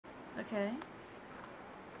Okay.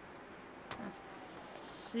 Let's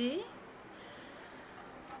see.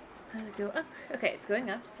 How does it go up? Okay, it's going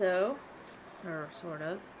up, so... Or sort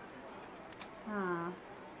of. No.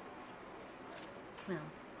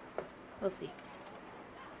 We'll see.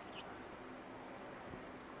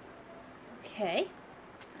 Okay.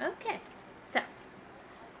 Okay. So.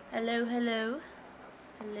 Hello, hello.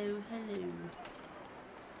 Hello, hello.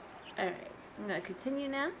 Alright. I'm going to continue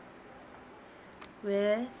now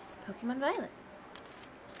with Pokemon Violet.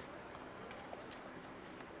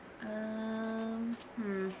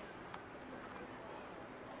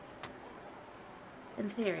 In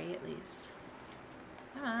theory, at least.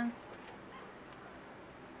 Come on.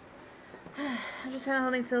 I'm just kind of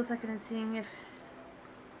holding still a second and seeing if...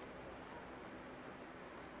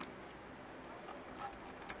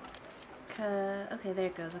 okay, there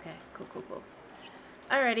it goes. Okay, cool, cool, cool.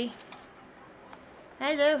 Alrighty.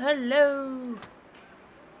 Hello, hello!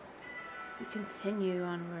 So continue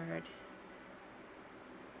onward.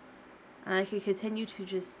 And I could continue to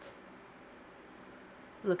just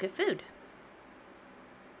look at food.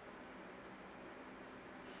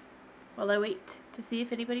 While I wait to see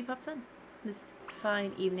if anybody pops in this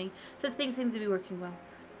fine evening. So this thing seems to be working well.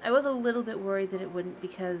 I was a little bit worried that it wouldn't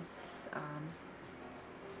because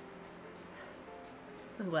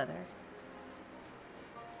the weather.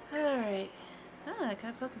 Alright. Oh, I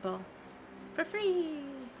got a Pokeball. For free!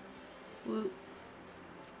 Woo.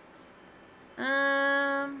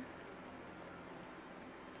 I'm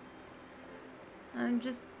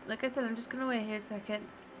just, like I said, I'm just gonna wait here a second.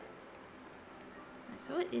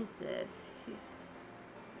 So what is this?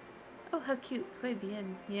 Oh, how cute. Quite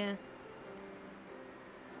bien. Yeah.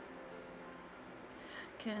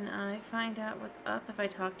 Can I find out what's up if I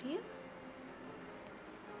talk to you?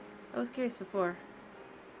 I was curious before.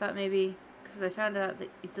 Thought maybe, because I found out that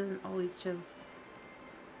it doesn't always show.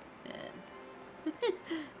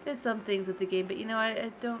 There's some things with the game, but you know,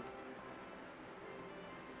 I don't...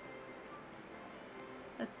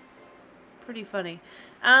 That's pretty funny.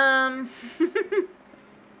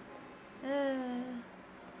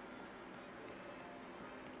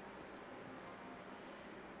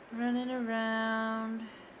 Running around.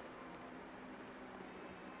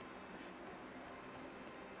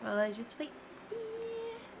 Well, I just wait. See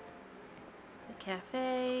the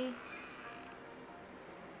cafe.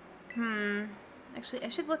 Actually, I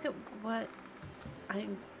should look at what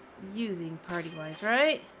I'm using party-wise,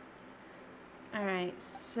 right? Alright,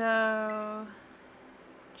 so...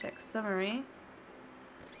 Check summary.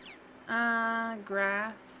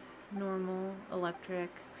 Grass, normal, electric,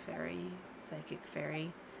 fairy, psychic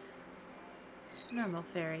fairy, normal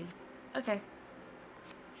fairy. Okay.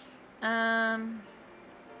 I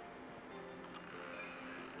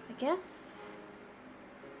guess...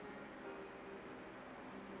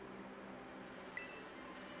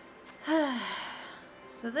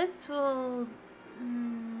 So this will... I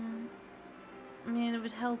mean, it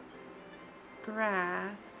would help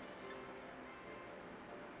grass-ish.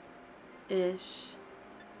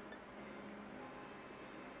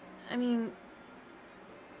 I mean...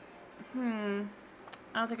 I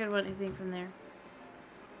don't think I'd want anything from there.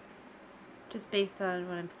 Just based on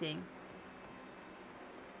what I'm seeing.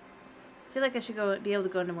 I feel like I should be able to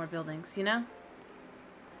go into more buildings, you know?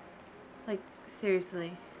 Like,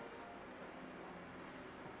 seriously.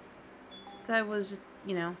 So I was just,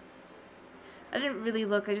 you know... I didn't really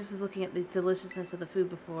look, I just was looking at the deliciousness of the food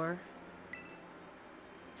before.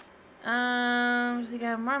 So we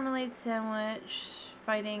got a marmalade sandwich.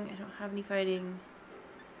 Fighting, I don't have any fighting.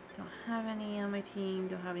 Don't have any on my team.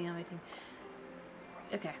 Don't have any on my team.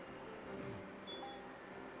 Okay.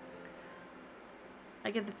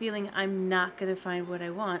 I get the feeling I'm not going to find what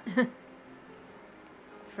I want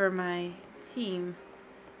for my team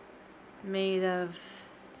made of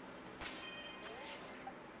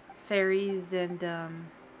fairies and,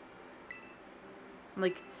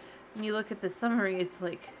 like, when you look at the summary, it's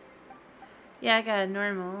like, yeah, I got a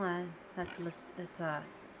normal, that's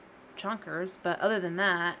chonkers, but other than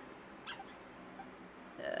that,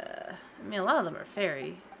 I mean, a lot of them are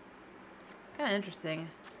fairy. Kind of interesting.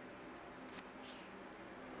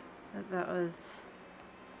 That was,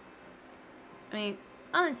 I mean,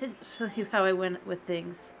 unintentionally how I went with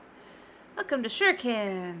things. Welcome to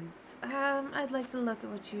Shurikens. I'd like to look at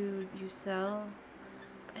what you sell.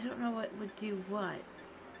 I don't know what would do what.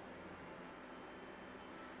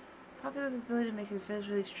 Popular with its ability to make it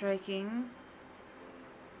visually striking.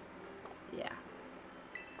 Yeah.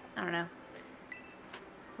 I don't know.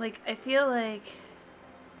 Like, I feel like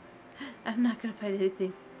I'm not gonna find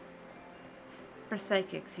anything for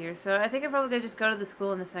psychics here, so I think I'm probably gonna just go to the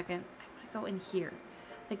school in a second. I wanna go in here.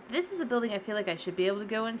 Like, this is a building I feel like I should be able to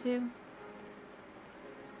go into.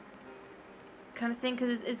 Kind of thing,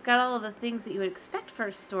 because it's got all of the things that you would expect for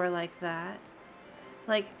a store like that.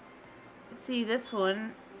 Like, see, this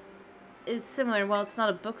one is similar. While it's not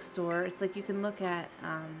a bookstore, it's like you can look at,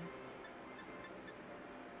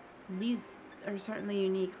 these are certainly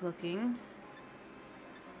unique looking.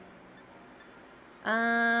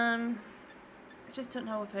 I just don't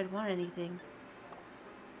know if I'd want anything.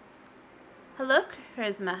 Hello,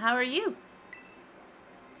 Charisma. How are you?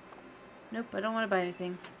 Nope, I don't want to buy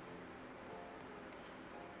anything.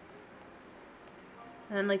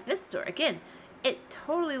 And then, like, this store. Again, it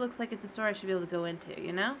totally looks like it's a store I should be able to go into,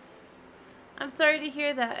 you know? I'm sorry to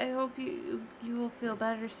hear that. I hope you will feel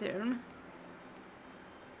better soon.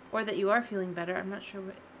 Or that you are feeling better. I'm not sure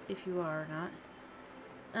if you are or not.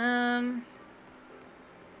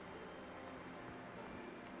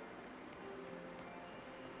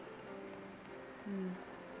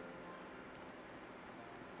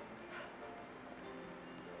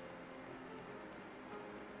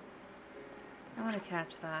 I want to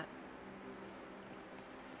catch that.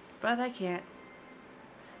 But I can't.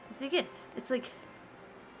 See, again, it's like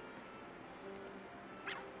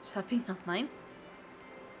shopping online.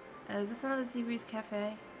 Is this another Seabreeze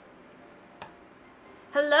Cafe?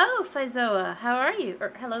 Hello, Faizoa. How are you?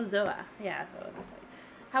 Or hello, Zoa. Yeah, that's what I want to say.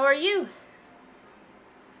 How are you?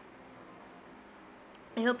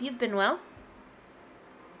 I hope you've been well.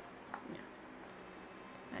 Yeah.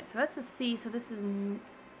 Alright, so that's a C. So this is...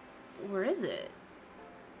 Where is it?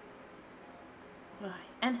 Why?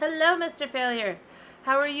 And hello, Mr. Failure.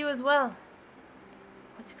 How are you as well?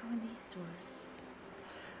 What to go in these stores?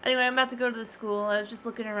 Anyway, I'm about to go to the school. I was just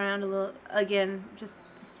looking around a little again, just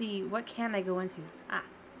to see what can I go into. Ah.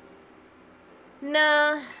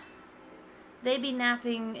 Nah. They be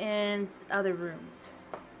napping in other rooms.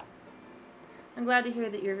 I'm glad to hear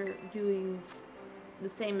that you're doing the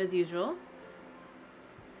same as usual.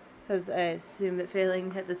 Because I assume that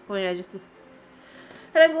failing at this point, and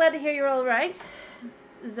I'm glad to hear you're all right,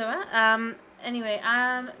 Zoa. Anyway,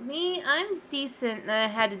 me, I'm decent. I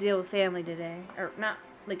had to deal with family today. Or not,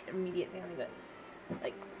 like, immediate family, but,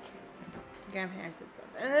 like, grandparents and stuff.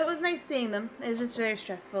 And it was nice seeing them. It was just very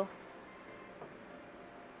stressful.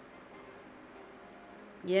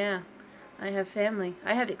 Yeah, I have family.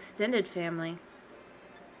 I have extended family.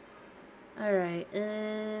 Alright,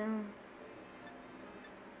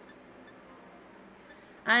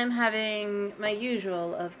 I'm having my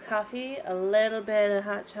usual of coffee, a little bit of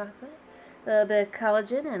hot chocolate, a little bit of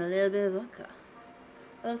collagen, and a little bit of vodka.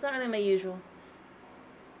 Well, it's not really my usual.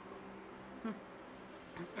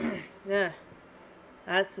 Yeah,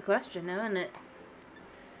 that's the question now, isn't it?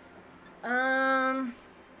 I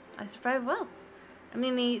survived well. I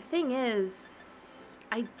mean, the thing is,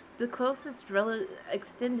 the closest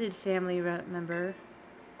extended family member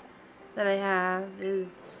that I have is...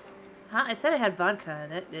 Huh? I said I had vodka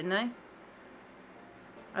in it, didn't I?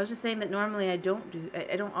 I was just saying that normally I don't do...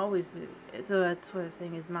 I don't always do. So that's what I was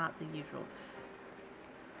saying is not the usual.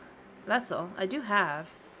 That's all. I do have.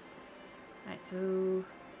 Alright, so...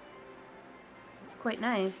 It's quite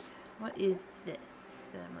nice. What is this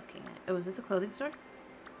that I'm looking at? Oh, is this a clothing store?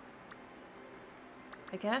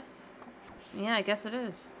 I guess. Yeah, I guess it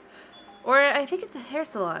is. Or I think it's a hair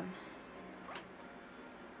salon.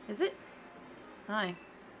 Is it? Hi.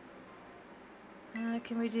 What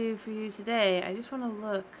can we do for you today? I just want to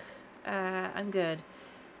look. I'm good.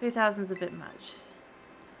 3,000's a bit much.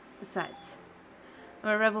 Besides, I'm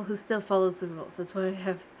a rebel who still follows the rules. That's why I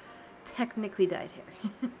have technically dyed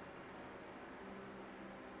hair.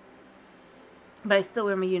 But I still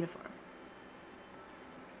wear my uniform.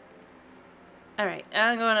 Alright,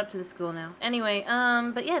 I'm going up to the school now. Anyway,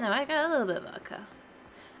 but yeah, no, I got a little bit of vodka.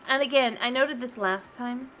 And again, I noted this last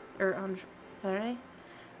time, or on Saturday,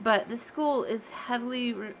 but this school is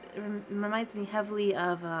heavily, reminds me heavily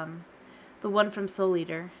of, the one from Soul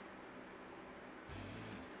Eater.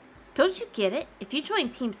 Don't you get it? If you join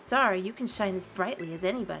Team Star, you can shine as brightly as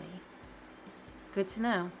anybody. Good to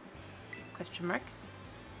know. Question mark.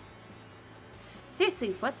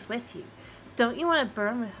 Seriously, what's with you? Don't you want to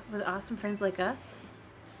burn with awesome friends like us?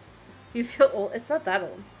 You feel old? It's not that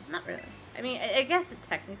old. Not really. I mean, I guess it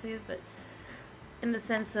technically is, but in the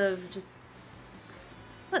sense of just...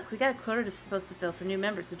 Look, we got a quota supposed to fill for new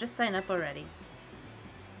members, so just sign up already.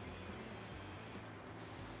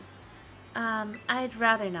 I'd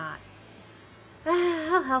rather not.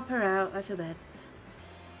 I'll help her out. I feel bad.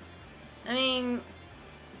 I mean,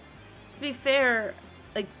 to be fair,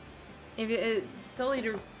 like, if you... Soul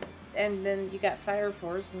Eater... And then you got Fire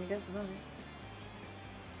Force and you got some other.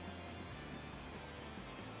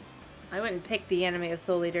 I wouldn't pick the anime of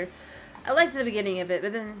Soul Eater. I liked the beginning of it,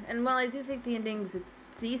 but then, and while I do think the ending's a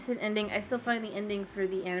decent ending, I still find the ending for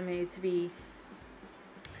the anime to be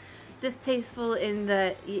distasteful in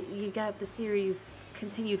that you got the series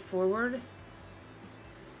continued forward.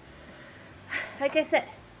 Like I said,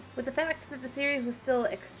 with the fact that the series was still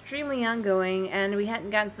extremely ongoing and we hadn't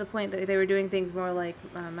gotten to the point that they were doing things more like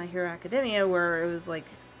My Hero Academia, where it was like,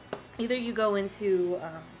 either you go into,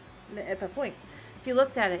 at that point, if you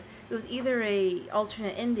looked at it, it was either a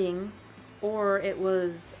alternate ending or it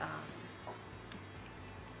was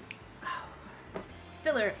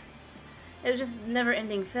filler. It was just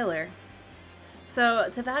never-ending filler. So,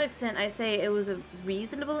 to that extent, I say it was a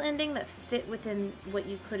reasonable ending that fit within what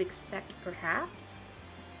you could expect, perhaps,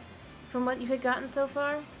 from what you had gotten so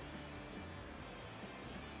far.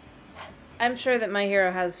 I'm sure that My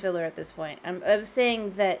Hero has filler at this point. I'm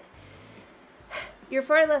saying that you're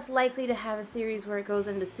far less likely to have a series where it goes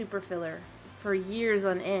into super filler for years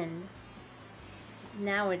on end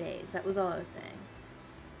nowadays. That was all I was saying.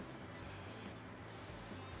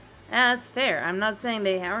 And that's fair. I'm not saying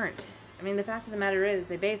they aren't. I mean, the fact of the matter is,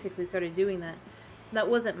 they basically started doing that. That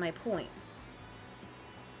wasn't my point.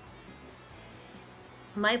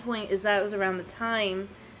 My point is that was around the time,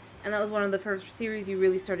 and that was one of the first series you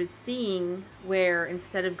really started seeing, where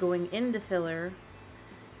instead of going into filler,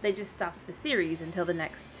 they just stopped the series until the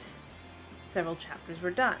next several chapters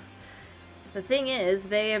were done. The thing is,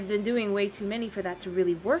 they have been doing way too many for that to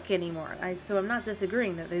really work anymore. So I'm not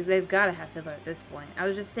disagreeing that they've got to have filler at this point. I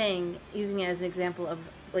was just saying, using it as an example of,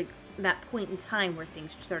 like, that point in time where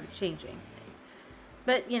things started changing.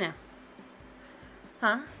 But, you know.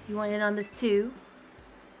 Huh? You want in on this too?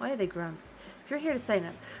 Why are they grunts? If you're here to sign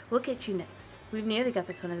up, we'll get you next. We've nearly got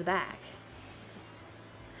this one in the bag.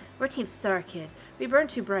 We're Team Star, kid. We burn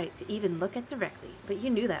too bright to even look at directly. But you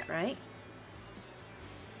knew that, right?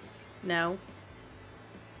 No.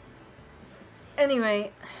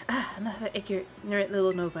 Anyway, another ignorant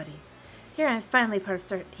little nobody. Here I'm finally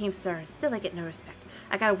part of Team Star. Still I get no respect.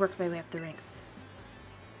 I gotta work my way up the ranks.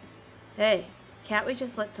 Hey, can't we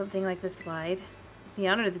just let something like this slide? The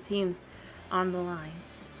honor of the team's on the line.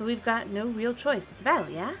 So we've got no real choice but to battle,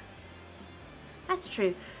 yeah? That's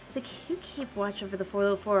true. So you keep watch over the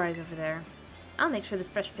little four eyes over there. I'll make sure this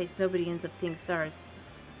fresh-faced nobody ends up seeing stars.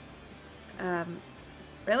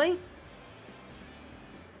 Really?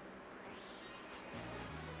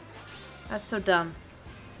 That's so dumb.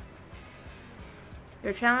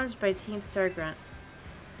 You're challenged by Team Star Grunt.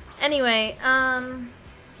 Anyway, well,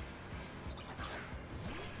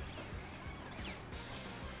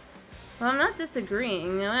 I'm not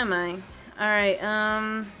disagreeing, now am I? Alright,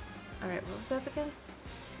 alright, what was that up against?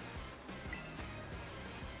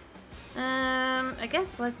 I guess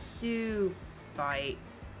let's do fight.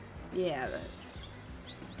 Yeah,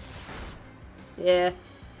 yeah.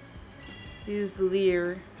 Use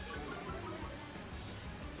Leer.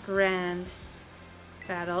 Grand.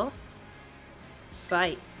 Battle.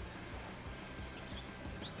 Fight.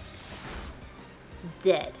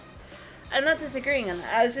 Dead. I'm not disagreeing on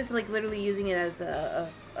that. I was just like literally using it as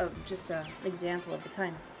just an example of the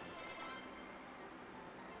time.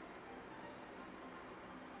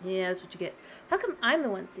 Yeah, that's what you get. How come I'm the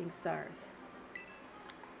one seeing stars?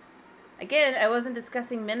 Again, I wasn't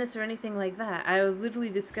discussing menace or anything like that. I was literally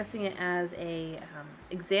discussing it as a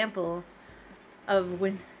example of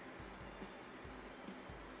when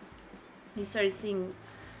you started seeing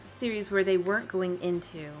series where they weren't going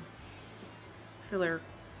into filler,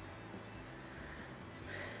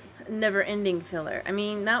 never-ending filler. I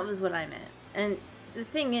mean, that was what I meant. And the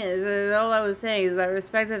thing is, all I was saying is that I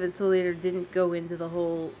respected that Soul Eater didn't go into the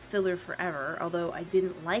whole filler forever, although I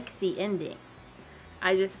didn't like the ending.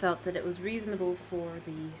 I just felt that it was reasonable for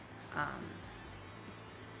the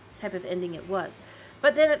type of ending it was.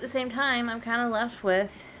 But then at the same time, I'm kind of left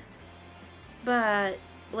with, but,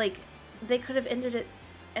 like, they could have ended it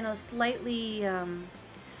in a slightly,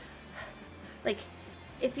 like,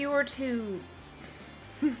 if you were to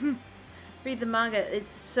read the manga, it's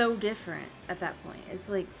so different at that point. It's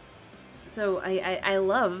like, so I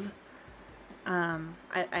love,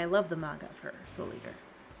 I love the manga for Soul Eater.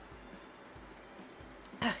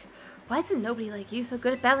 Ugh, why isn't nobody like you so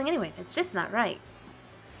good at battling anyway? That's just not right.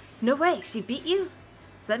 No way, she beat you?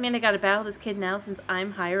 Does that mean I gotta battle this kid now since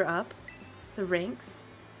I'm higher up the ranks?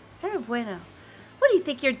 Pero bueno. What do you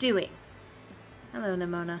think you're doing? Hello,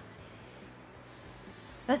 Nimona.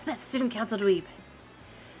 That's that student council dweeb.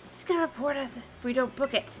 She's gonna report us if we don't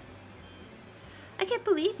book it. I can't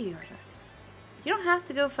believe you, Yorta. You don't have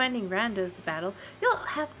to go finding randos to battle. You'll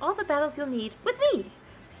have all the battles you'll need with me.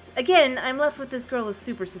 Again, I'm left with this girl is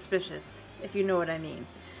super suspicious, if you know what I mean.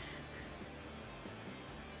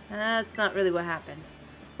 That's not really what happened.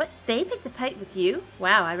 What? They picked a fight with you?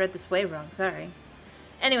 Wow, I read this way wrong. Sorry.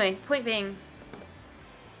 Anyway, point being,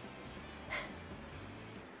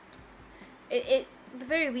 at the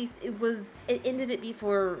very least, it ended it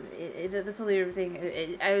before this whole other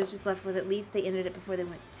thing. I was just left with at least they ended it before they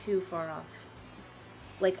went too far off,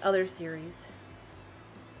 like other series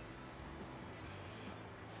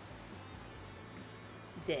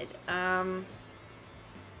did. I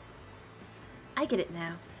get it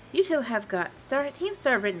now. You two have got Team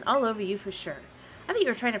Star written all over you for sure. I bet you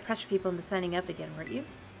were trying to pressure people into signing up again, weren't you?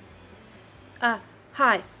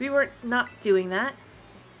 Hi. We weren't not doing that.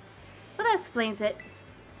 Well, that explains it.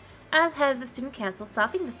 As head of the student council,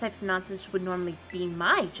 stopping this type of nonsense would normally be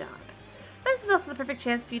my job. But this is also the perfect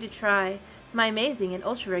chance for you to try my amazing and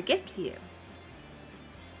ultra-rare gift to you.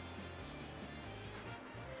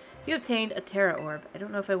 You obtained a Terra Orb. I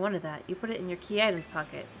don't know if I wanted that. You put it in your key items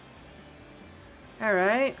pocket.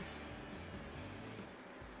 Alright.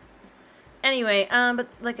 Anyway, but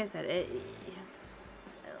like I said,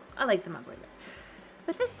 I like them up right there.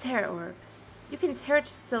 With this Terra Orb, you can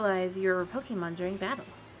terrestrialize your Pokemon during battle.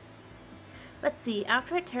 Let's see,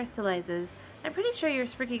 after it terrestrializes, I'm pretty sure your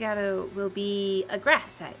Sprigigato will be a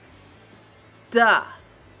grass type. Duh!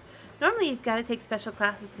 Normally you've got to take special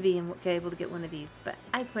classes to be able to get one of these, but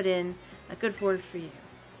I put in a good word for you.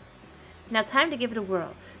 Now time to give it a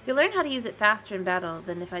whirl. You'll learn how to use it faster in battle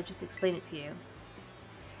than if I just explain it to you.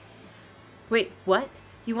 Wait, what?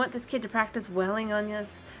 You want this kid to practice wailing on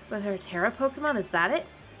us with her Terra Pokemon? Is that it?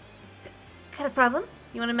 Got a problem?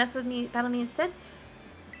 You want to mess with me, battle me instead?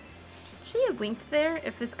 Should he have winked there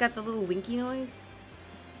if it's got the little winky noise?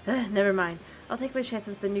 Never mind. I'll take my chances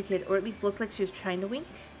with the new kid, or at least look like she was trying to wink.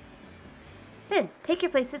 Then, take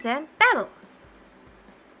your places and battle!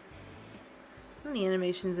 Some of the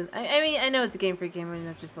animations, and I mean, I know it's a Game Freak game, and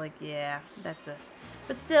I'm just like, yeah, that's it.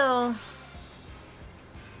 But still,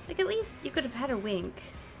 like, at least you could have had her wink.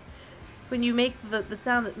 When you make the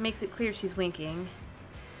sound that makes it clear she's winking.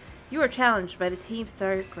 You are challenged by the Team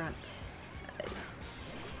Star Grunt.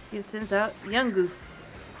 He sends out Young Goose.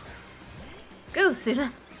 Go,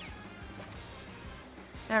 Suna!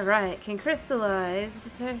 Alright, can crystallize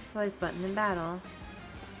with the crystallize button in battle.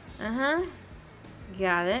 Uh-huh.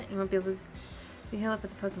 Got it. You won't be able to heal up at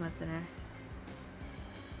the Pokemon Center.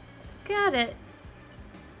 Got it.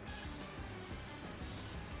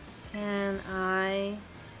 Can I...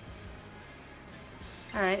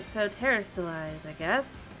 Alright, so terrestrialize, I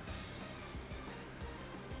guess.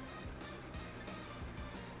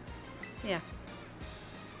 Yeah.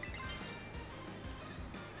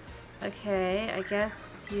 Okay, I guess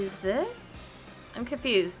use this? I'm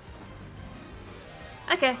confused.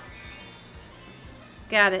 Okay.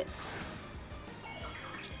 Got it.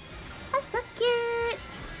 That's so cute!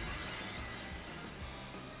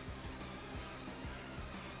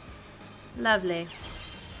 Lovely.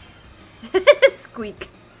 Squeak.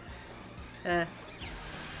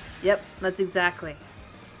 Yep, that's exactly.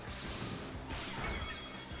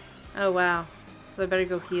 Oh wow. So I better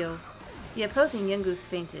go heal. The opposing Yungoos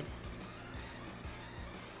fainted.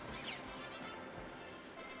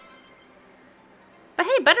 But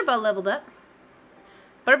hey, Butterball leveled up.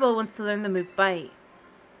 Butterball wants to learn the move Bite.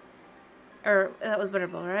 Or, that was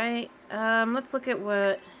Butterball, right? Let's look at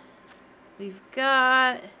what we've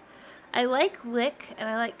got. I like Lick, and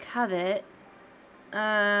I like Covet.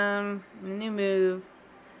 New move.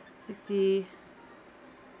 60.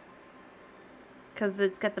 Because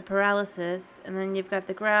it's got the paralysis, and then you've got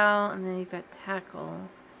the growl, and then you've got tackle.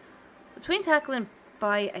 Between tackle and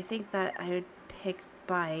bite, I think that I would pick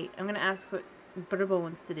bite. I'm gonna ask what Butterball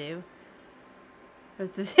wants to do.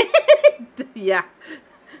 Yeah.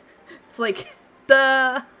 It's like,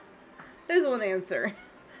 duh. There's one answer.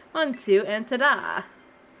 1, 2, and ta-da.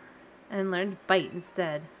 And learn bite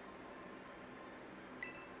instead.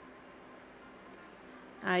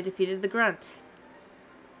 I defeated the grunt.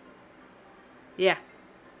 Yeah,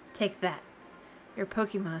 take that. Your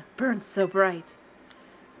Pokemon burns so bright.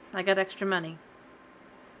 I got extra money.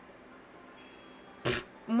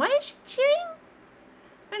 Why is she cheering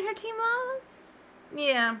when her team lost?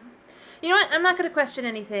 Yeah. You know what? I'm not going to question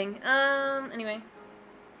anything. Anyway.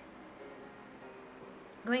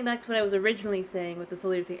 Going back to what I was originally saying with the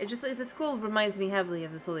Soul Eater thing. It's just like the school reminds me heavily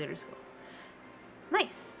of the Soul Eater school.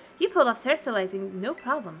 Nice. You pulled off terrestrializing, no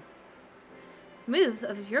problem. Moves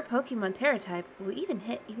of your Pokemon Terra type will even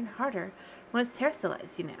hit even harder when it's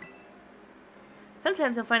terrestrialized, you know.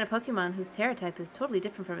 Sometimes you'll find a Pokemon whose Terra type is totally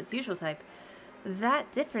different from its usual type.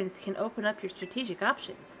 That difference can open up your strategic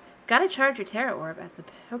options. Gotta charge your Terra Orb at the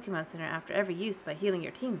Pokemon Center after every use by healing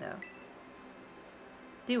your team, though.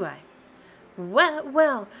 Do I?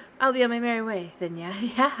 Well, I'll be on my merry way then, yeah.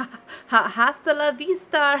 Yeah. Hasta la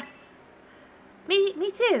vista.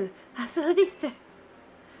 Me too. Hasta la vista.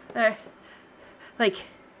 Like...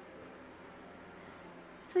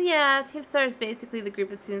 So yeah, Team Star is basically the group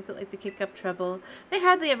of students that like to kick up trouble. They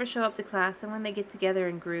hardly ever show up to class, and when they get together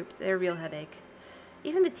in groups, they're a real headache.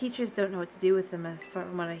 Even the teachers don't know what to do with them, as far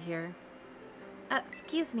from what I hear.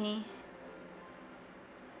 Excuse me.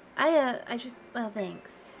 Well,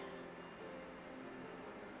 thanks.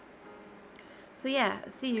 So yeah,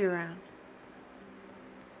 see you around.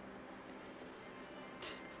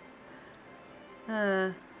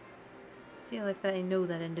 I feel like that I know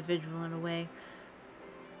that individual in a way.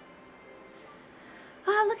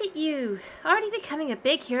 Ah, look at you! Already becoming a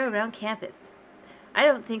big hero around campus. I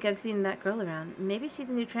don't think I've seen that girl around. Maybe she's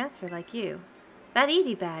a new transfer like you. That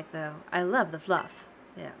Edie bag, though. I love the fluff.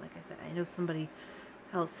 Yeah, like I said, I know somebody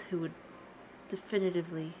else who would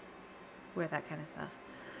definitively wear that kind of stuff.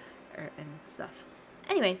 And stuff.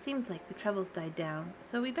 Anyway, seems like the troubles died down,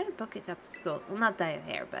 so we better book it up to school. Well, not dye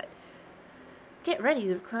the hair, but get ready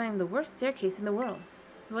to climb the worst staircase in the world.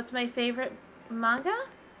 So what's my favorite manga?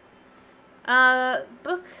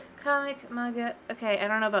 Book, comic, manga. Okay, I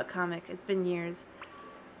don't know about comic. It's been years.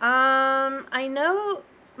 I know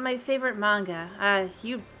my favorite manga.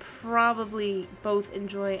 You'd probably both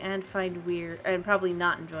enjoy and find weird, and probably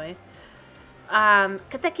not enjoy.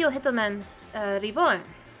 Katekyo Hitman Reborn.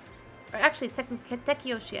 Or actually, it's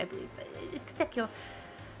Katekyoshi, I believe. It's Katekyo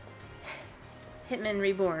Hitman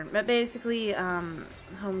Reborn. But basically, Home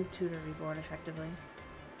Tutor Reborn, effectively.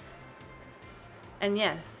 And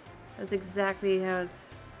yes, that's exactly how it's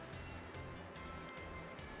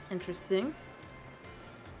interesting.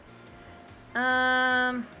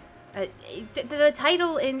 The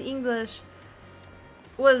title in English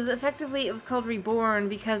was effectively, it was called Reborn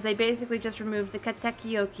because they basically just removed the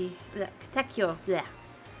Katekyo.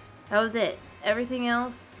 That was it. Everything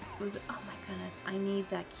else was, oh my goodness, I need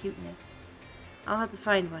that cuteness. I'll have to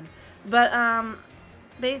find one. But,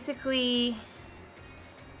 basically,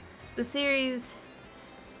 the series,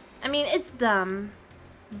 I mean, it's dumb,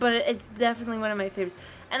 but it's definitely one of my favorites.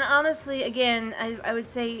 And honestly, again, I would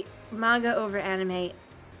say manga over anime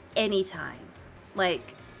anytime.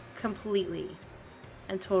 Like, completely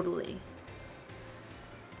and totally.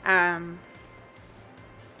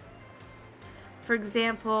 For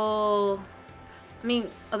example, I mean,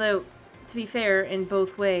 although, to be fair, in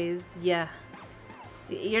both ways, yeah.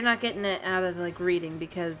 You're not getting it out of, like, reading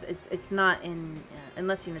because it's not in,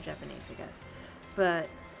 unless you know Japanese, I guess. But,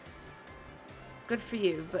 good for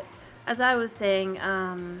you. But, as I was saying,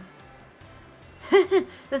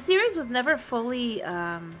 the series was never fully,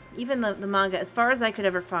 even the manga, as far as I could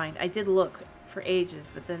ever find. I did look for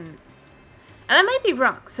ages, but then, and I might be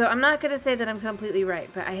wrong, so I'm not going to say that I'm completely right,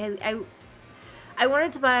 but I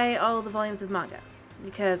wanted to buy all the volumes of manga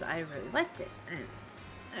because I really liked it. And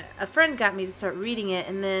a friend got me to start reading it,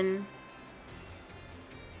 and then,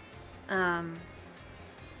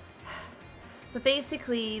 but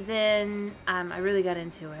basically, then I really got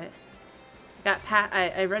into it.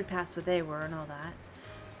 I read past what they were and all that.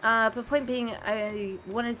 But point being, I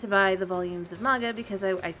wanted to buy the volumes of manga because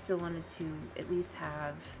I still wanted to at least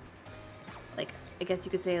have, like, I guess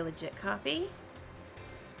you could say a legit copy.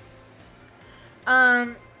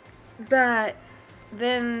 But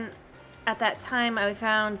then at that time I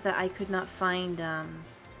found that I could not find,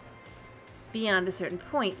 beyond a certain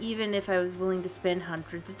point, even if I was willing to spend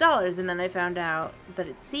hundreds of dollars. And then I found out that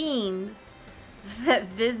it seems that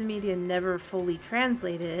Viz Media never fully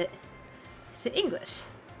translated it to English.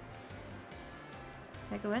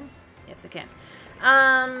 Can I go in? Yes, I can.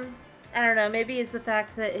 I don't know, maybe it's the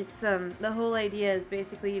fact that it's, the whole idea is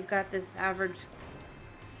basically you've got this average...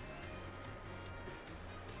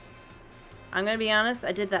 I'm gonna be honest,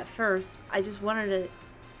 I did that first. I just wanted a...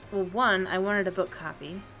 Well, one, I wanted a book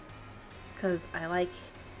copy. Because I like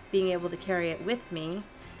being able to carry it with me.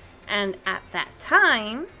 And at that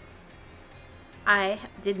time, I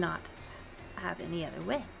did not have any other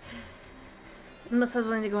way. Unless I was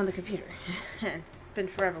willing to go on the computer. And spend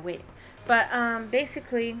forever waiting. But,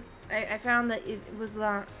 basically, I found that it was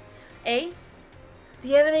the... The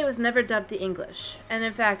anime was never dubbed to English. And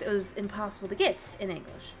in fact, it was impossible to get in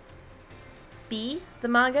English. B, the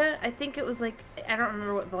manga, I think it was like, I don't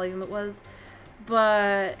remember what volume it was,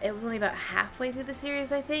 but it was only about halfway through the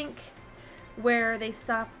series, I think, where they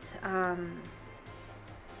stopped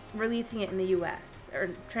releasing it in the US,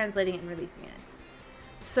 or translating it and releasing it.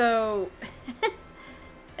 So,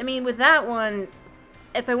 I mean, with that one,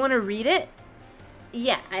 if I want to read it,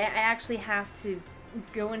 yeah, I actually have to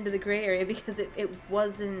go into the gray area because it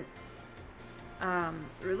wasn't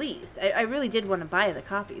release. I really did want to buy the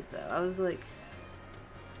copies, though. I was like,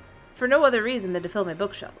 for no other reason than to fill my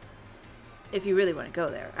bookshelves. If you really want to go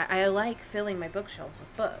there. I like filling my bookshelves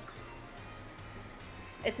with books.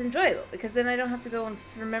 It's enjoyable, because then I don't have to go and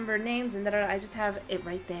remember names, and I just have it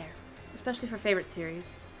right there. Especially for favorite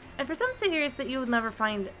series. And for some series that you would never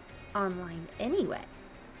find online anyway.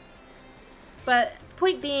 But,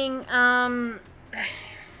 point being,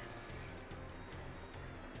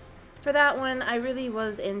 for that one, I really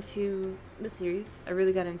was into the series. I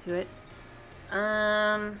really got into it.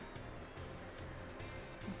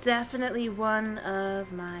 Definitely one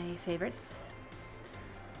of my favorites.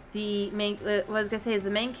 The main, what I was gonna say is the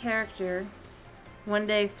main character one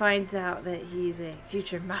day finds out that he's a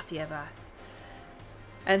future mafia boss.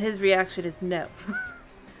 And his reaction is no.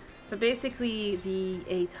 But basically,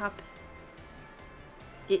 a top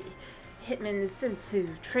hitman is sent to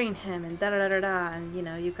train him, and da-da-da-da-da, and you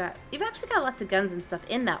know, you've actually got lots of guns and stuff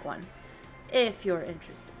in that one, if you're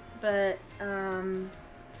interested. But,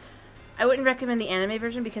 I wouldn't recommend the anime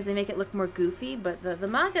version because they make it look more goofy, but the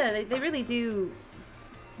manga, they really do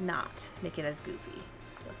not make it as goofy.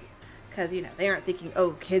 Because, you know, they aren't thinking,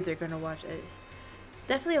 oh, kids are going to watch it.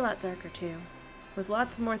 Definitely a lot darker, too. With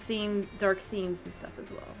lots more dark themes and stuff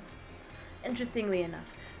as well. Interestingly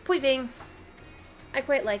enough. Point being, I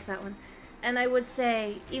quite like that one. And I would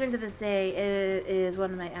say, even to this day, it is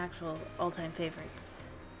one of my actual all-time favorites.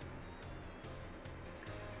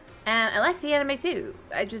 And I like the anime too.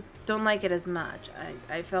 I just don't like it as much.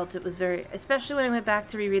 I felt it was very... Especially when I went back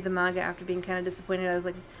to reread the manga after being kind of disappointed. I was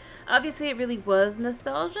like, obviously it really was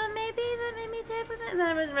nostalgia maybe that made me take with it. And then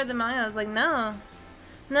I read the manga. I was like, no.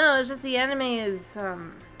 No, it's just the anime is... how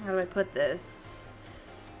do I put this?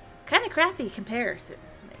 Kind of crappy comparison.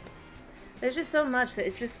 There's just so much that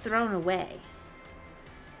it's just thrown away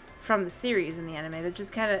from the series in the anime. They're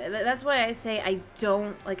just kind of... That's why I say I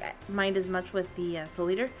don't mind as much with the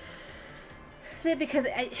Soul Eater. Because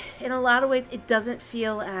in a lot of ways, it doesn't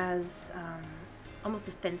feel as almost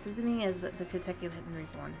offensive to me as the Kentucky Hitman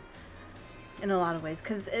Reborn. In a lot of ways.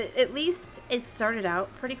 Because at least it started out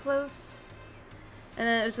pretty close. And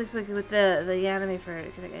then it was just like with the anime for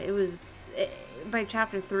it. It was... by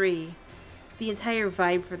chapter 3... The entire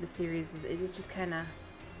vibe for the series is just kind of...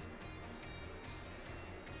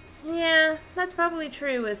 Yeah, that's probably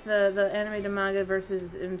true with the anime to manga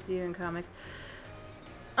versus MCU and comics.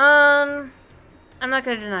 I'm not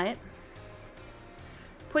going to deny it.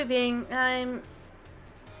 Point being,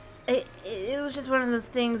 it was just one of those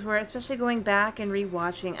things where, especially going back and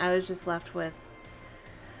rewatching, I was just left with...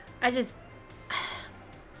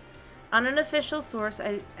 On an official source,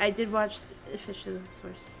 I did watch official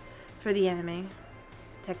source for the anime,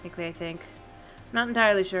 technically, I think. Not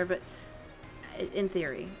entirely sure, but in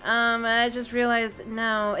theory. I just realized,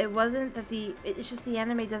 no, it wasn't that it's just the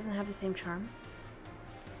anime doesn't have the same charm.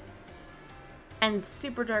 And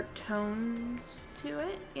super dark tones to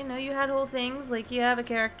it. You know, you had whole things, like you have a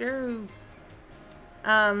character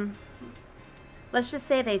who, let's just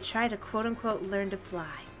say they try to quote-unquote learn to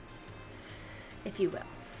fly. If you will.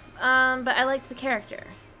 But I liked the character.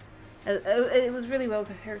 It was really well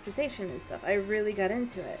characterization and stuff. I really got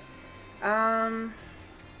into it.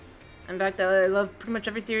 In fact, I love pretty much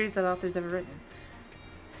every series that author's ever written.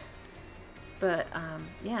 But,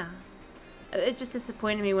 yeah. It just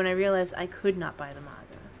disappointed me when I realized I could not buy the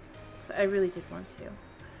manga. So I really did want to.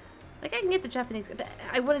 Like, I can get the Japanese, but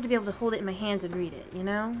I wanted to be able to hold it in my hands and read it, you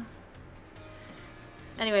know?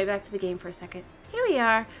 Anyway, back to the game for a second. Here we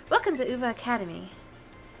are. Welcome to Uva Academy.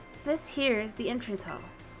 This here is the entrance hall.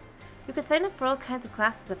 You can sign up for all kinds of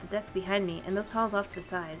classes at the desk behind me, and those halls off to the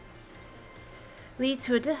sides lead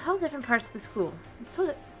to all different parts of the school. It's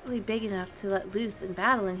totally big enough to let loose and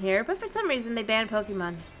battle in here, but for some reason they banned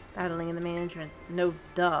Pokemon battling in the main entrance. No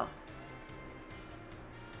duh.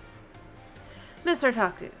 Miss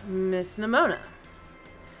Artaku, Miss Nomona,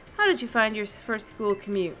 how did you find your first school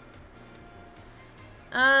commute?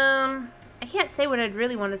 I can't say what I'd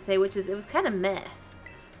really want to say, which is it was kind of meh.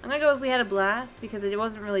 I'm gonna go with we had a blast, because it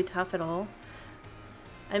wasn't really tough at all.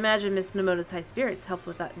 I imagine Miss Nomona's high spirits helped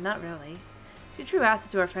with that. Not really. She's a true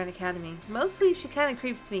asset to our friend Academy. Mostly, she kind of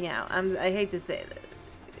creeps me out. I hate to say it,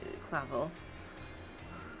 Clavel.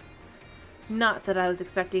 Not that I was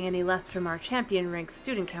expecting any less from our champion-ranked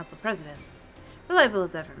student council president. Reliable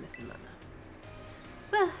as ever, Miss Nomona.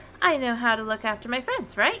 Well, I know how to look after my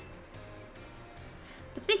friends, right?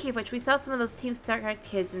 But speaking of which, we saw some of those Team Starlight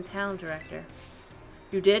kids in town, Director.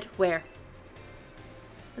 You did? Where?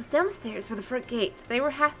 It was down the stairs for the front gates. They were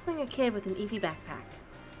hassling a kid with an Eevee backpack.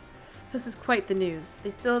 This is quite the news.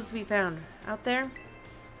 They still have to be found. Out there?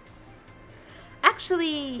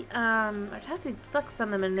 Actually, Artaku flexed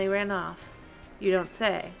on them and they ran off. You don't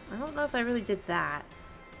say. I don't know if I really did that.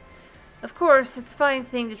 Of course, it's a fine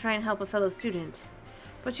thing to try and help a fellow student.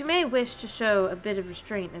 But you may wish to show a bit of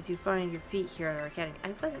restraint as you find your feet here at our academy.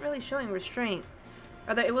 I wasn't really showing restraint.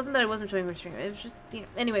 It wasn't that I wasn't showing restraint. It was just, you know.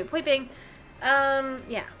 Anyway, point being,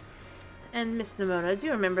 yeah. And Miss Nimona,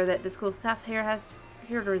 do remember that the school staff here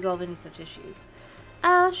to resolve any such issues.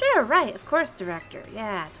 Oh, sure, right. Of course, Director.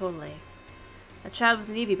 Yeah, totally. A child with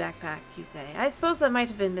an Eevee backpack, you say. I suppose that might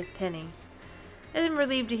have been Miss Penny. I'm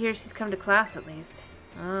relieved to hear she's come to class, at least.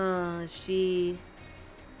 Oh, is she...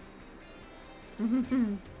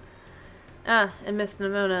 and Miss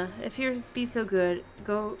Nimona, if you're to be so good,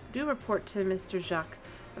 do report to Mr. Jacques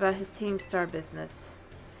about his Team Star business.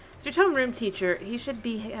 As your homeroom teacher, he should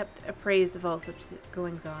be kept appraised of all such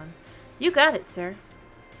goings-on. You got it, sir.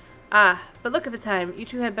 Ah, but look at the time. You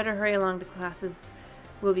two had better hurry along to classes.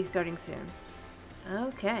 We'll be starting soon.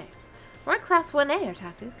 Okay. We're in Class 1A,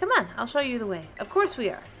 Artaku. Come on, I'll show you the way. Of course we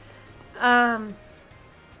are. I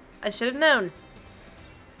should have known.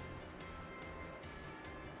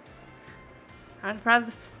 I'm proud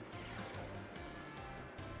of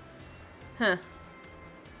the... Huh.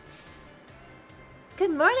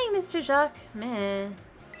 Good morning, Mr. Jacques. Meh.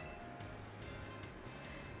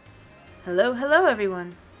 Hello, hello,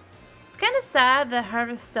 everyone. It's kind of sad that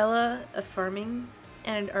Harvestella, a farming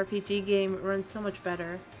and an RPG game, runs so much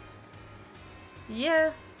better.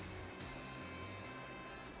 Yeah.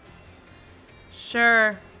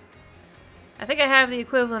 Sure. I think I have the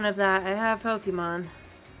equivalent of that. I have Pokémon.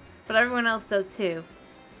 But everyone else does too.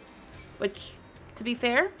 Which, to be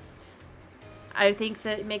fair, I think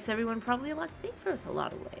that it makes everyone probably a lot safer in a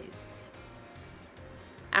lot of ways.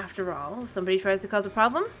 After all, if somebody tries to cause a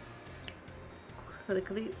problem,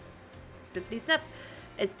 simply snap,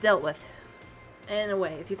 it's dealt with. In a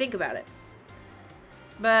way, if you think about it.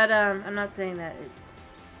 But, I'm not saying that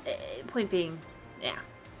it's... point being, yeah.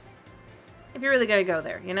 If you're really gonna go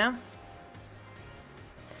there, you know?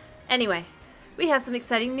 Anyway, we have some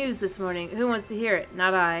exciting news this morning. Who wants to hear it?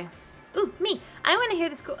 Not I. Ooh, me! I want to hear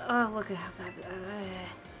this oh, look at how bad...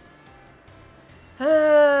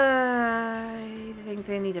 I think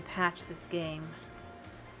they need to patch this game.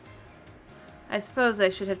 I suppose I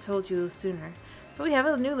should have told you sooner. But we have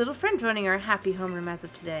a new little friend joining our happy homeroom as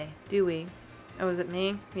of today. Do we? Oh, is it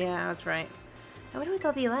me? Yeah, that's right. I wonder what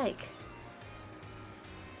they'll be like.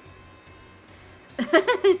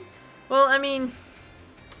 Well, I mean...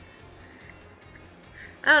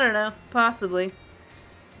 I don't know. Possibly.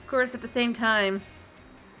 Of course, at the same time...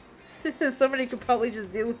 somebody could probably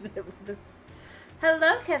just deal with it.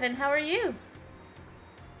 Hello, Kevin. How are you?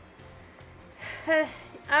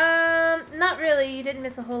 Not really. You didn't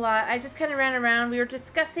miss a whole lot. I just kind of ran around. We were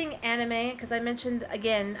discussing anime, because I mentioned,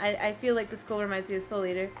 again, I feel like the school reminds me of Soul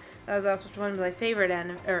Eater. That was also one of my favorite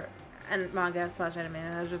manga/anime,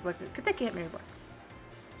 and I was just like, Kateki hit me reborn.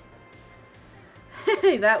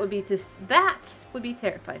 That would be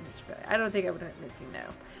terrifying, Mr. Billy. I don't think I would have missed you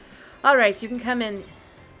now. Alright, you can come in.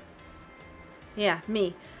 Yeah,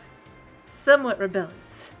 me. Somewhat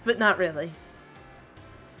rebellious, but not really.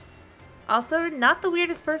 Also, not the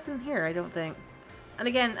weirdest person here, I don't think. And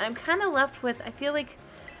again, I'm kind of left with, I feel like...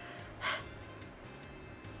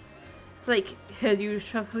 It's like,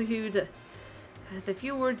 the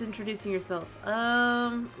few words introducing yourself.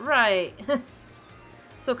 Right.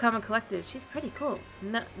 So calm and collected. She's pretty cool.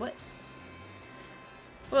 No, what?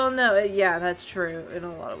 Well, no, yeah, that's true in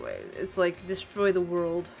a lot of ways. It's like, destroy the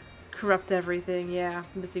world. Corrupt everything. Yeah,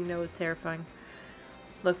 missing No is terrifying.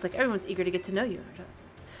 Looks like everyone's eager to get to know you.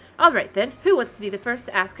 Alright then, who wants to be the first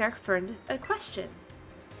to ask our friend a question?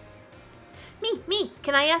 Me!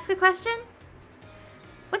 Can I ask a question?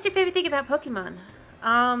 What's your favorite thing about Pokemon?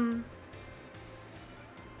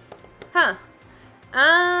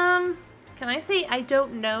 Can I say I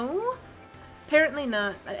don't know? Apparently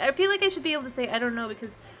not. I feel like I should be able to say I don't know because,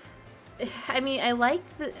 I mean, I like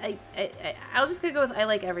the, I'll just go with I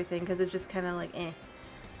like everything because it's just kind of like, eh.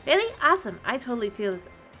 Really? Awesome. I totally feel this.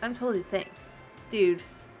 I'm totally the same. Dude.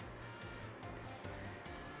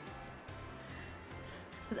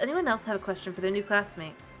 Does anyone else have a question for their new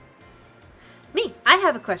classmate? Me! I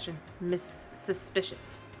have a question, Miss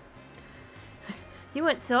Suspicious. You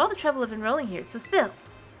went to all the trouble of enrolling here, so spill.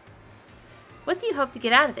 What do you hope to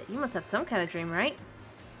get out of it? You must have some kind of dream, right?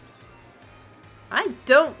 I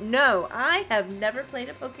don't know. I have never played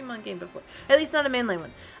a Pokemon game before. At least not a mainline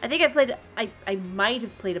one. I think I might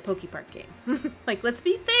have played a Pokepark game. Like, let's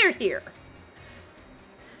be fair here.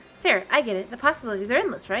 Fair, I get it. The possibilities are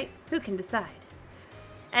endless, right? Who can decide?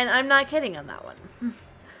 And I'm not kidding on that one.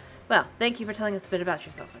 Well, thank you for telling us a bit about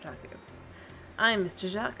yourself, Otaku. I'm Mr.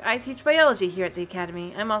 Jacques. I teach biology here at the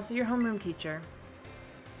academy. I'm also your homeroom teacher.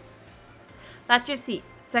 That's your seat.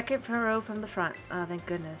 Second row from the front. Oh, thank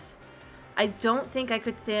goodness. I don't think I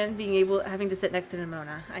could stand having to sit next to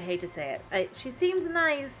Nimona. I hate to say it. She seems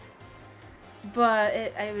nice, but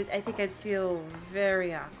I think I'd feel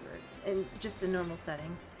very awkward in just a normal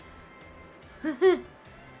setting. I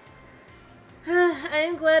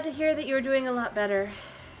am glad to hear that you're doing a lot better.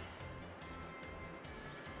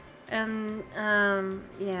 And,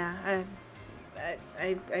 yeah,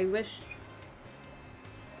 I wish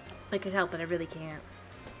I could help, but I really can't.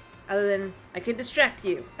 Other than, I can distract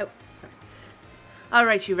you. Oh, sorry.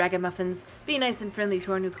 Alright, you ragamuffins. Be nice and friendly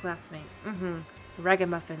to our new classmate.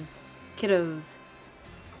 Ragamuffins. Kiddos.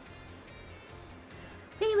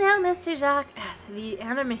 Be well, Mr. Jacques. The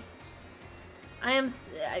anime. I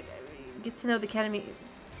get to know the academy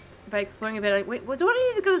by exploring a bit. Like, wait, do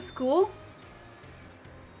I need to go to school?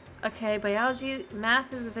 Okay, biology,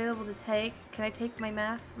 math is available to take. Can I take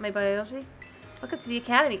my biology? Welcome to the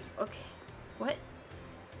academy. Okay, what?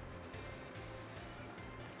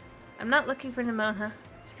 I'm not looking for Nimona.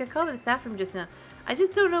 She got called to the staff room just now. I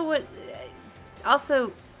just don't know what...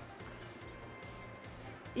 Also...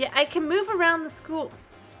 Yeah, I can move around the school.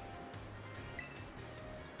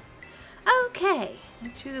 Okay.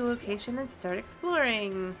 Choose a location and start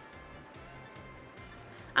exploring.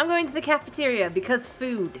 I'm going to the cafeteria because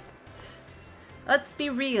food. Let's be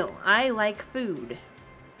real. I like food.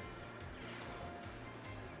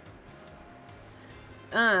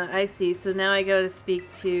 I see. So now I go to speak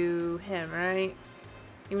to him, right?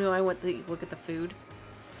 Even though I want to look at the food.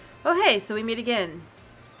 Oh, hey, so we meet again.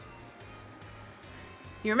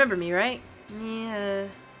 You remember me, right? Yeah.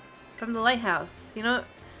 From the lighthouse. You know,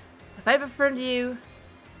 if I befriend you,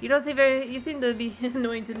 you seem to be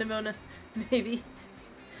annoying to Nimona. Maybe.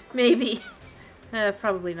 Maybe.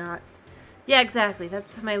 Probably not. Yeah, exactly.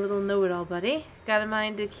 That's my little know-it-all buddy. Got a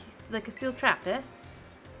mind like a steel trap, eh?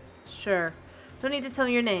 Sure. Don't need to tell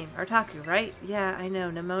me your name. Artaku, right? Yeah, I know.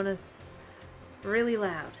 Nimona's really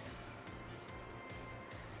loud.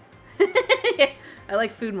 Yeah, I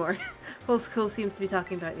like food more. Whole school seems to be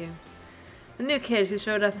talking about you. The new kid who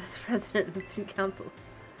showed up as the president of the student council.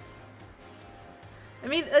 I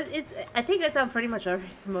mean, I think that's how pretty much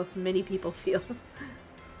many people feel.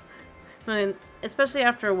 I mean, especially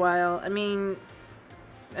after a while. I mean,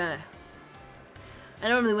 I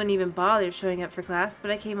normally wouldn't even bother showing up for class,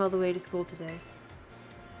 but I came all the way to school today.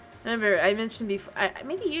 Remember, I mentioned before,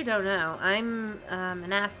 maybe you don't know, I'm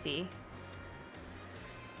an Aspie.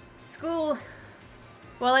 School,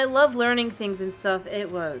 while I love learning things and stuff,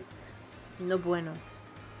 it was no bueno.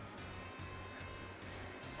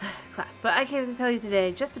 Class, but I came to tell you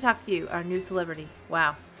today, just to talk to you, our new celebrity.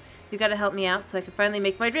 Wow. You gotta help me out so I can finally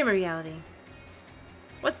make my dream a reality.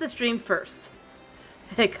 What's this dream first?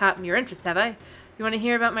 It caught your interest, have I? You want to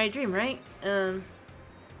hear about my dream, right? Well,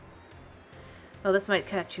 this might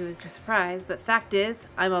catch you with a surprise, but fact is,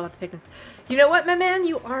 I'm all about the picnic. You know what, my man?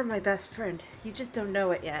 You are my best friend. You just don't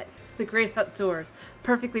know it yet. The great outdoors.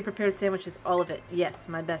 Perfectly prepared sandwiches, all of it. Yes,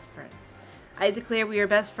 my best friend. I declare we are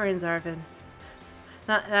best friends, Arvin.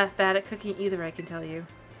 Not that bad at cooking either, I can tell you.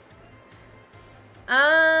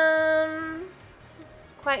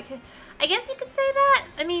 Quiet. I guess you could say that.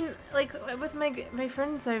 I mean, like, with my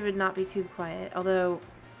friends, I would not be too quiet. Although,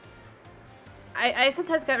 I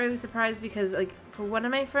sometimes got really surprised because, like, for one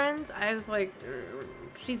of my friends, I was like,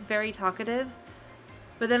 she's very talkative.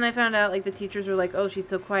 But then I found out, like, the teachers were like, oh, she's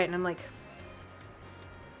so quiet. And I'm like,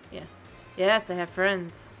 yeah. Yes, I have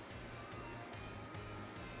friends.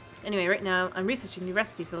 Anyway, right now, I'm researching new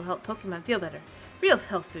recipes that'll help Pokemon feel better. Real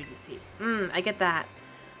health food, you see. I get that.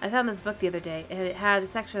 I found this book the other day, and it had a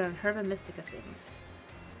section on Herba Mystica things.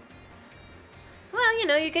 Well, you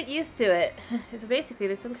know, you get used to it. So basically,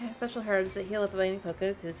 there's some kind of special herbs that heal up a mighty Pokemon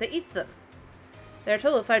as soon as they eat them. There are a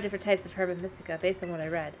total of 5 different types of Herba Mystica, based on what I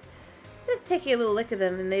read. Just taking a little lick of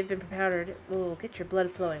them, and they've been powdered, will get your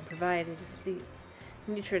blood flowing, provided the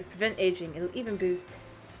nutrients prevent aging. It'll even boost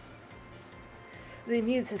the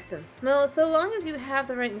immune system. Well, so long as you have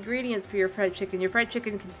the right ingredients for your fried chicken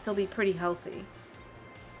can still be pretty healthy.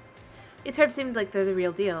 These herbs seem like they're the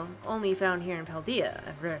real deal, only found here in Paldea,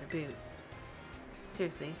 and rare to boot.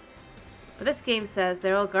 Seriously. But this game says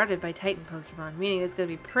they're all guarded by Titan Pokemon, meaning it's going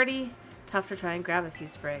to be pretty tough to try and grab a few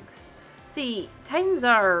sprigs. See, Titans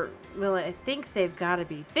are, well, I think they've got to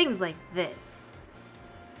be things like this.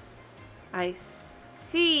 I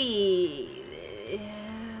see.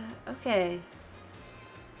 Okay.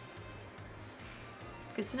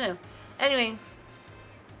 Good to know. Anyway,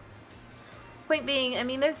 point being, I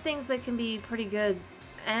mean, there's things that can be pretty good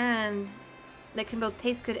and that can both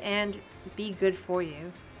taste good and be good for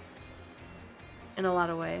you. In a lot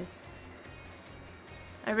of ways.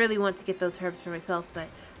 I really want to get those herbs for myself, but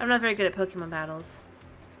I'm not very good at Pokemon battles.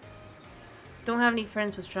 Don't have any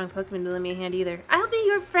friends with strong Pokemon to lend me a hand either. I'll be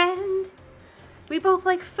your friend! We both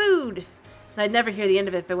like food! And I'd never hear the end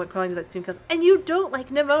of it if I went crawling to that student class. And you don't like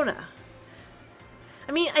Nimona!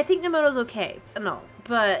 I mean, I think Nimona's okay. No,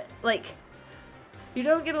 but, like, you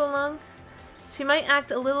don't get along? She might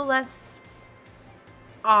act a little less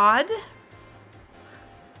odd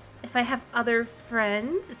if I have other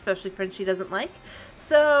friends, especially friends she doesn't like.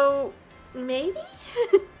 So, maybe?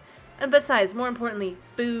 And besides, more importantly,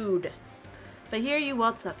 food. But here you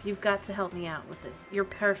waltz up. You've got to help me out with this. You're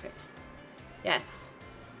perfect. Yes.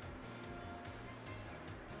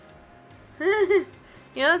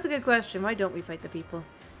 You know, that's a good question. Why don't we fight the people?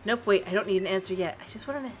 Nope, wait, I don't need an answer yet. I just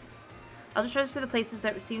want to... I'll just register the places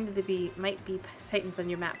that seem to be... might be Titans on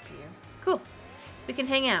your map for you. Cool. We can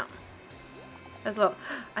hang out. As well.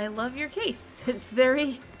 I love your case. It's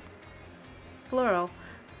very... floral.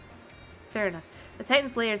 Fair enough. The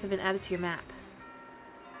Titan's layers have been added to your map.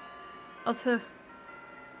 Also...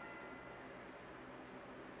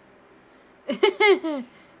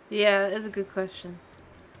 Yeah, that's a good question.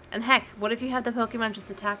 And heck, what if you had the Pokemon just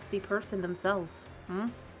attack the person themselves? Hmm?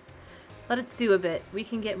 Let it stew a bit. We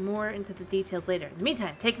can get more into the details later. In the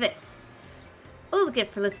meantime, take this. A little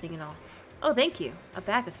gift for listening and all. Oh, thank you. A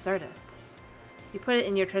bag of Stardust. You put it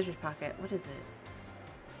in your treasure pocket. What is it?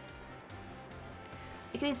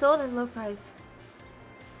 It can be sold at a low price.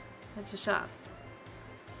 That's just shops.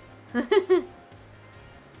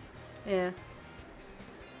 Yeah.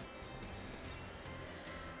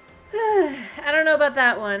 I don't know about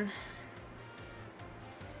that one.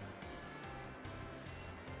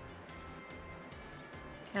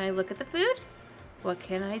 Can I look at the food? What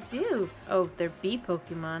can I do? Oh, they're bee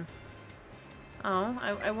Pokemon. Oh,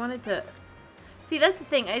 I wanted to... See, that's the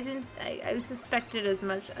thing. I suspected as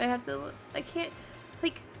much. I have to look. I can't...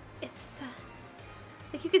 Like, it's...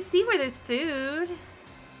 like, you can see where there's food.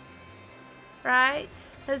 Right?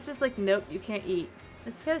 And it's just like, nope, you can't eat.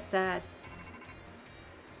 It's kind of sad.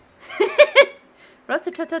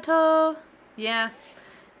 Rototototo. Yeah,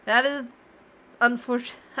 that is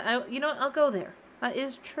unfortunate. You know what? I'll go there. That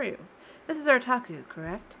is true. This is Artaku,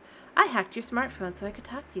 correct? I hacked your smartphone so I could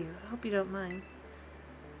talk to you. I hope you don't mind.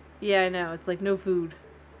 Yeah, I know. It's like no food.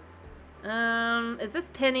 Is this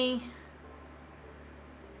Penny?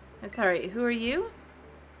 I'm sorry. Who are you?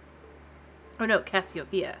 Oh no,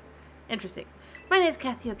 Cassiopeia. Interesting. My name's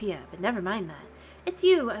Cassiopeia, but never mind that. It's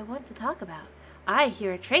you I want to talk about. I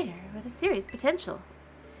hear a trainer with a serious potential.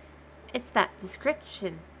 It's that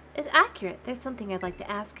description. It's accurate. There's something I'd like to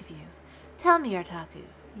ask of you. Tell me, Artaku,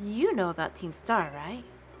 you know about Team Star, right?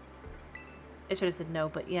 I should have said no,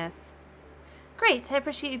 but yes. Great, I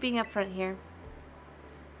appreciate you being upfront here.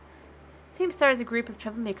 Team Star is a group of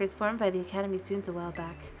troublemakers formed by the Academy students a while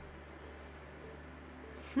back.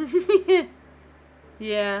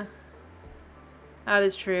 Yeah. That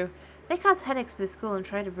is true. They caused headaches for the school and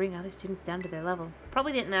tried to bring other students down to their level.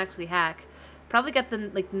 Probably didn't actually hack. Probably got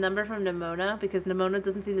the number from Nimona, because Nimona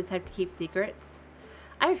doesn't seem the type to keep secrets.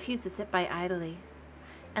 I refuse to sit by idly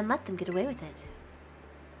and let them get away with it.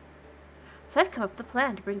 So I've come up with a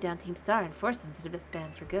plan to bring down Team Star and force them to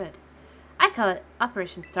disband for good. I call it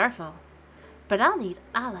Operation Starfall. But I'll need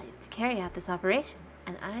allies to carry out this operation,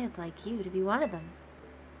 and I'd like you to be one of them.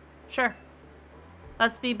 Sure.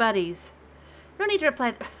 Let's be buddies. No need to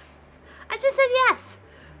reply. I just said yes!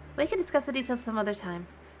 We can discuss the details some other time.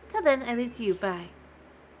 Till then, I leave to you. Bye.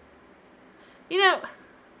 You know,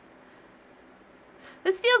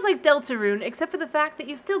 this feels like Deltarune, except for the fact that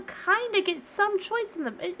you still kind of get some choice in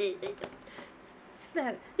them. You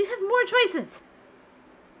have more choices.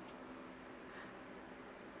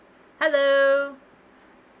 Hello.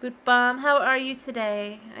 Boot Bomb, how are you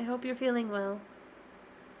today? I hope you're feeling well.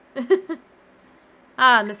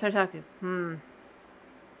 Ah, Miss Artaku.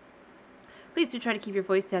 Please do try to keep your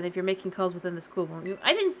voice down if you're making calls within the school, won't you?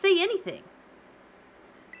 I didn't say anything.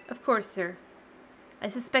 Of course, sir. I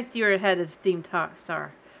suspect you're ahead of Team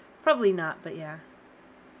Star. Probably not, but yeah.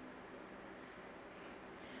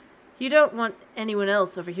 You don't want anyone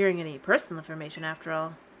else overhearing any personal information, after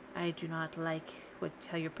all. I do not like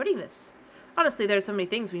how you're putting this. Honestly, there are so many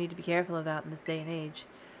things we need to be careful about in this day and age.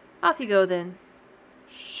 Off you go, then.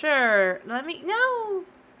 Sure. Let me... No!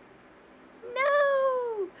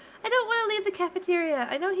 No! I don't want to leave the cafeteria.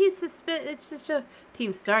 I know he's it's just a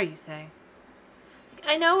Team Star, you say.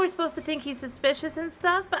 I know we're supposed to think he's suspicious and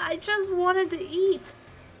stuff, but I just wanted to eat.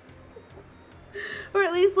 Or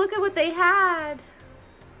at least look at what they had.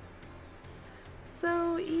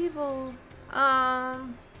 So evil.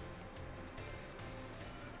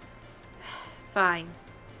 Fine.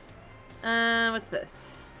 What's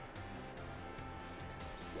this?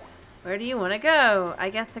 Where do you want to go? I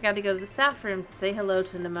guess I got to go to the staff room to say hello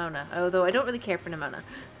to Nimona. Although I don't really care for Nimona.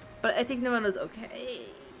 But I think Nimona's okay.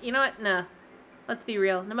 You know what? Nah. Let's be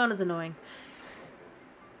real. Nimona's annoying.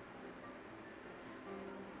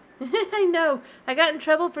 I know. I got in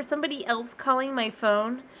trouble for somebody else calling my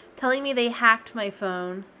phone, telling me they hacked my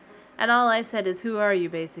phone. And all I said is, who are you,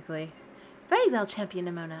 basically? Very well, Champion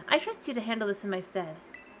Nimona. I trust you to handle this in my stead.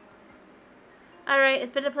 Alright,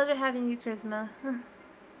 it's been a pleasure having you, Charisma.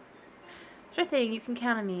 Sure thing, you can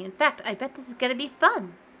count on me. In fact, I bet this is gonna be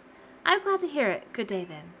fun. I'm glad to hear it. Good day,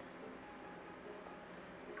 then.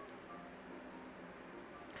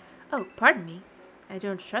 Oh, pardon me. I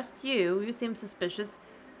don't trust you. You seem suspicious.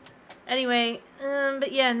 Anyway,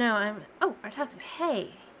 but yeah, no, I'm... Oh, Artaku,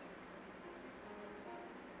 hey.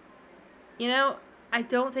 You know, I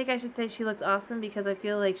don't think I should say she looked awesome because I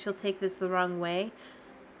feel like she'll take this the wrong way.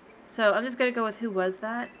 So I'm just gonna go with who was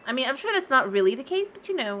that. I mean, I'm sure that's not really the case, but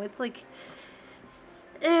you know, it's like...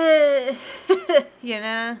 you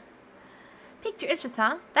know? Piqued your interest,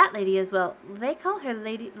 huh? That lady as well. They call her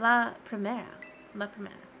Lady La Primera. La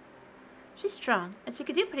Primera. She's strong, and she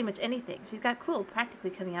could do pretty much anything. She's got cool practically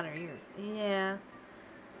coming out of her ears. Yeah.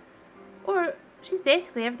 Or, she's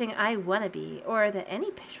basically everything I want to be, or that any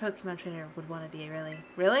Pokemon trainer would want to be, really.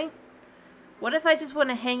 Really? What if I just want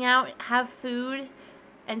to hang out, have food,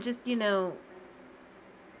 and just, you know,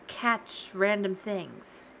 catch random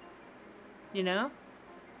things? You know?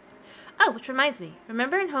 Oh, which reminds me.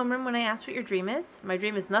 Remember in homeroom when I asked what your dream is? My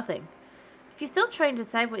dream is nothing. If you're still trying to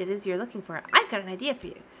decide what it is you're looking for, I've got an idea for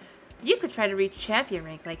you. You could try to reach champion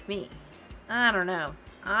rank like me. I don't know.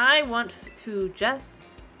 I want to just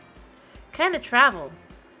kind of travel.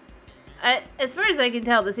 As far as I can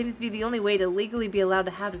tell, this seems to be the only way to legally be allowed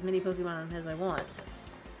to have as many Pokemon as I want.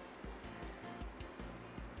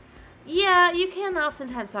 Yeah, you can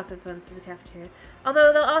oftentimes talk to friends in the cafeteria.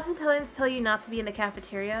 Although they'll oftentimes tell you not to be in the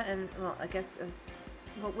cafeteria, and, well, I guess it's...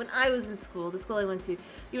 Well, when I was in school, the school I went to,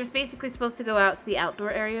 you were basically supposed to go out to the outdoor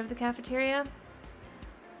area of the cafeteria.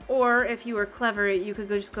 Or, if you were clever, you could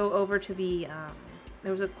just go over to the,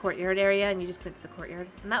 there was a courtyard area, and you just went to the courtyard.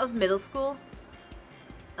 And that was middle school.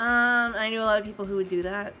 I knew a lot of people who would do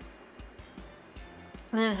that.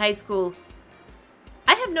 And then in high school,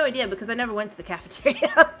 I have no idea because I never went to the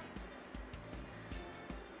cafeteria.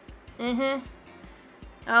 All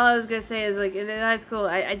I was gonna say is, like, in high school,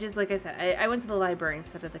 I just, like I said, I went to the library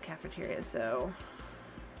instead of the cafeteria, so,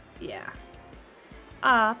 yeah.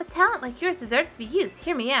 Aw, but talent like yours deserves to be used.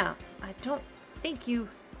 Hear me out. I don't think you...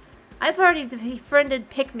 I've already befriended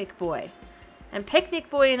Picnic Boy. And Picnic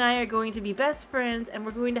Boy and I are going to be best friends, and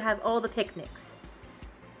we're going to have all the picnics.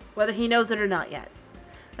 Whether he knows it or not yet.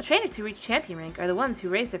 The trainers who reach champion rank are the ones who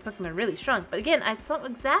raise their Pokemon really strong. But again, I don't know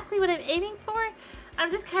exactly what I'm aiming for. I'm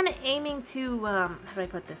just kind of aiming to, how do I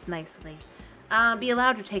put this nicely? Be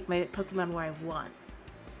allowed to take my Pokemon where I want.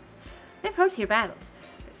 They approach your battles.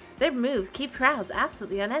 Their moves keep crowds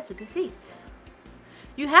absolutely on edge of the seats.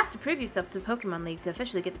 You have to prove yourself to Pokemon League to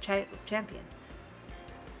officially get the champion.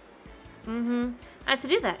 And to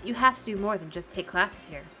do that, you have to do more than just take classes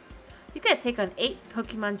here. You gotta take on 8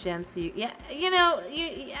 Pokemon gyms, so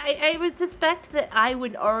I would suspect that I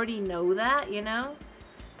would already know that, you know?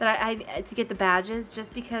 That I to get the badges,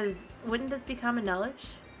 just because, wouldn't this be common knowledge?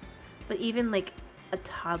 But even, like, a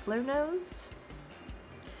toddler knows?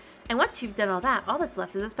 And once you've done all that, all that's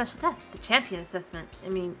left is a special test, the champion assessment. I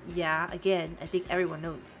mean, yeah, again, I think everyone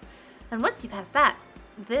knows. And once you pass that,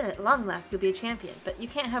 then at long last you'll be a champion. But you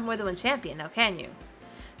can't have more than one champion now, can you?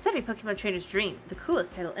 It's every Pokemon trainer's dream, the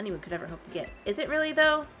coolest title anyone could ever hope to get. Is it really,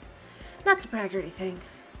 though? Not to brag or anything.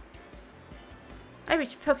 I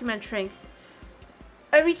reached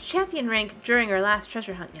champion rank during our last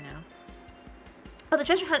treasure hunt, you know. Well, the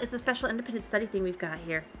treasure hunt is a special independent study thing we've got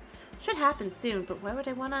here. Should happen soon, but why would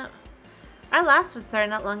I wanna... Our last one started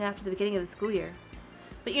not long after the beginning of the school year.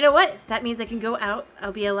 But you know what? That means I can go out,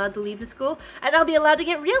 I'll be allowed to leave the school, and I'll be allowed to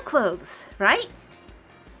get real clothes, right?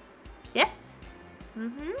 Yes?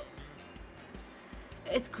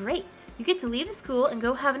 It's great. You get to leave the school and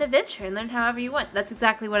go have an adventure and learn however you want. That's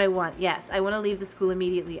exactly what I want. Yes, I want to leave the school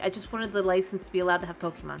immediately. I just wanted the license to be allowed to have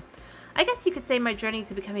Pokemon. I guess you could say my journey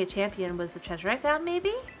to becoming a champion was the treasure I found,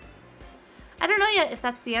 maybe? I don't know yet if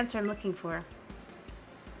that's the answer I'm looking for.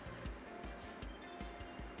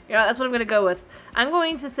 Yeah, that's what I'm going to go with. I'm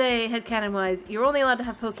going to say, headcanon-wise, you're only allowed to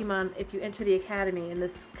have Pokemon if you enter the academy in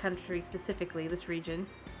this country specifically, this region.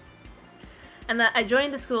 And that I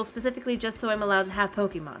joined the school specifically just so I'm allowed to have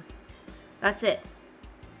Pokemon. That's it.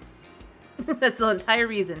 That's the entire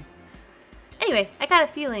reason. Anyway. Anyway, I got a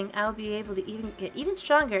feeling I'll be able to get even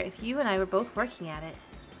stronger if you and I were both working at it.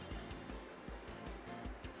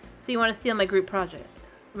 So you want to steal my group project?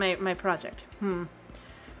 My project. Let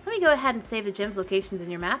me go ahead and save the gym's locations in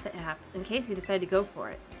your map app in case you decide to go for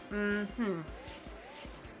it.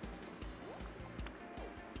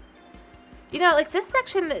 You know, like this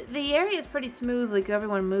section, the area is pretty smooth, like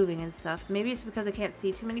everyone moving and stuff. Maybe it's because I can't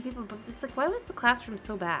see too many people, but it's like, why was the classroom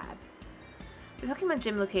so bad? The Pokemon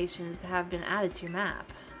gym locations have been added to your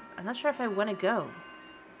map. I'm not sure if I want to go.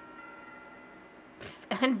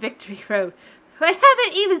 And Victory Road. I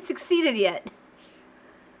haven't even succeeded yet.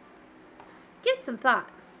 Give it some thought.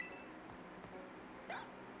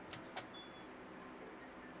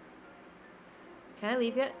 Can I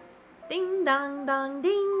leave yet? Ding dong dong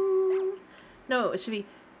ding. No, it should be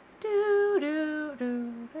do do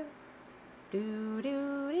do do do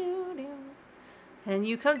do do do. Can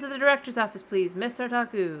you come to the director's office, please, Miss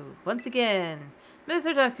Otaku? Once again, Miss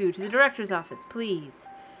Otaku, to the director's office, please.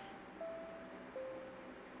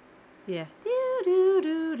 Yeah. Do do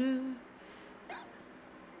do do.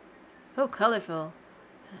 Oh, colorful.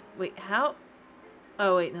 Wait, how?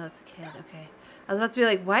 Oh wait, no, that's a kid. Okay. I was about to be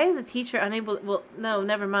like, why is a teacher unable to... Well, no,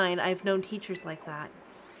 never mind. I've known teachers like that.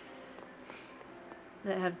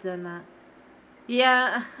 That have done that.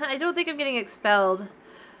 Yeah, I don't think I'm getting expelled.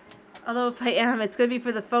 Although if I am, it's going to be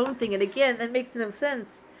for the phone thing. And again, that makes no sense.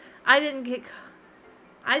 I didn't get...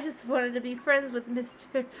 I just wanted to be friends with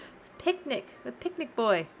Mr. Picnic. With Picnic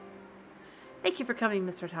Boy. Thank you for coming,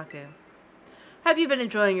 Mr. Taku. Have you been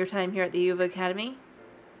enjoying your time here at the Uva Academy?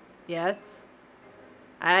 Yes.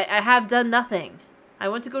 I have done nothing. I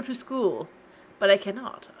want to go to school, but I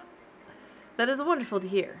cannot. That is wonderful to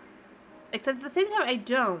hear. Except at the same time, I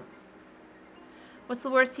don't. What's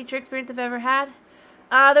the worst teacher experience I've ever had?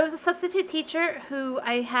 There was a substitute teacher who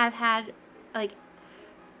I have had, like,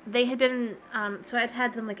 they had been, so I'd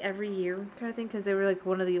had them, like, every year kind of thing, because they were, like,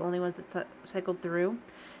 one of the only ones that cycled through.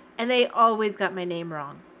 And they always got my name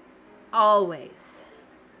wrong. Always.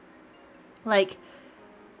 Like...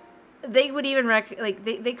 They would even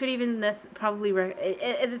they could even probably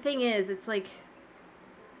the thing is, it's like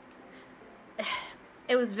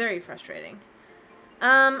it was very frustrating.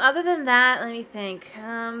 Other than that, let me think.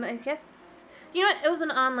 I guess you know what? It was an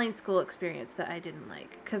online school experience that I didn't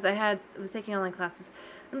like because I was taking online classes.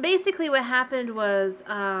 And basically, what happened was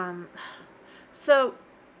so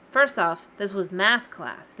first off, this was math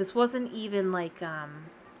class. This wasn't even like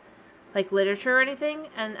literature or anything,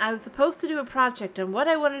 and I was supposed to do a project on what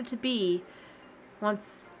I wanted to be once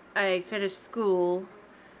I finished school,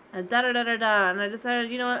 and and I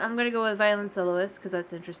decided, you know what, I'm going to go with violin soloist, because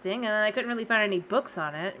that's interesting, and then I couldn't really find any books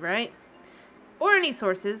on it, right? Or any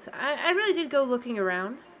sources. I really did go looking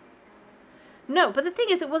around. No, but the thing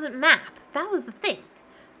is, it wasn't math. That was the thing.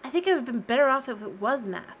 I think I would have been better off if it was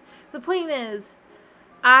math. The point is,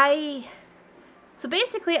 So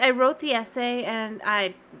basically, I wrote the essay, and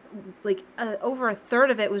over a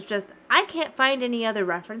third of it was just, I can't find any other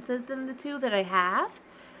references than the two that I have.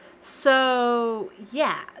 So,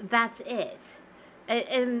 yeah, that's it.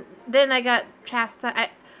 And then I got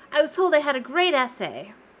chastised. I was told I had a great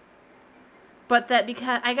essay, but that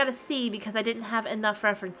because I got a C because I didn't have enough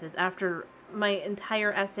references after my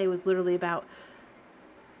entire essay was literally about,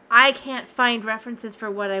 I can't find references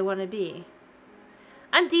for what I want to be.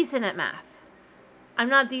 I'm decent at math. I'm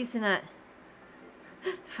not decent at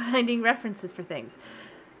finding references for things.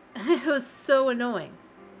 It was so annoying.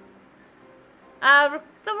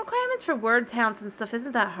 The requirements for word counts and stuff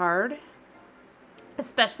isn't that hard.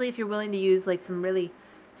 Especially if you're willing to use, like, some really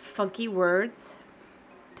funky words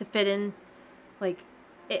to fit in. Like,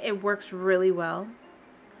 it works really well.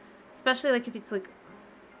 Especially, like, if it's, like,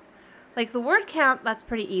 the word count, that's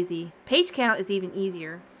pretty easy. Page count is even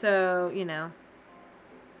easier. So, you know.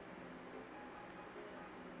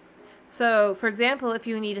 So, for example, if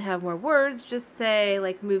you need to have more words, just say,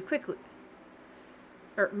 like, move quickly.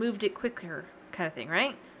 Or moved it quicker kind of thing,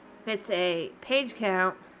 right? If it's a page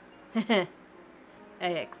count, I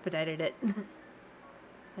expedited it.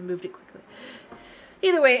 I moved it quickly.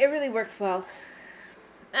 Either way, it really works well.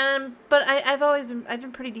 But I've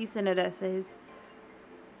been pretty decent at essays.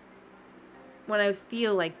 When I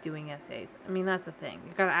feel like doing essays. I mean, that's the thing.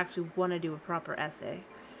 You've got to actually want to do a proper essay.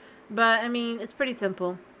 But, I mean, it's pretty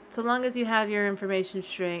simple. So long as you have your information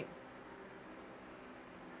straight.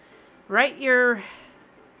 Write your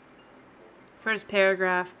first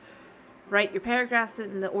paragraph. Write your paragraphs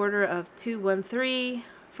in the order of 2, 1, 3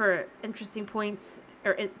 for interesting points,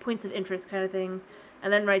 or points of interest kind of thing.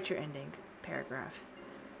 And then write your ending paragraph.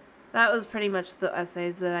 That was pretty much the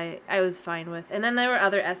essays that I was fine with. And then there were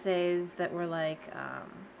other essays that were like, I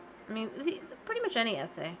mean, pretty much any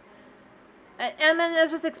essay. And then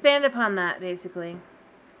let's just expand upon that, basically.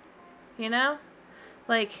 You know?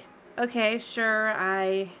 Like, okay, sure,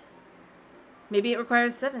 maybe it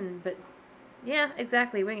requires 7, but yeah,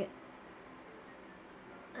 exactly, wing it.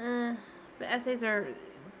 But essays are...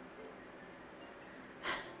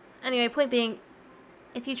 Anyway, point being,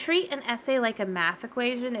 if you treat an essay like a math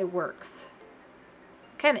equation, it works.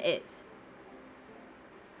 It kind of is.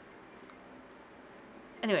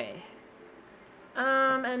 Anyway.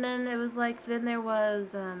 And then it was like, then there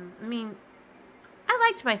was, I mean, I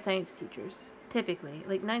liked my science teachers, typically.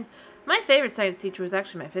 Like, my favorite science teacher was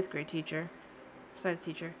actually my 5th grade teacher. Science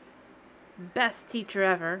teacher. Best teacher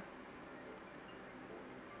ever.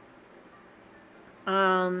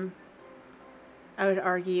 I would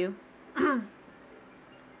argue.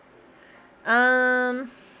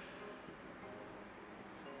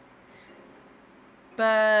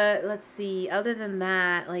 But let's see, other than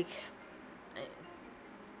that, like,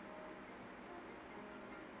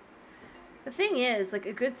 the thing is, like,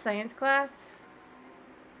 a good science class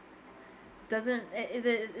doesn't,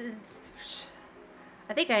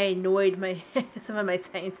 I think I annoyed some of my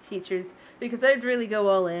science teachers because I'd really go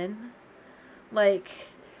all in. Like,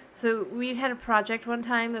 so we had a project one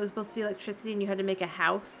time that was supposed to be electricity and you had to make a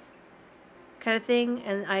house kind of thing,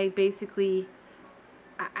 and I basically,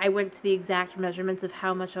 I went to the exact measurements of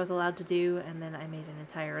how much I was allowed to do, and then I made an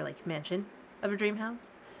entire, like, mansion of a dream house.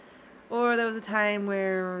 Or there was a time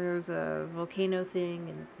where there was a volcano thing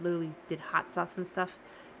and literally did hot sauce and stuff.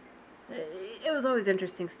 It was always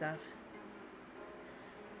interesting stuff.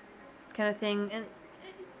 Kind of thing. And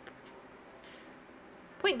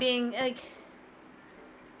point being, like,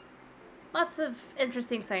 lots of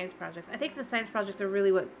interesting science projects. I think the science projects are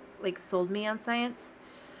really what, like, sold me on science.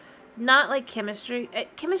 Not like chemistry.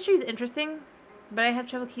 Chemistry is interesting, but I have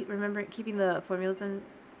trouble keeping the formulas in.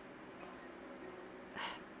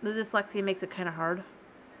 The dyslexia makes it kind of hard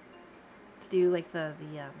to do, like, some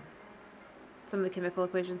of the chemical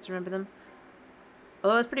equations, to remember them.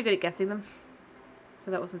 Although I was pretty good at guessing them, so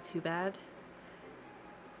that wasn't too bad.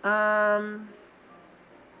 Although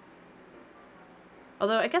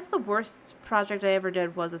I guess the worst project I ever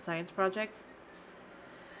did was a science project.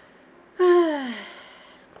 Well,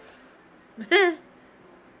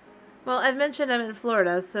 I've mentioned I'm in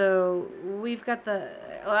Florida, so we've got well,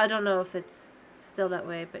 I don't know if it's still that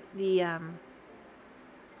way, but the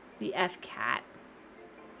FCAT.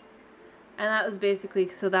 And that was basically,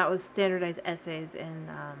 so that was standardized essays in,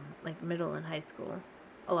 like, middle and high school.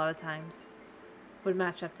 A lot of times would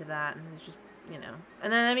match up to that, and it's just, you know.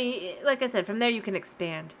 And then, I mean, like I said, from there you can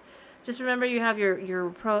expand. Just remember you have your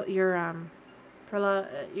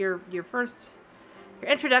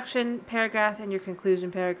introduction paragraph and your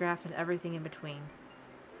conclusion paragraph and everything in between.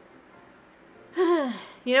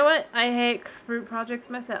 You know what? I hate group projects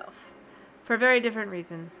myself. For a very different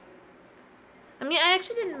reason. I mean, I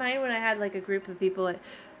actually didn't mind when I had, like, a group of people.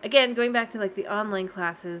 Again, going back to, like, the online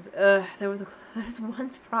classes, there was one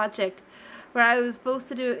project where I was supposed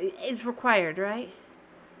to do, it's required, right?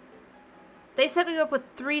 They set me up with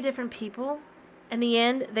 3 different people. In the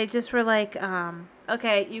end, they just were like,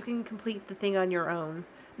 okay, you can complete the thing on your own.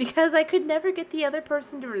 Because I could never get the other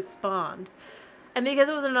person to respond. And because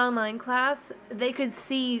it was an online class, they could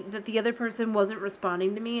see that the other person wasn't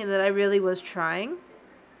responding to me and that I really was trying.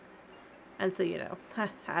 And so, you know,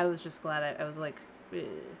 I was just glad I was like, ugh.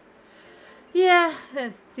 Yeah,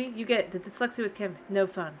 see, you get it. The dyslexia with Kim, no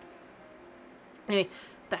fun. Anyway,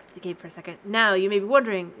 back to the game for a second. Now, you may be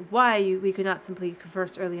wondering why we could not simply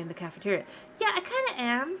converse earlier in the cafeteria. Yeah, I kind of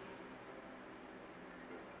am.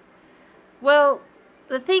 Well,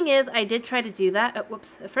 the thing is, I did try to do that. Oh,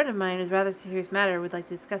 whoops. A friend of mine with a rather serious matter would like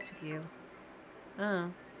to discuss with you.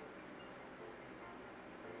 Oh.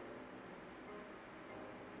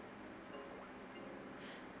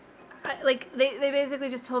 They basically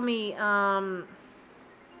just told me,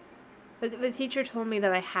 the teacher told me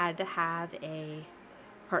that I had to have a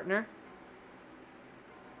partner.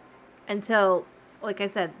 Until, like I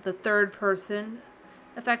said, the third person,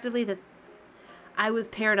 effectively, that I was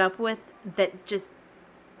paired up with, that just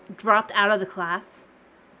dropped out of the class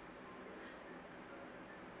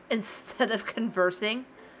instead of conversing.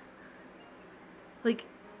 Like,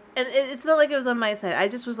 and it's not like it was on my side. I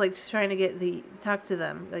just was, like, trying to talk to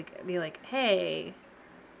them, like, be like, hey,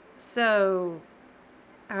 so,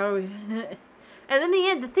 how are we? And in the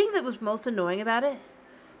end, the thing that was most annoying about it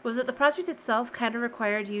was that the project itself kind of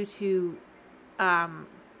required you to,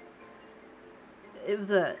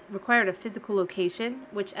 required a physical location,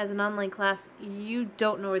 which as an online class, you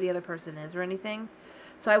don't know where the other person is or anything.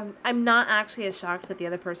 So I'm not actually as shocked that the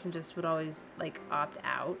other person just would always, like, opt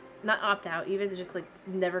out. not opt out, even just like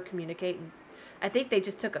never communicate. And I think they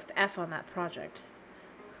just took a F on that project.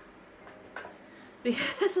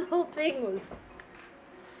 Because the whole thing was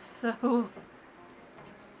so...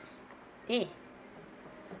 eh.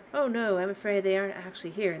 Oh no, I'm afraid they aren't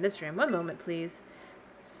actually here in this room. One moment, please.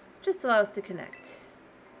 Just allow us to connect.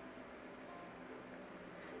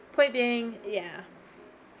 Point being, yeah.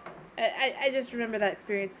 I just remember that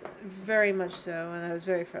experience very much so, and I was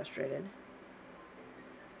very frustrated.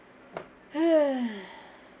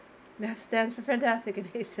 F stands for fantastic, and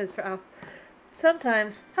A stands for ow.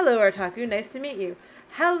 Sometimes. Hello, Artaku. Nice to meet you.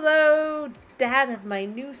 Hello, dad of my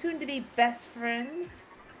new soon-to-be best friend.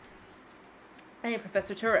 I am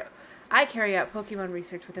Professor Turo. I carry out Pokemon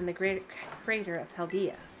research within the great crater of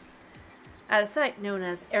Paldea, at a site known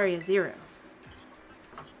as Area 0.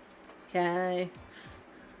 Okay.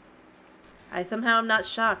 I somehow am not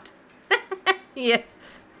shocked. Yeah.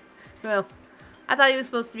 Well, I thought he was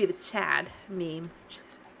supposed to be the Chad meme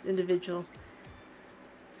individual.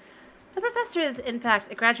 The professor is, in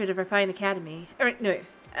fact, a graduate of our fine academy. No,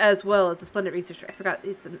 as well as a splendid researcher. I forgot,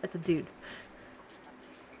 it's a dude.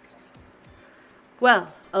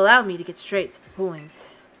 Well, allow me to get straight to the point.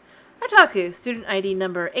 Artaku, student ID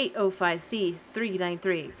number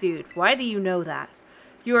 805C393. Dude, why do you know that?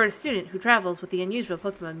 You are a student who travels with the unusual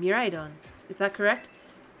Pokemon Miraidon. Is that correct?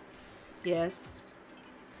 Yes.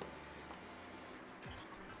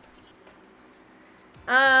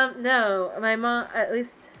 No. My mom, at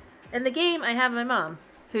least in the game, I have my mom,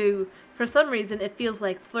 who, for some reason, it feels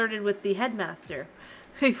like flirted with the headmaster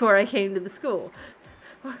before I came to the school.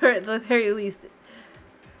 Or at the very least,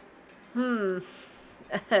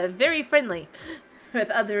 very friendly with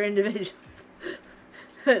other individuals.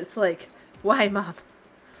 It's like, why, Mom?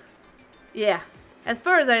 Yeah. As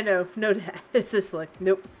far as I know, no dad. It's just like,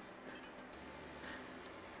 nope.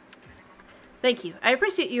 Thank you. I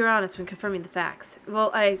appreciate you were honest when confirming the facts.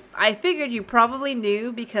 Well, I figured you probably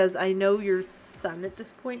knew because I know your son at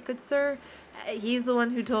this point, good sir. He's the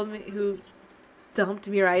one who told me, who dumped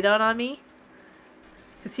Miraidon on me.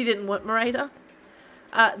 Because he didn't want Miraidon.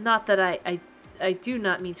 Not that I do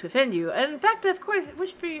not mean to offend you. And in fact, of course,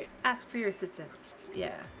 ask for your assistance.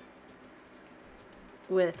 Yeah.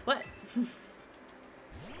 With what?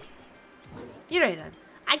 Miraidon.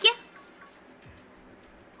 Yeah.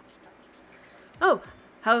 Oh,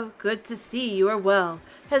 how good to see you are well.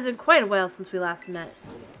 It has been quite a while since we last met.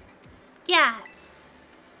 Yes.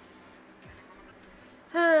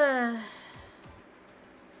 Well,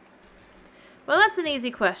 that's an easy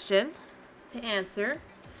question to answer.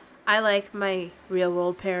 I like my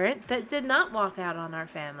real-world parent that did not walk out on our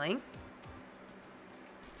family.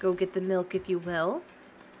 Go get the milk, if you will.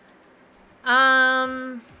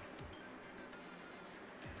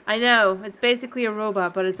 I know, it's basically a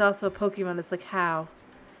robot, but it's also a Pokemon. It's like, how?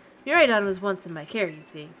 Miraidon was once in my care, you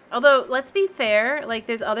see. Although, let's be fair, like,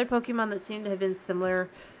 there's other Pokemon that seem to have been similar.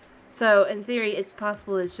 So, in theory, it's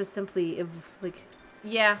possible it's just simply, like,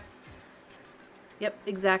 yeah. Yep,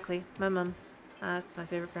 exactly. My mom. That's my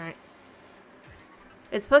favorite parent.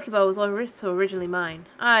 Its Pokeball was also originally mine.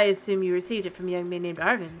 I assume you received it from a young man named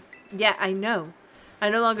Arvin. Yeah, I know.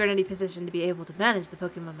 I'm no longer in any position to be able to manage the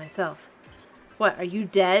Pokemon myself. What, are you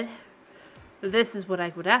dead? This is what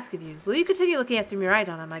I would ask of you. Will you continue looking after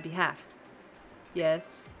Miraidon on my behalf?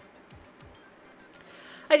 Yes.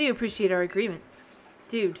 I do appreciate our agreement.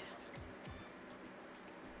 Dude.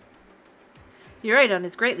 Miraidon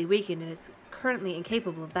is greatly weakened and it's currently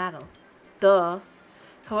incapable of battle. Duh.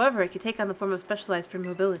 However, it can take on the form of specialized for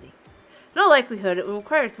mobility. In all likelihood, it will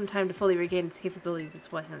require some time to fully regain its capabilities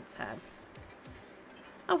it once had.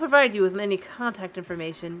 I'll provide you with any contact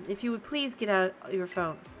information if you would please get out your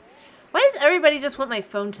phone. Why does everybody just want my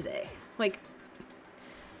phone today? Like,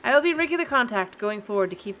 I will be in regular contact going forward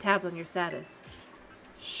to keep tabs on your status.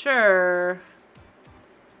 Sure.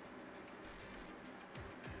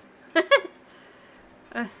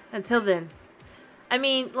 Until then. I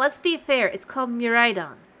mean, let's be fair. It's called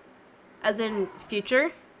Miraidon. As in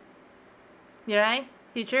future. Mirai?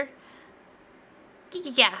 Future?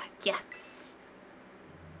 Yeah, yes.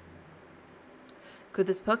 Could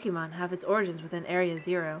this Pokemon have its origins within Area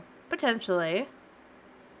 0? Potentially.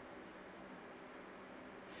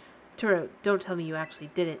 Turo, don't tell me you actually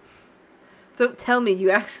did it. Don't tell me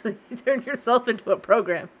you actually turned yourself into a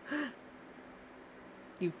program.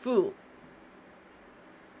 You fool.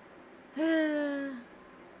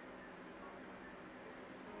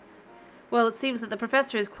 Well, it seems that the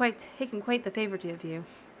professor is taking quite the favor of you.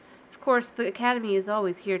 Of course, the Academy is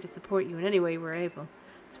always here to support you in any way we're able.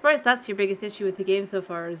 I'm surprised that's your biggest issue with the game so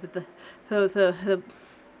far, is that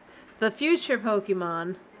the future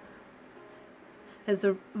Pokemon as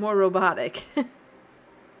a more robotic.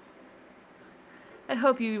 I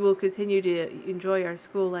hope you will continue to enjoy your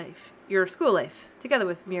school life together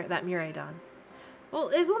with that Miraidon. Well,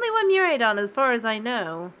 there's only one Miraidon as far as I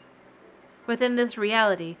know within this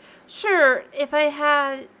reality. Sure, if I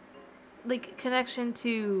had like connection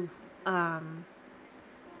to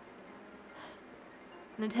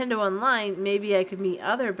Nintendo Online, maybe I could meet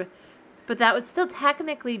other, but that would still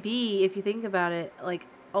technically be, if you think about it, like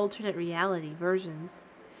alternate reality versions.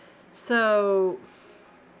 So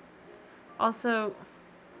also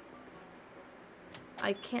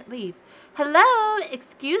I can't leave. Hello,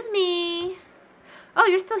 excuse me. Oh,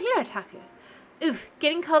 you're still here, Taku. Oof,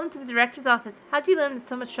 getting called into the director's office. How'd you land in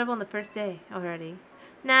so much trouble on the first day already?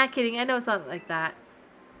 Nah, kidding. I know it's not like that.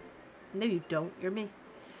 No, you don't. You're me.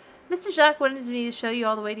 Mr. Jacques wanted me to show you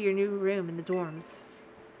all the way to your new room in the dorms.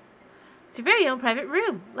 It's your very own private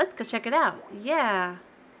room. Let's go check it out. Yeah.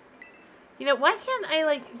 You know, why can't I,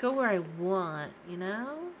 like, go where I want, you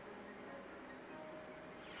know?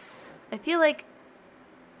 I feel like...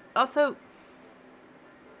 Also...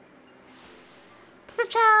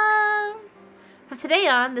 Ta-cha! From today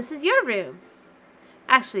on, this is your room.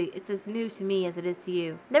 Actually, it's as new to me as it is to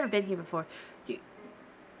you. Never been here before.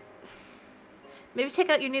 Maybe check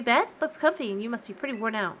out your new bed? Looks comfy and you must be pretty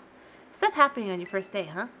worn out. Stuff happening on your first day,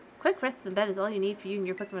 huh? Quick rest in the bed is all you need for you and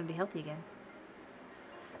your Pokemon to be healthy again.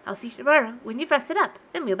 I'll see you tomorrow when you've rested up.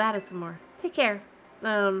 Then we'll battle some more. Take care.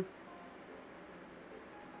 No,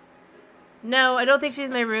 I don't think she's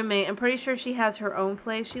my roommate. I'm pretty sure she has her own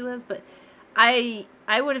place she lives, but I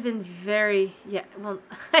would have been very... Yeah, well,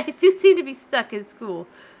 I do seem to be stuck in school.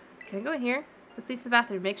 Can I go in here? Let's leave the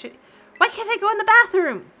bathroom. Make sure... Why can't I go in the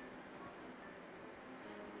bathroom?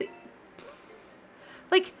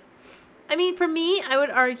 Like, I mean, for me, I would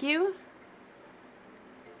argue...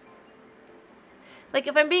 Like,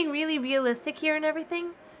 if I'm being really realistic here and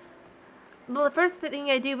everything, well, the first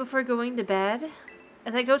thing I do before going to bed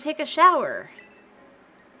is I go take a shower.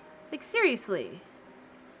 Like, seriously.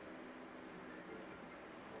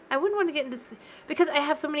 I wouldn't want to get into... Because I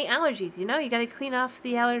have so many allergies, you know? You gotta clean off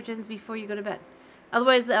the allergens before you go to bed.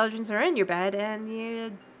 Otherwise, the allergens are in your bed, and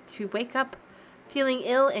you wake up feeling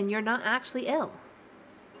ill, and you're not actually ill.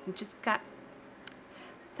 You just got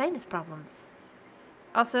sinus problems.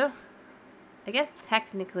 Also, I guess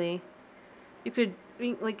technically, you could... I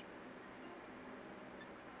mean, like...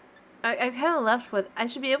 I'm kind of left with... I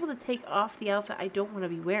should be able to take off the outfit I don't want to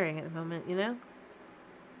be wearing at the moment, you know?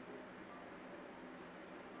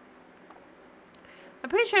 I'm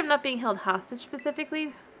pretty sure I'm not being held hostage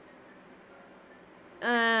specifically.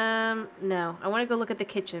 No. I want to go look at the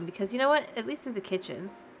kitchen because you know what? At least there's a kitchen.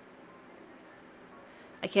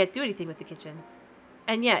 I can't do anything with the kitchen.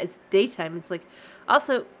 And yeah, it's daytime. It's like...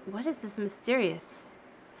 Also, what is this mysterious?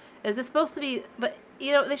 Is this supposed to be... But,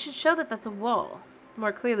 you know, they should show that that's a wall.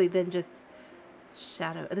 More clearly than just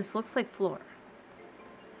shadow. This looks like floor.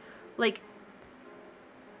 Like...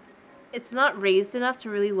 It's not raised enough to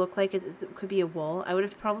really look like it could be a wall. I would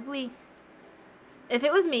have probably... If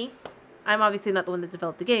it was me... I'm obviously not the one that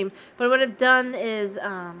developed the game. But what I've done is...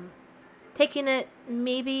 taken it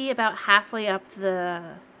maybe about halfway up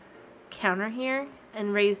the counter here.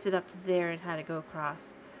 And raised it up to there and had it go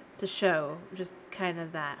across. To show just kind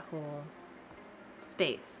of that whole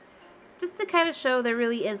space. Just to kind of show there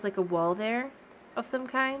really is like a wall there. Of some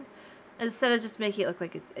kind. Instead of just making it look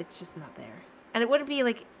like it's just not there. And it wouldn't be,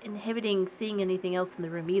 like, inhibiting seeing anything else in the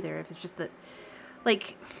room either, if it's just that,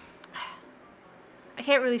 like, I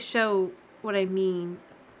can't really show what I mean,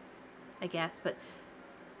 I guess, but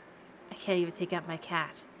I can't even take out my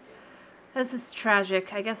cat. This is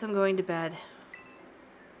tragic. I guess I'm going to bed.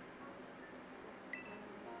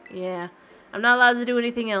 Yeah, I'm not allowed to do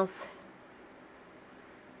anything else.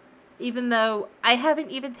 Even though I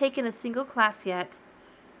haven't even taken a single class yet.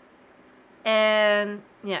 And,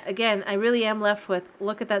 yeah, again, I really am left with,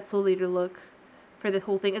 look at that Soul Eater look for the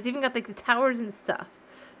whole thing. It's even got, like, the towers and stuff.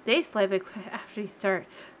 Days fly by after you start.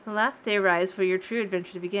 The last day arrives for your true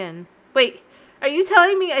adventure to begin. Wait, are you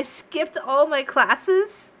telling me I skipped all my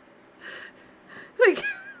classes? Like,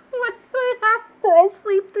 what do I have to? I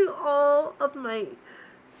sleep through all of my...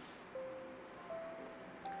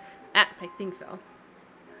 Ah, my thing fell.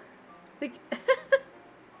 Like,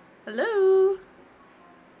 hello?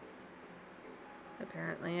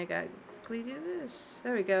 Apparently, I gotta quickly do this.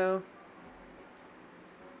 There we go.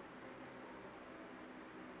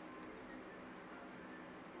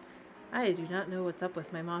 I do not know what's up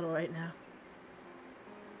with my model right now.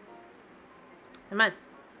 Come on.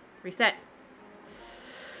 Reset.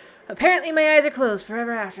 Apparently, my eyes are closed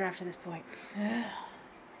forever after this point.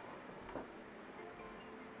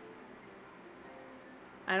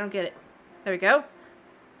 I don't get it. There we go.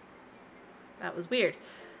 That was weird.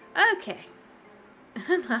 Okay.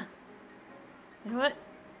 Come on. You know what?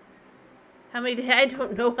 How many days? I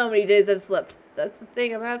don't know how many days I've slept. That's the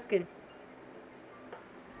thing I'm asking.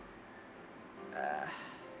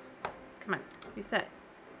 Come on. Reset.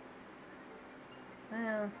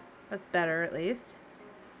 Well, that's better at least.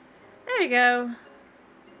 There we go.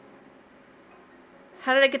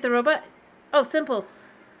 How did I get the robot? Oh, simple.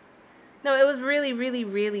 No, it was really, really,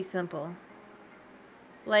 really simple.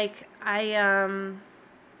 Like, there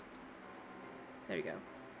we go.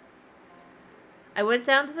 I went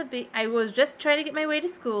down to the beach. I was just trying to get my way to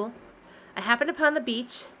school. I happened upon the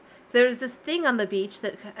beach. There was this thing on the beach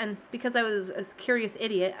that, and because I was a curious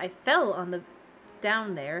idiot, I fell on the,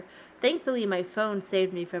 down there. Thankfully, my phone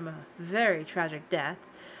saved me from a very tragic death.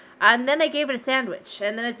 And then I gave it a sandwich,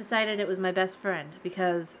 and then it decided it was my best friend,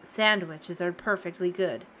 because sandwiches are perfectly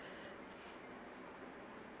good.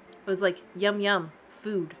 It was like, yum yum,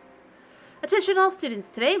 food. Attention all students,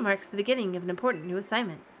 today marks the beginning of an important new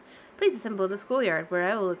assignment. Please assemble in the schoolyard, where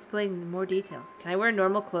I will explain in more detail. Can I wear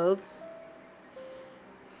normal clothes?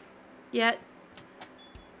 Yet.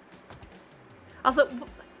 Also,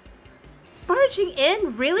 barging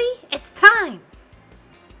in? Really? It's time!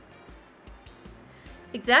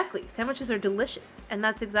 Exactly. Sandwiches are delicious, and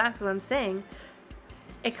that's exactly what I'm saying.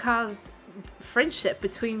 It caused friendship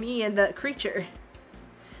between me and the creature.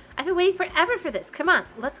 I've been waiting forever for this. Come on,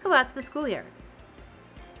 let's go out to the schoolyard.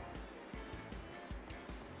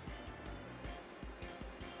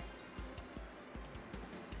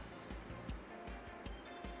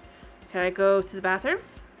 Can I go to the bathroom?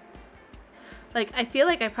 Like, I feel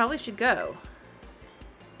like I probably should go.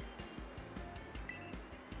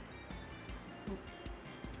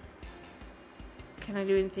 Can I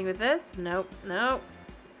do anything with this? Nope, nope.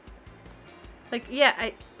 Like,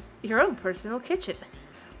 yeah, your own personal kitchen.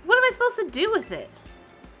 What am I supposed to do with it?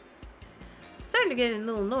 It's starting to get a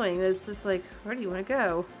little annoying that it's just like, where do you want to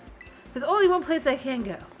go? There's only one place I can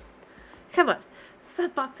go. Come on,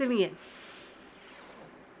 stop boxing me in.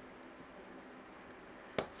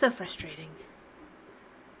 So frustrating.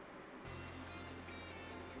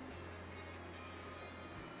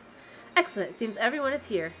 Excellent, it seems everyone is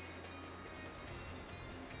here.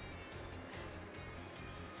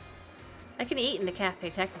 I can eat in the cafe,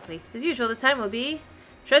 technically. As usual, the time will be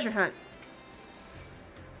treasure hunt.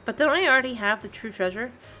 But don't I already have the true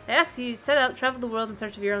treasure? I ask you, set out, travel the world in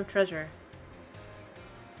search of your own treasure.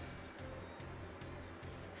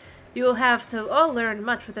 You will have to all learn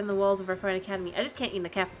much within the walls of our fine academy. I just can't eat in the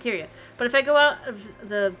cafeteria. But if I go out of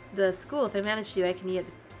the school, if I manage to, I can eat at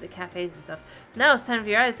the cafes and stuff. Now it's time for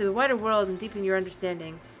your eyes to a wider world and deepen your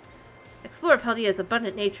understanding. Explore Paldea's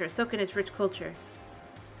abundant nature, soak in its rich culture.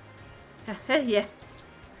 Yeah.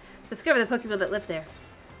 Discover the Pokémon that live there.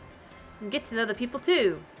 And get to know the people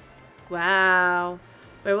too. Wow.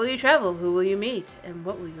 Where will you travel? Who will you meet? And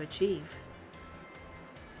what will you achieve?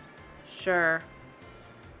 Sure.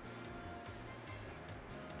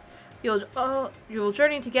 You will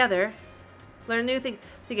journey together. Learn new things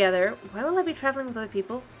together. Why will I be traveling with other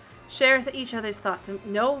people? Share with each other's thoughts. And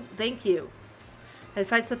no, thank you. And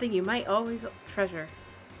find something you might always treasure.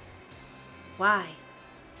 Why?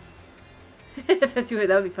 51,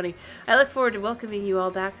 that would be funny. I look forward to welcoming you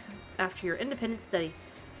all back after your independent study.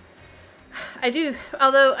 I do,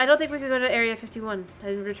 although I don't think we could go to Area 51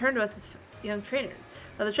 and return to us as young trainers.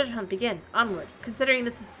 Let the treasure hunt begin. Onward. Considering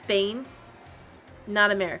this is Spain,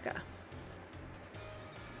 not America.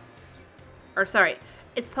 Or sorry,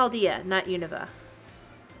 it's Paldea, not Unova.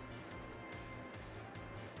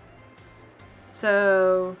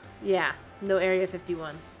 So, yeah, no Area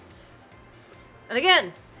 51. And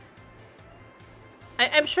again,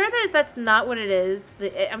 I'm sure that that's not what it is.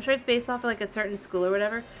 I'm sure it's based off of like a certain school or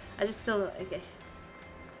whatever. I just still... Okay.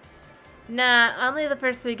 Nah, only the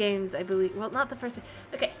first 3 games, I believe. Well, not the first 3.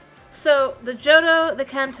 Okay, so the Johto, the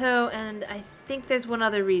Kanto, and I think there's one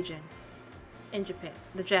other region in Japan.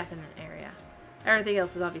 The Japan area. Everything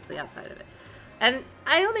else is obviously outside of it. And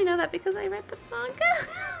I only know that because I read the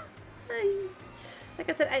manga. Like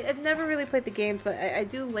I said, I've never really played the games, but I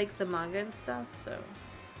do like the manga and stuff, so...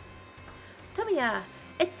 Tomiya,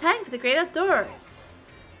 it's time for the great outdoors.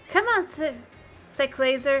 Come on,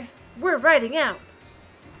 Cyclazer. We're riding out.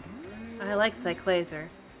 I like Cyclazer.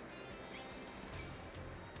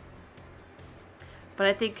 But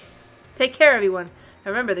I think... Take care, everyone.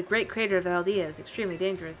 And remember, the great crater of Aldea is extremely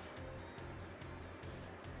dangerous.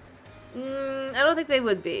 I don't think they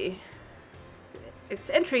would be. Its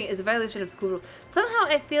entering is a violation of school rules. Somehow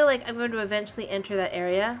I feel like I'm going to eventually enter that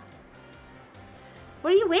area.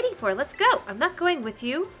 What are you waiting for? Let's go. I'm not going with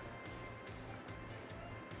you.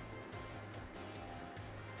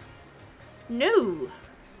 No.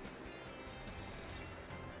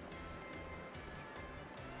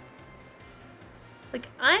 Like,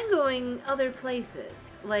 I'm going other places.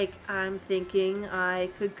 Like, I'm thinking I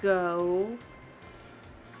could go...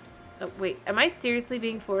 Oh, wait. Am I seriously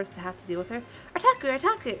being forced to have to deal with her? Artaku!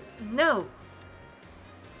 Artaku! No!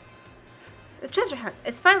 The treasure hunt.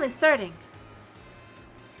 It's finally starting.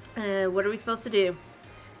 What are we supposed to do?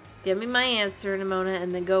 Give me my answer, Nimona,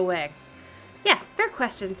 and then go away. Yeah, fair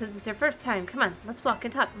question, since it's your first time. Come on, let's walk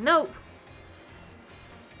and talk. No!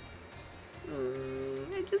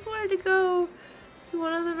 I just wanted to go to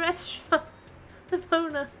one of the restaurants.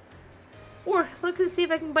 Nimona. Or look and see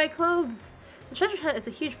if I can buy clothes. The treasure hunt is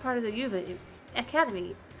a huge part of the Yuva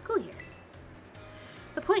Academy school year.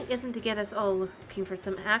 The point isn't to get us all looking for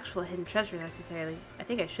some actual hidden treasure necessarily. I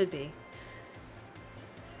think I should be.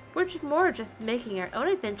 We're more just making our own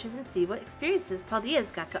adventures and see what experiences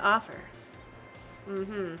Paldea's got to offer.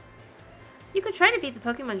 You could try to beat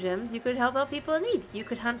the Pokemon gyms. You could help out people in need. You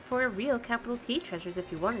could hunt for real capital T treasures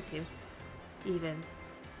if you wanted to. Even.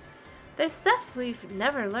 There's stuff we've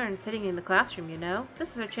never learned sitting in the classroom, you know?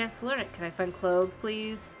 This is our chance to learn it. Can I find clothes,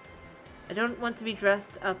 please? I don't want to be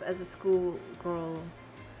dressed up as a schoolgirl.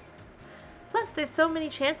 Plus, there's so many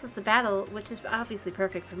chances to battle, which is obviously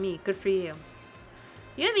perfect for me. Good for you.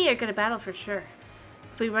 You and me are gonna battle for sure.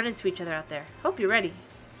 If we run into each other out there. Hope you're ready.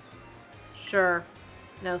 Sure.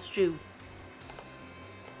 Now, shoo.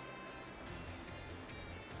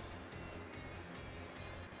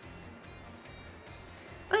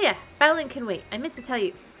 Oh yeah, battling can wait. I meant to tell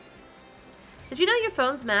you. Did you know your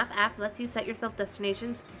phone's map app lets you set yourself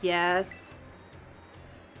destinations? Yes.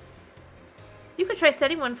 You could try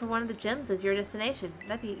setting one for one of the gyms as your destination.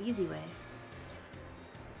 That'd be an easy way.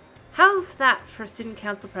 How's that for student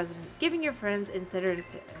council president? Giving your friends insider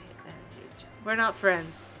advantage. We're not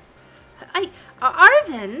friends.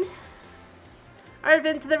 Arvin!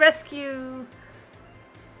 Arvin to the rescue!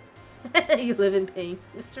 You live in pain,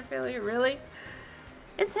 Mr. Failure, really?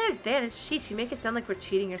 Insider advantage? Sheesh, you make it sound like we're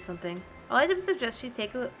cheating or something. All I would suggest she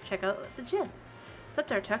check out the gyms. It's up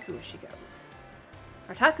to Artaku where she goes.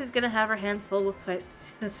 Artaku's gonna have her hands full with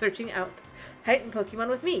searching out heightened Pokemon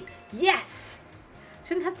with me. Yes!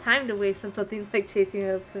 Shouldn't have time to waste on something like chasing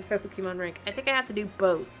a Pokemon rank. I think I have to do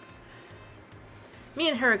both. Me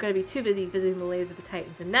and her are going to be too busy visiting the lairs of the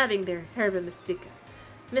Titans and nabbing their Herba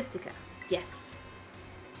Mystica. Yes.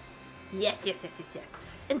 Yes.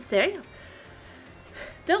 In serio?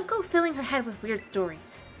 Don't go filling her head with weird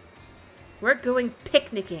stories. We're going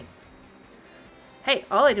picnicking. Hey,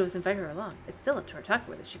 all I did was invite her along. It's still up to Artaku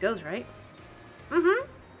whether she goes, right?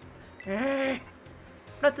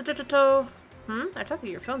 Artaku,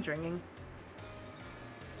 your phone's ringing.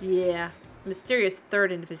 Yeah. Mysterious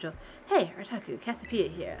third individual. Hey, Artaku, Cassiopeia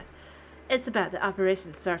here. It's about the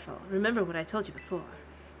Operation Starfall. Remember what I told you before.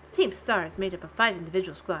 Team Star is made up of 5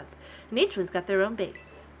 individual squads, and each one's got their own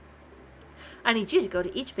base. I need you to go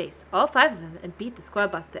to each base, all 5 of them, and beat the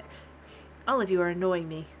squad boss there. All of you are annoying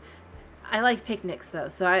me. I like picnics, though,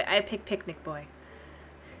 so I pick Picnic Boy.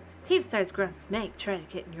 Team Star's grunts may try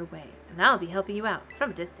to get in your way, and I'll be helping you out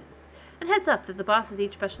from a distance. And heads up that the bosses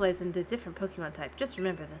each specialize in a different Pokemon type. Just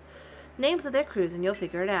remember the names of their crews and you'll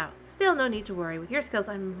figure it out. Still, no need to worry. With your skills,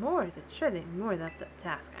 I'm more than sure that you're more than up to the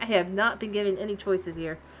task. I have not been given any choices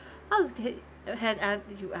here. I'll just get ahead and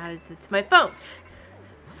you added it to my phone.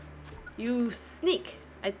 You sneak.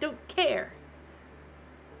 I don't care.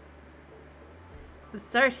 The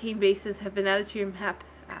Star Team bases have been added to your map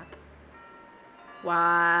app.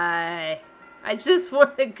 Why? I just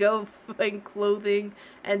want to go find clothing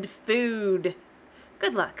and food.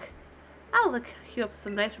 Good luck. I'll look you up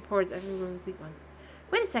some nice reports every week one.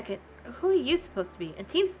 Wait a second. Who are you supposed to be? And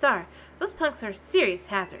Team Star, those punks are a serious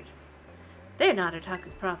hazard. They're not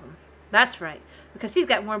Artaku's problem. That's right, because she's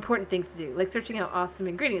got more important things to do, like searching out awesome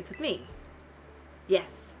ingredients with me.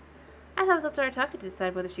 Yes. I thought it was up to Artaku to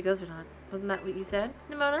decide whether she goes or not. Wasn't that what you said,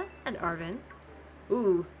 Nimona? And Arvin?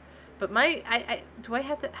 Ooh. But do I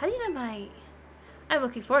have to, how do you know my, I'm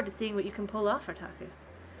looking forward to seeing what you can pull off, Artaku.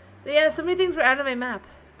 Yeah, so many things were out of my map.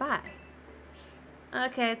 Bye.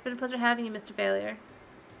 Okay, it's been a pleasure having you, Mr. Failure.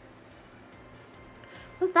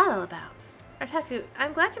 What's that all about? Artaku,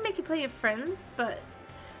 I'm glad you're making plenty of friends, but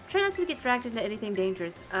try not to get dragged into anything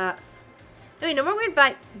dangerous. Anyway, no more weird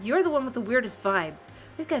vibes. You're the one with the weirdest vibes.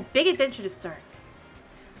 We've got a big adventure to start.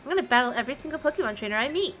 I'm gonna battle every single Pokemon trainer I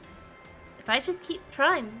meet. If I just keep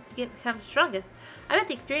trying to become strongest, I bet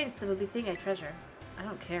the experience will be the thing I treasure. I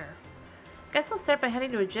don't care. Guess I'll start by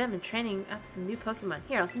heading to a gym and training up some new Pokemon.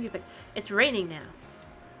 Here, I'll send you a pic. It's raining now.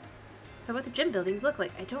 But what the gym buildings look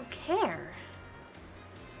like, I don't care.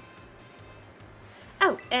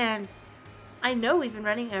 Oh, and I know we've been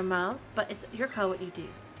running our mouths, but it's your call what you do.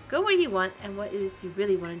 Go where you want and what it is you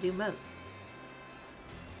really want to do most.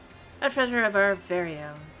 A treasure of our very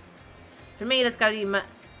own. For me, that's gotta be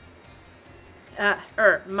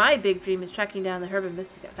my big dream is tracking down the Herba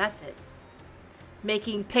Mystica. That's it.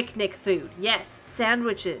 Making picnic food. Yes,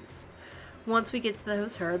 sandwiches. Once we get to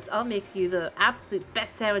those herbs, I'll make you the absolute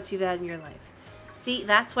best sandwich you've had in your life. See,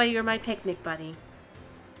 that's why you're my picnic buddy.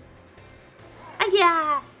 Ah,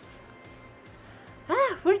 yes!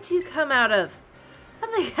 Ah, where'd you come out of? Oh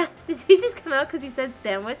my gosh, did you just come out because you said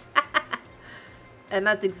sandwich? And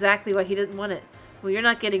that's exactly why he didn't want it. Well, you're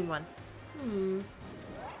not getting one.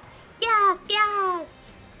 Yes, yes!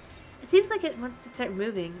 It seems like it wants to start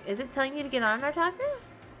moving. Is it telling you to get on, Artaku?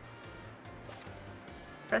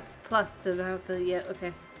 Press plus to mount the... Yeah,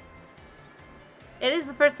 okay. It is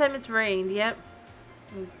the first time it's rained, yep.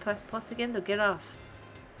 And press plus again to get off.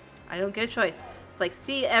 I don't get a choice. It's like,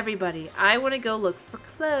 see everybody. I want to go look for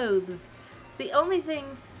clothes. It's the only thing...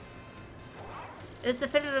 It's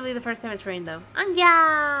definitively the first time it's rained, though.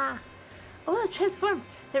 Yeah! Oh, it transformed.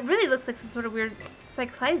 It really looks like some sort of weird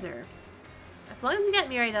cyclizer. As long as you get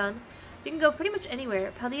Miraidon, you can go pretty much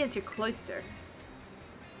anywhere. Paldea is your cloister.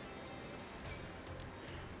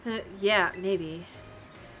 Yeah, maybe.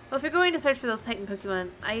 Well, if you're going to search for those Titan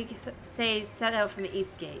Pokemon, I say set out from the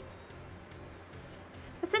East Gate.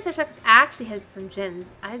 But since our truck is actually headed to some gens,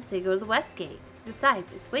 I'd say go to the West Gate.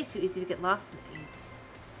 Besides, it's way too easy to get lost in the East.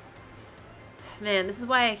 Man, this is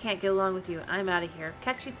why I can't get along with you. I'm out of here.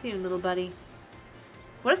 Catch you soon, little buddy.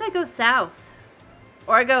 What if I go south?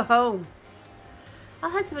 Or I go home? I'll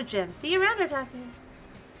head to a gym. See you around, Artaku.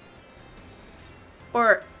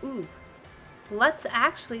 Or, ooh. Let's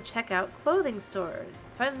actually check out clothing stores.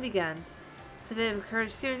 Finally begun. So to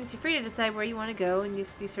encourage students, you're free to decide where you want to go and you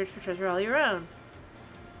search for treasure all your own.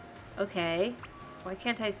 Okay. Why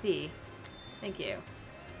can't I see? Thank you.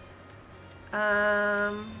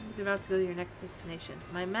 You're about to go to your next destination.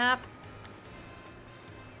 My map.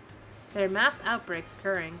 There are mass outbreaks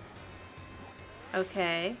occurring.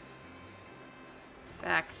 Okay.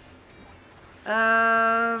 Back.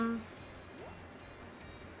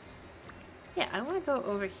 Yeah, I want to go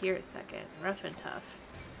over here a second. Rough and Tough.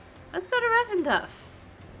 Let's go to Rough and Tough.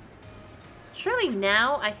 Surely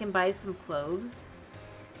now I can buy some clothes.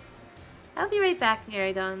 I'll be right back,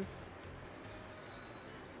 Miraidon.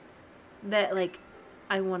 That, like,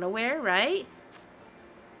 I want to wear, right?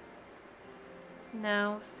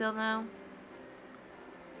 No, still no.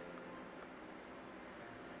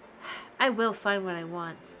 I will find what I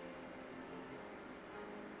want.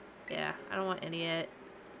 Yeah, I don't want any yet.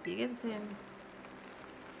 See you again soon.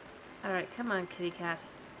 Alright, come on, kitty cat.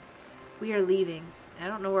 We are leaving. I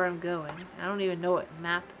don't know where I'm going. I don't even know what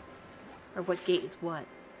map or what gate is what.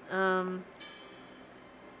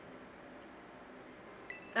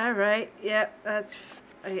 Alright, yeah, that's...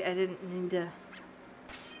 I didn't mean to...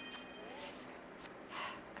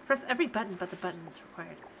 I press every button but the button that's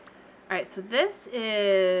required. Alright, so this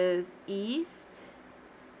is east.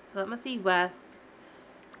 So that must be west.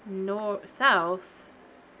 North, south.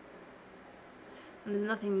 And there's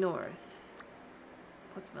nothing north.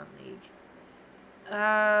 Pokemon League.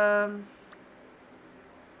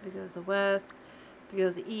 If it goes the west. If it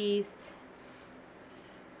goes the east.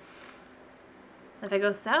 If I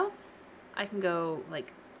go south, I can go,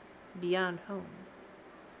 like, beyond home.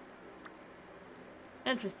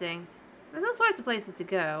 Interesting. There's all sorts of places to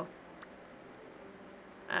go.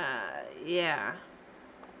 Yeah.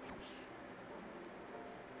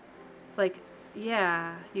 It's like,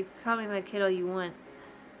 yeah, you can call me that kid all you want.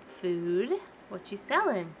 Food? What you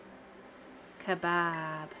selling?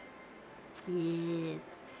 Kebab. Yes.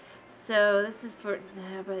 So, this is for,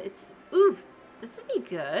 nah, but it's, ooh, this would be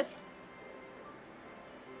good.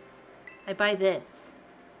 I buy this.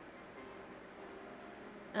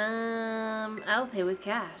 I'll pay with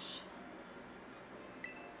cash.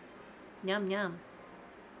 Yum yum.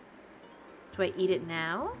 Do I eat it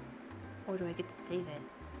now? Or do I get to save it?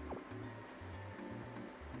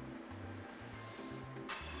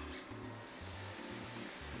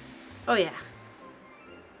 Oh yeah.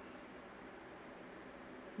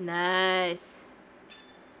 Nice.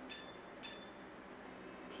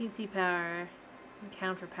 TNT power.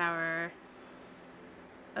 Counter power.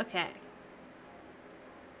 Okay.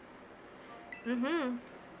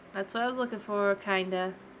 That's what I was looking for,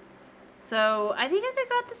 kinda. So, I think I could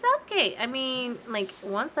go at the south gate. I mean, like,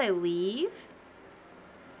 once I leave...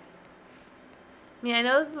 I mean, I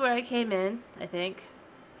know this is where I came in, I think.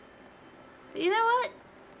 But you know what?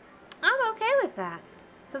 I'm okay with that.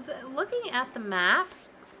 Because looking at the map,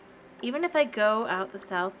 even if I go out the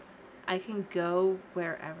south, I can go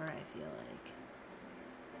wherever I feel like.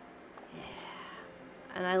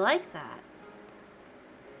 Yeah. And I like that.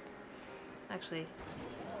 Actually,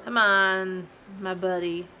 come on, my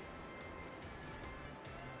buddy.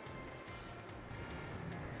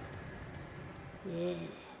 Yeah.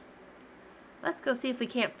 Let's go see if we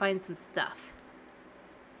can't find some stuff.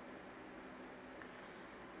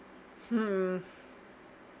 I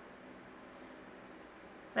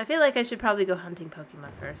feel like I should probably go hunting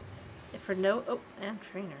Pokemon first. If for no... Oh, and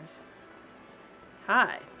trainers.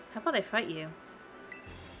 Hi. How about I fight you?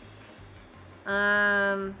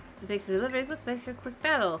 Big deliveries. Let's make a quick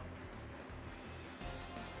battle.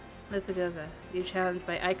 Misagoza. You challenged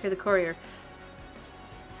by Iker the Courier.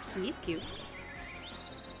 He's cute.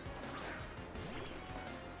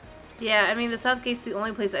 Yeah, I mean, the South Gate's the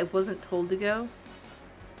only place I wasn't told to go.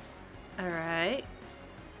 Alright.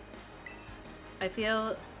 I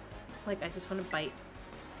feel like I just want to bite.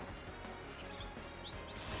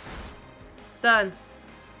 Done.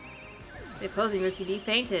 The opposing Rookie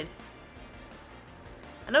fainted.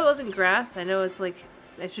 I know it wasn't grass. I know it's like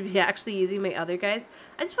I should be actually using my other guys.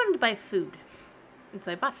 I just wanted to buy food. And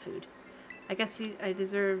so I bought food. I guess I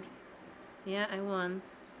deserved... Yeah, I won.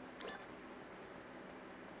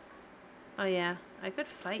 Oh yeah, I could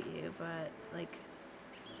fight you, but like...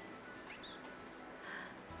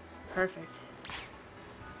 Perfect.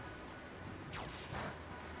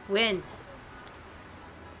 Win!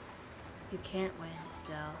 You can't win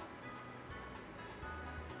still.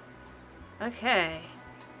 Okay.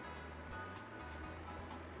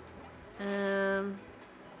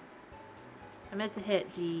 I meant to hit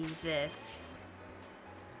this.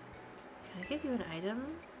 Can I give you an item?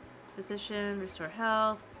 Position, restore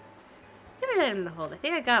health. Give me an item to hold. I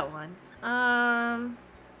think I got one.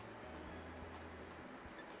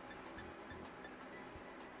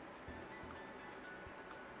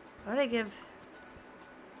 What would I give?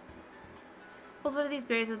 Hold one of these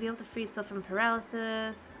berries, will be able to free itself from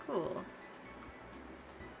paralysis. Cool.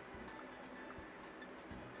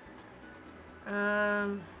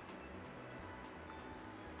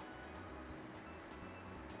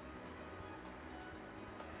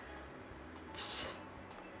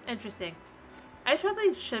 Interesting. I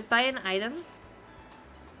probably should buy an item,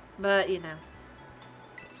 but you know.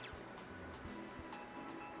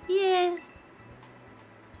 Yeah.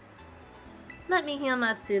 Let me heal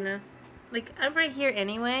Masuna. Like, I'm right here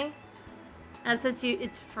anyway. And since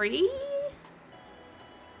it's free?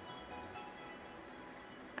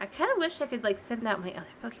 I kind of wish I could, like, send out my other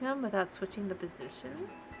Pokemon without switching the position.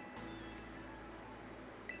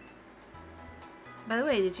 By the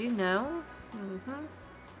way, did you know?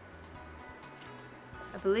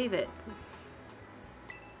 I believe it.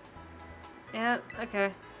 Yeah,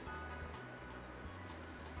 okay.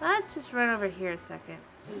 Let's just run over here a second.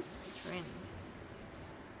 Ooh, it's raining.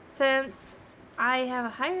 Since I have a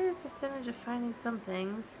higher percentage of finding some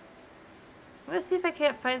things, I'm gonna see if I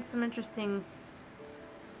can't find some interesting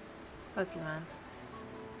Pokemon.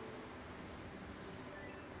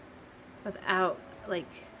 Without,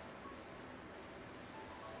 like...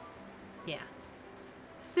 Yeah.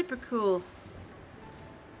 Super cool.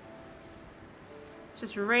 It's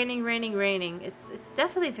just raining, raining, raining. It's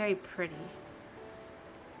definitely very pretty.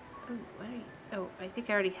 Oh, what are you? Oh, I think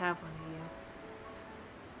I already have one of you.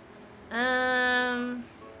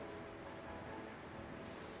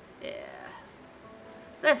 Yeah.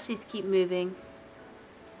 Let's just keep moving.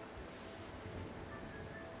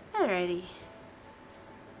 Alrighty.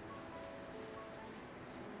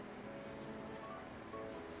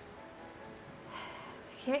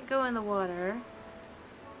 Can't go in the water.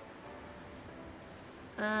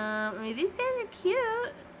 I mean, these guys are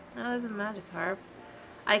cute. Oh, there's a Magikarp.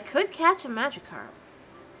 I could catch a Magikarp.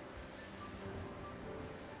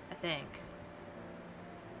 I think.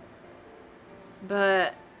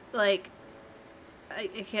 But, like, I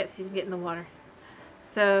can't seem to get in the water.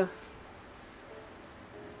 So,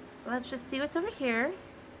 let's just see what's over here.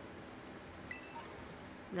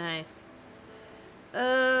 Nice.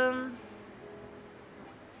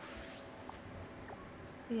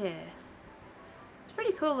 Yeah. It's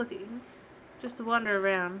pretty cool looking. Just to wander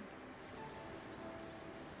around.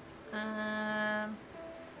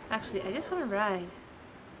 Actually, I just want to ride.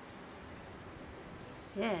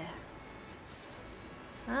 Yeah.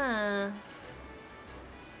 I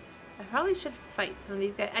probably should fight some of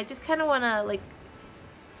these guys. I just kind of want to, like,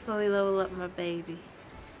 slowly level up my baby.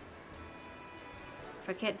 If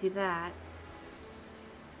I can't do that.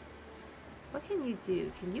 What can you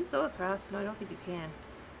do? Can you go across? No, I don't think you can.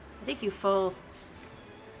 I think you fall.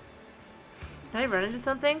 Did I run into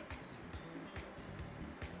something?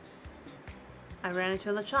 I ran into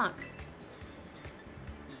a Lechonk.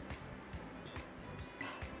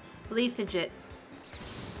 Leaf fidget.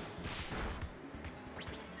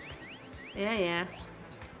 Yeah, yeah.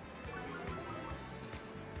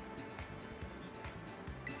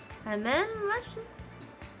 And then let's just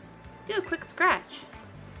do a quick scratch.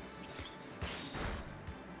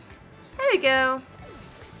 There we go.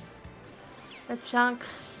 The chunk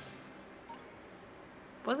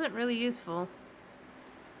wasn't really useful.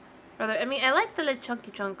 Rather, I mean, I like the little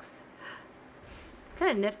chunky chunks. It's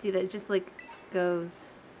kind of nifty that it just like goes.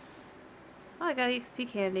 Oh, I got EXP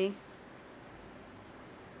candy.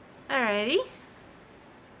 Alrighty.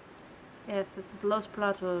 Yes, this is Los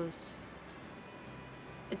Platos.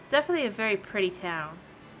 It's definitely a very pretty town.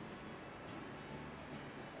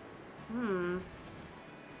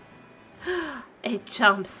 It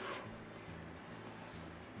jumps.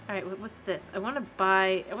 Alright, what's this? I want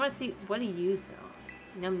to see, what do you sell?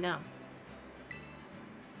 Num num.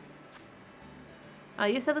 Oh,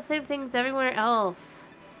 you sell the same things everywhere else.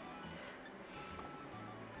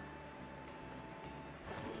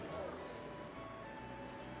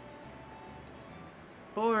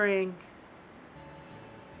 Boring.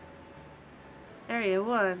 Area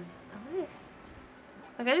 1.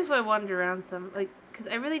 Like, I just want to wander around some, like, because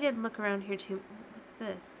I really didn't look around here too.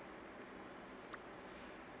 What's this?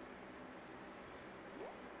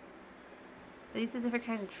 Are these the different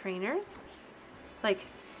kind of trainers? Like,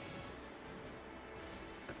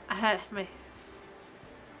 I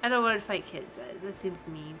don't want to fight kids. That seems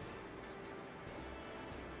mean.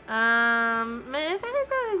 If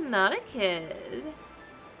I was not a kid,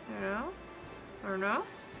 or no?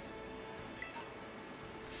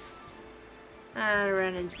 I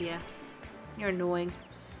ran into you. You're annoying.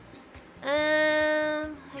 I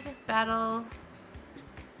guess battle.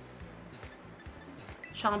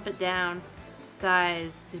 Chomp it down.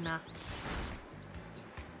 Size, Tuna.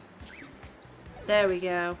 There we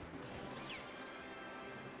go.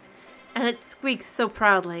 And it squeaks so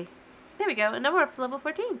proudly. There we go, and now we're up to level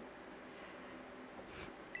 14.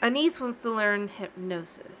 Anise wants to learn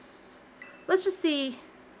hypnosis. Let's just see.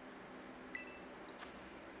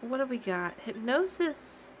 What have we got?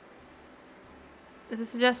 Hypnosis is a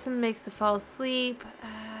suggestion that makes the fall asleep.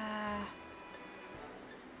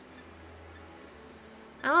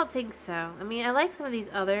 I don't think so. I mean, I like some of these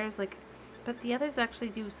others, like, but the others actually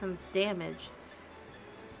do some damage.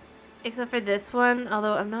 Except for this one,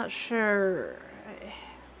 although I'm not sure.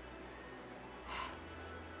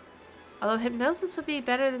 Although hypnosis would be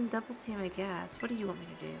better than double team, I guess. What do you want me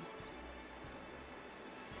to do?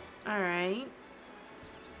 Alright.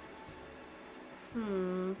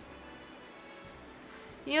 You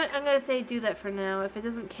know what? I'm gonna say do that for now. If it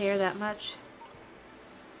doesn't care that much.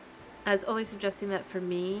 It's only suggesting that for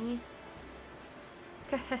me.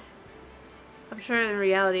 I'm sure in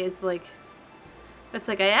reality it's like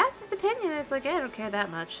I asked his opinion, it's like, I don't care that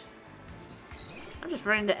much. I'm just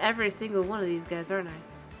running to every single one of these guys, aren't I?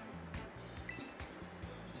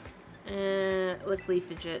 Let's leaf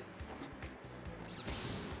fidget.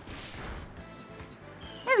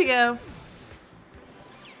 There we go.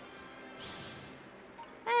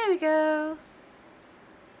 There we go.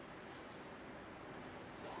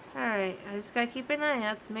 Alright, I just gotta keep an eye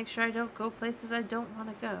out to make sure I don't go places I don't want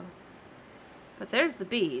to go. But there's the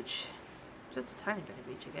beach. Just a tiny bit of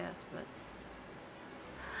beach, I guess, but...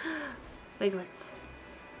 Wiglets.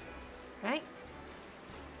 Right?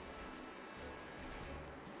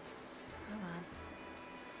 Come on.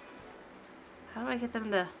 How do I get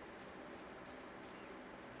them to...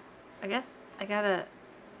 I guess I gotta...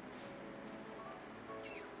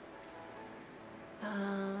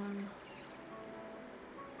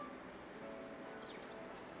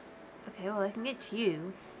 Okay, well, I can get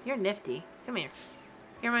you. You're nifty. Come here.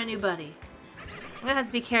 You're my new buddy. I'm gonna have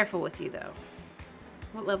to be careful with you, though.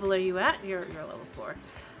 What level are you at? You're level 4.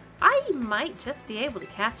 I might just be able to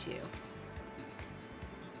catch you.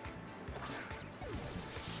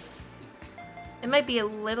 It might be a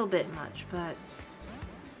little bit much, but...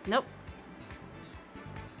 Nope.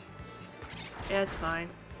 Yeah, it's fine.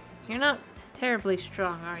 You're not terribly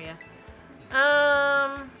strong, are you?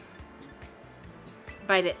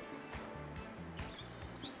 Bite it.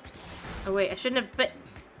 Oh wait, I shouldn't have bit.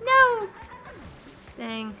 No!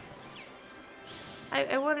 Dang.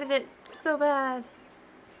 I wanted it so bad.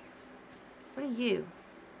 What are you?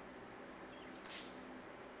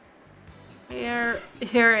 You're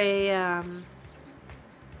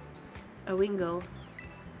a wingle.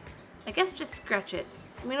 I guess just scratch it.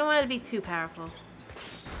 We don't want it to be too powerful.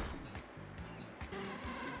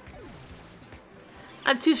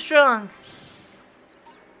 I'm too strong.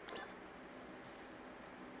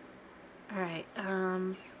 Alright,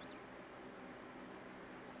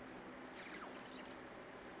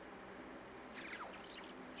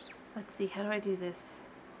 Let's see, how do I do this?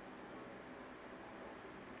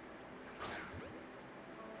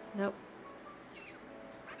 Nope.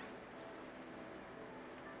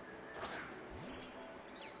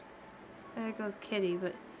 There goes Kitty,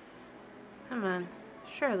 but come on,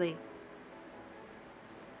 Shirley.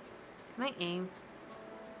 Can I aim?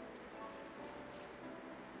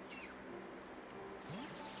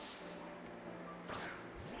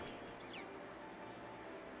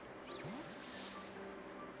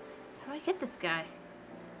 How do I get this guy?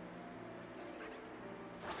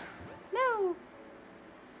 No!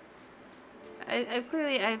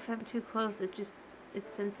 If I'm too close, it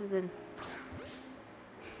senses in.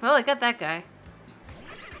 Well, I got that guy.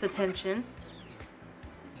 It's attention.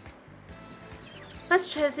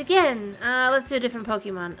 Let's try this again. Let's do a different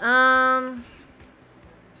Pokemon.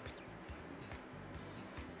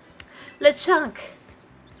 Lechonk.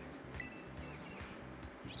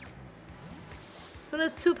 But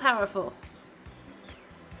it's too powerful.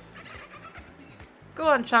 Go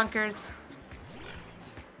on, Chonkers.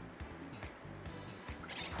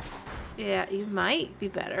 Yeah, you might be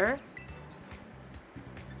better.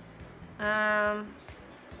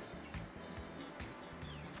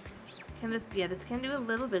 This can do a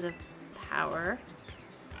little bit of power.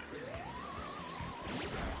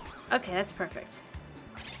 Okay, that's perfect.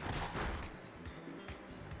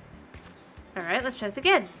 Alright, let's try this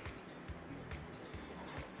again.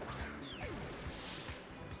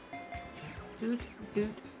 Doot,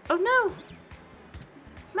 doot. Oh no!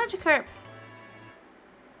 Magikarp!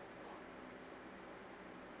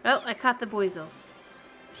 Oh, I caught the Boizel.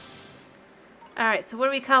 Alright, so what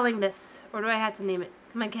are we calling this? Or do I have to name it?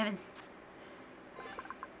 Come on, Kevin.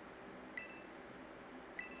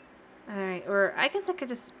 Alright, or I guess I could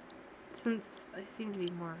just, since I seem to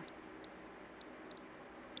be more...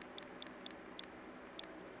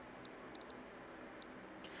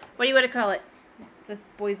 What do you want to call it? This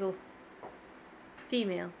Boizel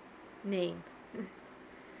female name.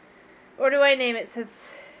 Or do I name it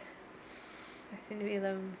since I seem to be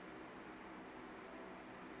alone?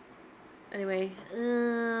 Anyway,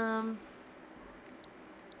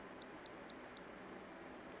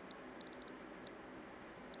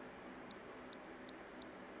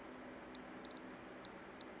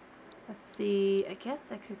 let's see, I guess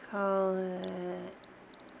I could call it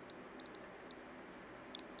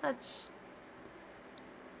I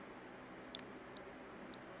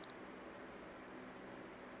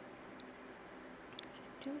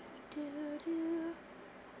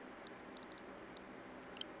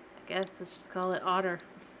guess let's just call it Otter.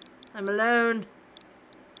 I'm alone.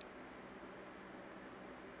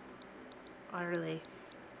 Otterly.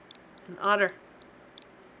 It's an otter.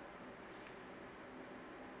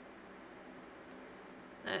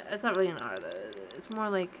 It's not really an otter though. It's more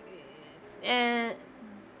like,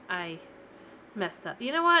 I messed up.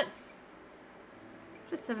 You know what?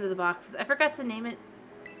 Just send it to the boxes. I forgot to name it.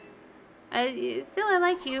 Still, I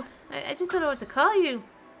like you. I just don't know what to call you.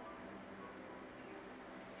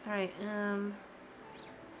 Alright, come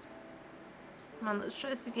on, let's try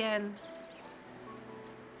this again.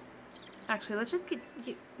 Actually, let's just get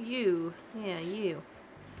you. Yeah, you.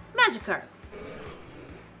 Magikarp!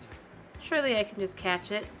 Surely I can just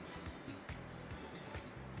catch it.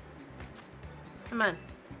 Come on.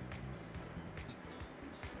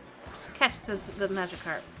 Catch the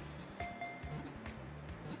Magikarp.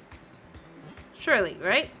 Surely,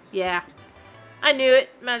 right? Yeah. I knew it.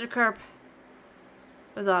 Magikarp.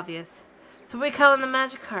 It was obvious. So we call him the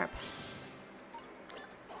Magikarp.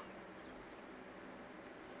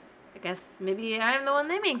 I guess maybe I'm the one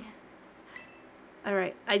naming.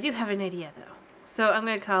 Alright, I do have an idea though. So I'm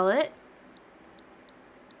going to call it...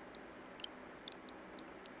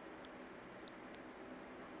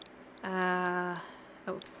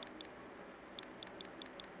 oops.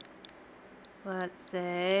 Let's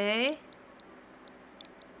say...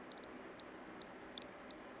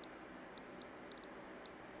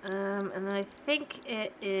 and then I think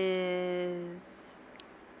it is...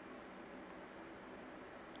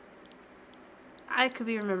 I could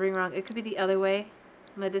be remembering wrong. It could be the other way.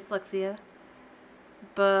 My dyslexia.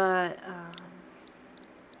 But,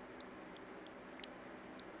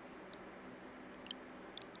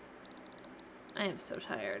 I am so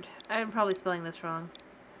tired. I'm probably spelling this wrong.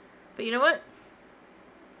 But you know what?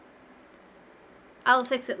 I'll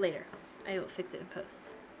fix it later. I will fix it in post.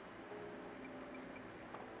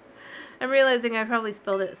 I'm realizing I probably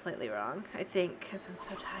spelled it slightly wrong, I think, because I'm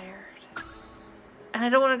so tired. And I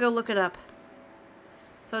don't want to go look it up.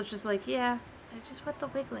 So it's just like, yeah, I just want the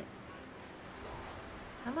Wiglet.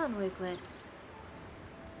 Come on, Wiglet.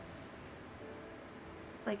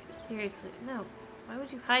 Like, seriously, no. Why would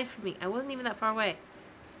you hide from me? I wasn't even that far away.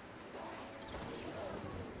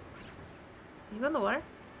 You in the water?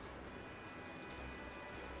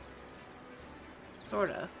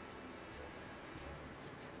 Sorta.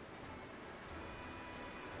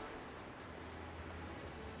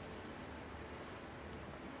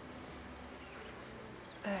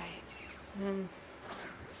 Alright.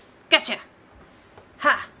 Gotcha!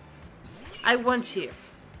 Ha! I want you.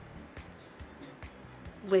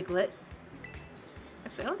 Wiglet.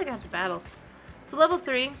 Actually, I don't think I have to battle. It's a level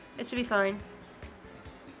 3. It should be fine.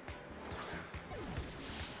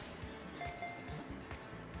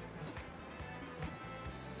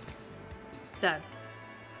 Done.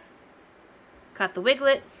 Caught the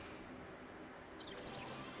Wiglet.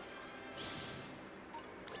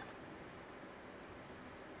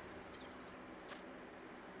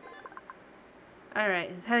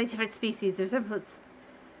 Alright, it's highly different species. Their resemblance.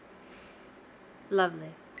 Lovely.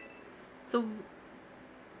 So,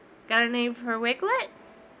 got a name for Wiglet?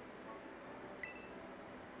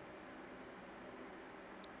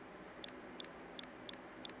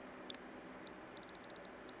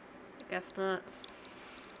 I guess not.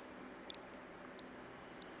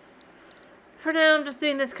 For now, I'm just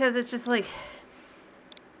doing this because it's just like...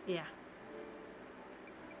 Yeah.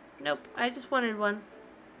 Nope, I just wanted one.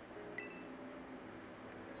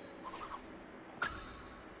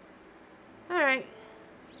 Alright.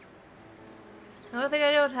 Another thing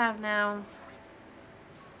I don't have now.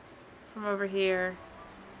 From over here.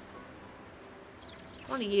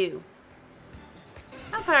 One of you.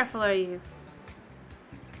 How powerful are you?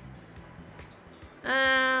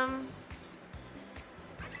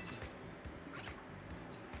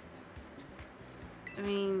 I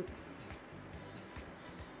mean...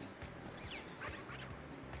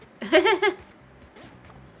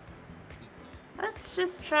 Let's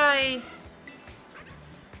just try...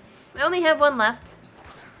 I only have one left.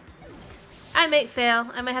 I might fail.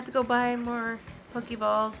 I might have to go buy more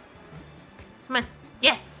Pokeballs. Come on.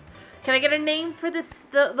 Yes! Can I get a name for this,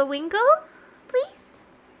 the Wingo? Please?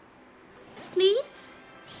 Please?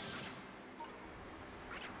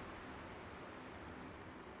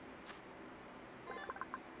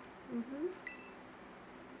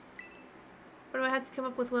 Or do I have to come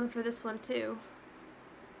up with one for this one too?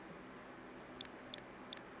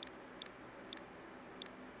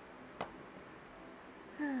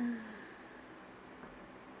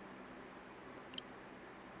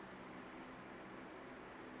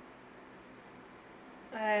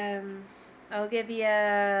 I'll give you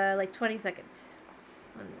like 20 seconds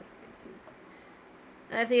on this.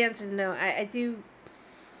 And if the answer is no, I don't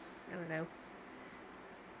know.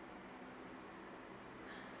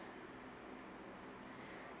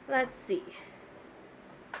 Let's see.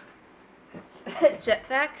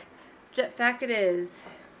 Jetpack? Jetpack it is.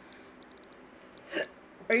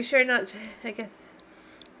 Are you sure not? I guess.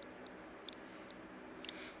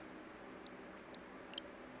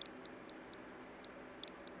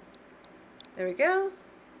 There we go.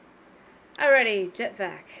 Alrighty,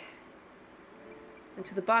 Jetpack.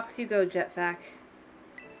 Into the box you go, Jetpack.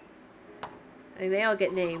 I mean, they all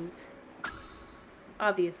get names.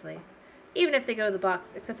 Obviously. Even if they go to the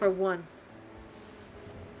box, except for one.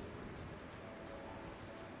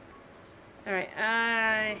 Alright,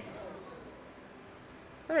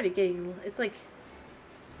 it's already getting... It's like...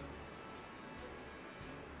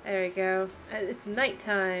 There we go. It's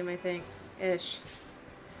nighttime, I think. Ish.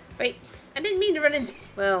 Wait, I didn't mean to run into...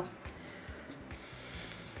 Well...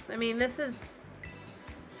 I mean, this is...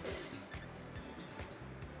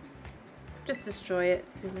 Just destroy it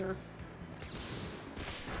soon enough.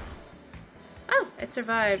 Oh, it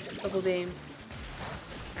survived Bubble Beam.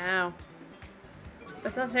 Ow.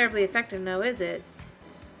 That's not terribly effective now, is it?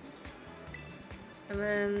 And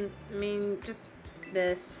then, I mean, just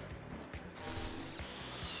this.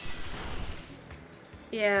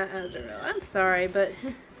 Yeah, Azrael. I'm sorry, but...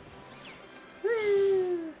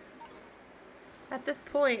 Woo! At this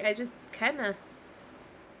point, I just kinda...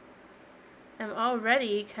 am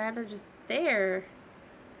already kinda just there.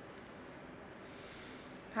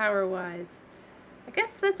 Power-wise. I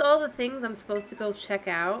guess that's all the things I'm supposed to go check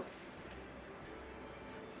out.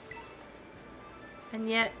 And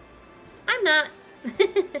yet, I'm not.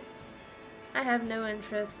 I have no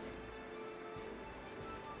interest.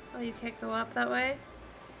 Oh, you can't go up that way?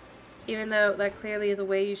 Even though that clearly is a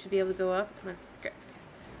way you should be able to go up. Come on, grab.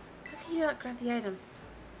 How can you not grab the item?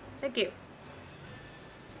 Thank you.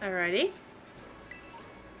 Alrighty.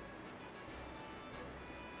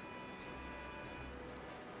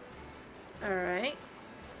 Alright.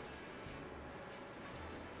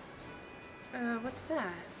 What's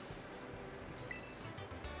that?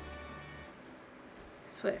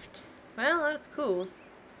 Swift. Well, that's cool.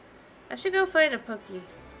 I should go find a Pokey.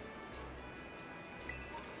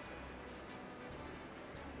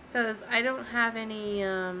 Because I don't have any,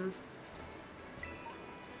 I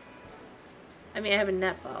mean, I have a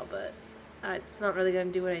netball, but it's not really going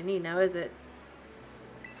to do what I need now, is it?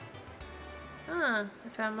 Ah, I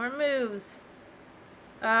found more moves.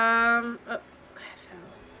 Oh, I fell.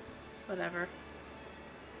 Whatever.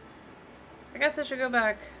 I guess I should go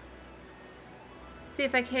back. See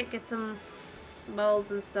if I can't get some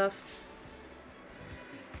balls and stuff.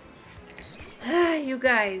 Ah, you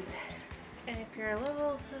guys. And if you're a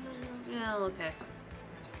level 7, yeah, okay.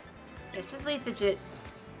 Yeah, just leave fidget.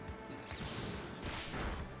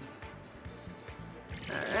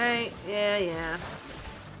 Alright, yeah.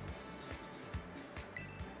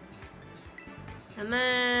 And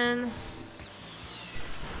then...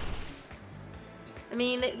 I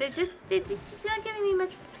mean, they're not giving me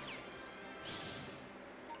much...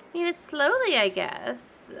 I mean, it's slowly, I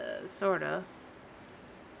guess. Sorta.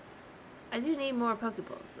 I do need more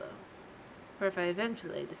Pokeballs, though. Or if I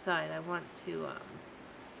eventually decide I want to,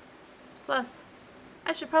 Plus,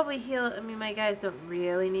 I should probably heal... I mean, my guys don't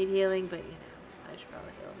really need healing, but, you know, I should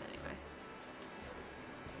probably heal them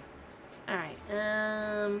anyway. Alright,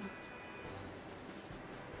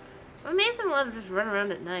 I'm amazed I'm allowed to just run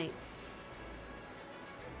around at night.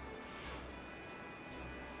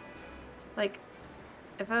 Like,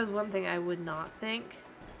 if that was one thing I would not think...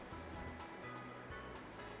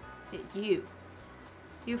 You.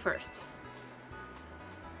 You first.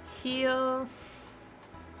 Heal.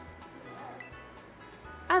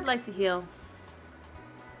 I'd like to heal.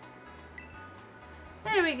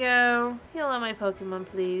 There we go. Heal all my Pokemon,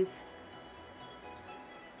 please.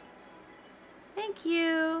 Thank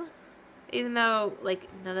you. Even though, like,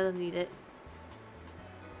 none of them need it.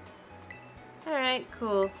 Alright,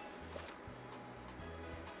 cool.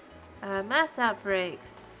 Mass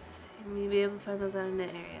outbreaks. You'll be able to find those out in the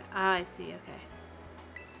area. Ah, I see, okay.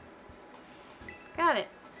 Got it.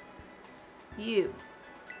 You.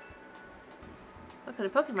 What kind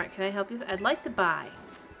of Pokemon can I help you? I'd like to buy.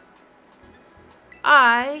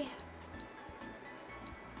 Well,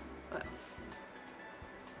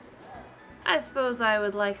 I suppose I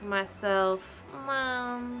would like myself,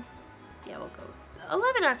 yeah, we'll go with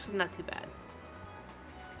 11. Actually, not too bad.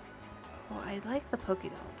 Well, I like the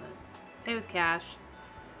Pokédoll, but stay with cash.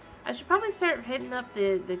 I should probably start hitting up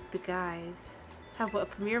the guys. Have a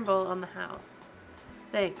Premier Bowl on the house.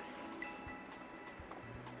 Thanks.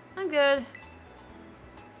 I'm good.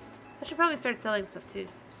 I should probably start selling stuff soon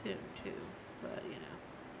too, but you know.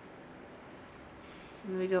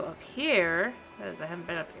 And we go up here, because I haven't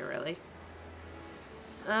been up here really.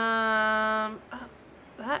 Oh,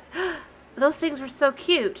 that those things were so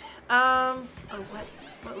cute. Oh,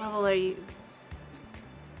 what level are you?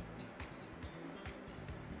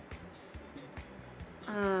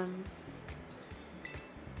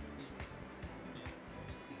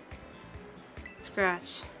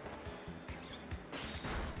 Scratch.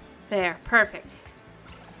 There, perfect.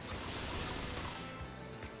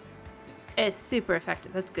 It's super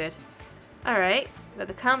effective. That's good. All right, got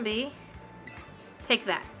the combi. Take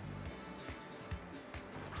that.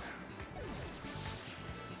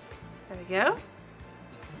 There we go.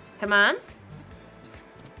 Come on.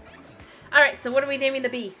 All right, so what are we naming the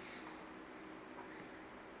bee?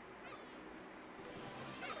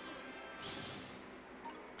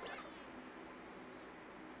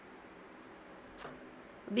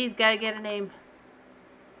 The bee's gotta get a name.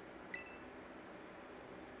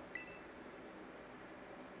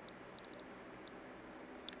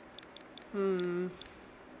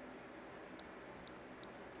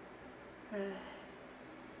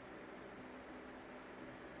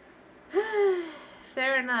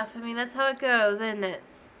 Fair enough. I mean, that's how it goes, isn't it?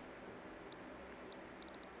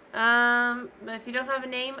 But if you don't have a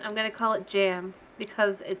name, I'm gonna call it Jam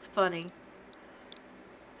because it's funny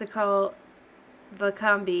to call the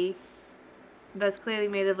combi that's clearly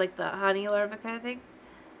made of like the honey larva kind of thing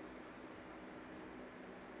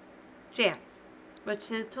Jam,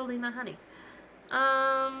 which is totally not honey.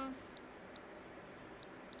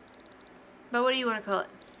 But what do you want to call it?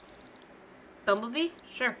 Bumblebee?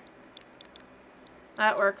 Sure.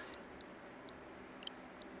 That works.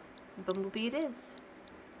 Bumblebee it is.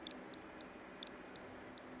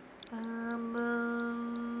 Bumble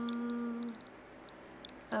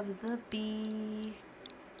of the bee.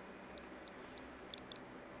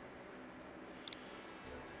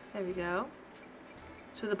 There we go.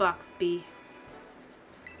 To the box bee.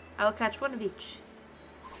 I'll catch one of each.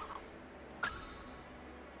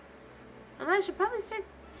 And I should probably start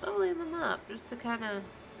bubbling them up just to kind of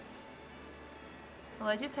Well,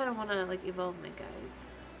 I do kind of want to, like, evolve my guys.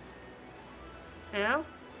 You know?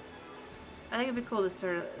 I think it'd be cool to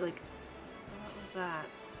sort of, like... What was that?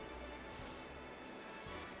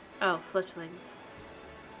 Oh, fletchlings.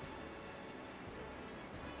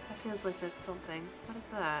 That feels like that's something. What is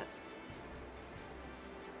that?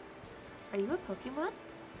 Are you a Pokemon?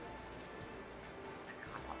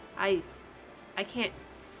 I can't...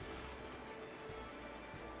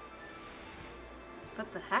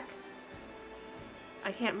 What the heck?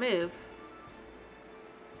 I can't move.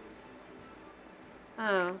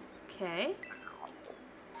 Okay.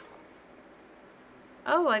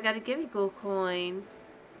 Oh, I got a Gimme Gold coin.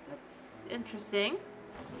 That's interesting.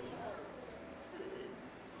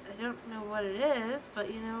 I don't know what it is,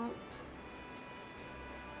 but you know...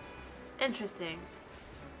 Interesting.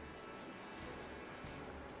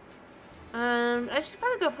 I should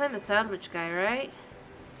probably go find the sandwich guy, right?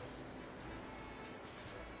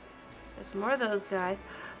 There's more of those guys.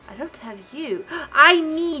 I don't have you. I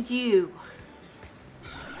need you!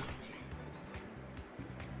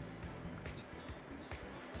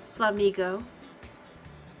 Flamigo.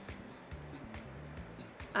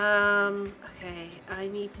 Okay. I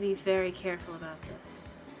need to be very careful about this.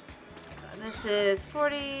 This is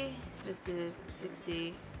 40. This is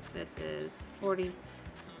 60. This is 40.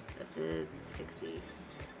 This is 60.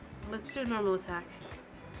 Let's do a normal attack.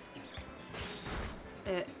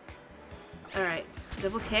 Alright.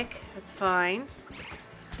 Double kick. That's fine.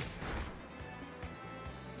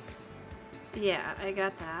 Yeah, I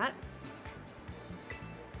got that.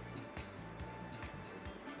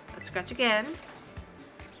 Let's scratch again.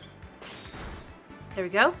 There we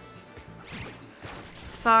go.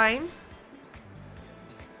 It's fine.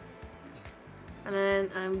 And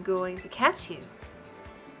then I'm going to catch you.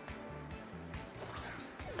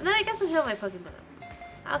 And then I guess I'll heal my Pokemon up.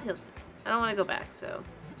 I'll heal soon. I don't want to go back, so.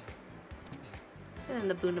 And then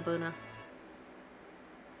the Boona Boona.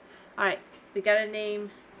 Alright, we gotta name...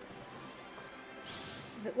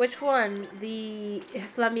 Which one? The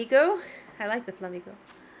Flamigo? I like the Flamigo.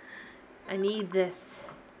 I need this.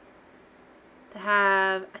 To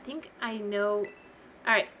have... I think I know...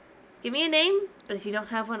 Alright, give me a name, but if you don't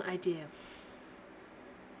have one, I do.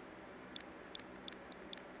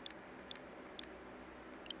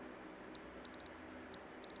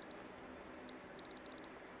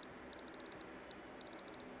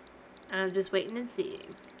 I'm just waiting and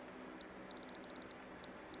seeing.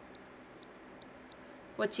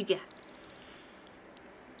 What you got?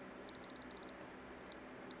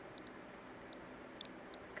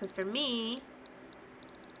 Because for me,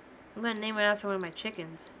 I'm going to name it after one of my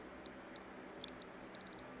chickens.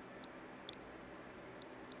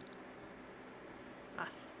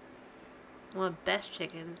 One of the best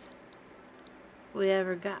chickens we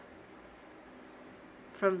ever got.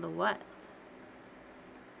 From the wild.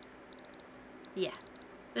 Yeah,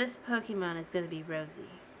 this Pokemon is going to be Rosie.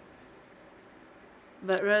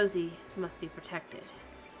 But Rosie must be protected.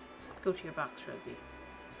 Go to your box, Rosie.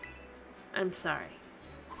 I'm sorry.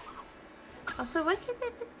 Also, why can't they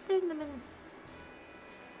put them in?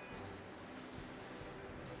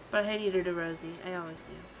 But I need her to Rosie. I always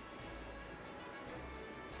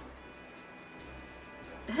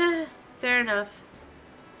do. Fair enough.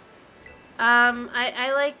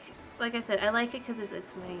 I like I said, I like it because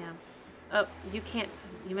it's my, oh, you can't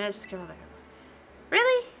swim. You managed to scramble back up.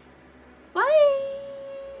 Really? Why?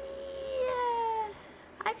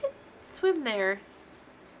 I could swim there.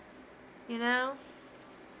 You know?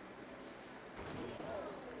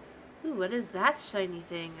 Ooh, what is that shiny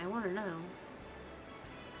thing? I want to know.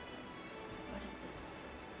 What is this?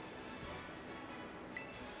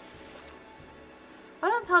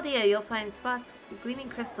 Out on Paldea, you'll find spots with gleaming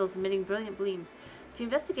crystals emitting brilliant gleams. If you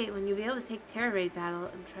investigate one, you'll be able to take Terra Raid battle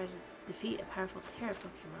and try to defeat a powerful Terra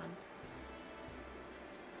Pokemon.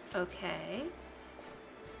 Okay.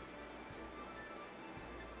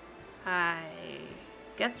 I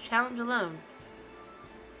guess challenge alone.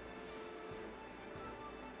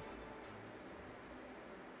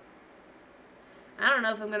 I don't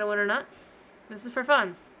know if I'm gonna win or not. This is for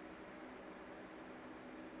fun.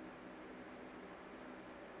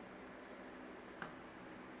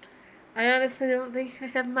 I honestly don't think I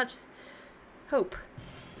have much hope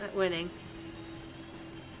at winning.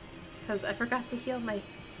 Because I forgot to heal my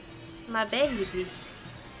baby.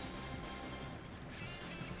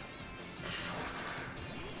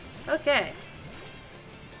 Okay.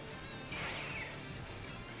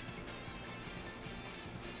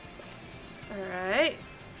 Alright.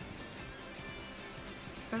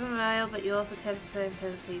 From a mile, but you also tend to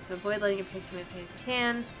tendency to avoid letting your Pokemon pay if you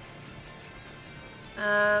can.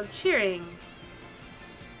 Cheering.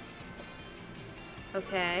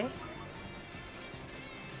 Okay.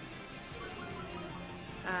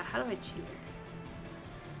 How do I cheat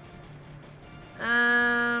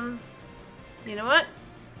her? You know what?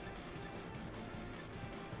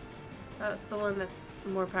 That's the one that's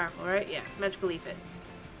more powerful, right? Yeah, Magical Leaf it.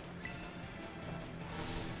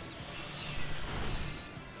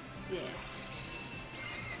 Yeah.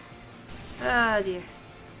 Ah, dear.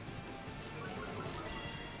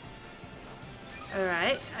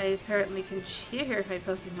 Alright, I currently can cheer my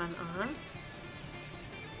Pokemon on.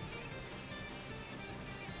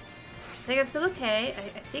 I think I'm still okay.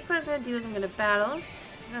 I think what I'm gonna do is I'm gonna battle.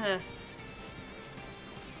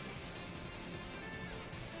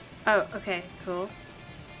 Oh, okay, cool.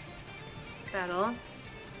 Battle.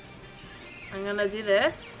 I'm gonna do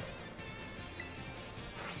this.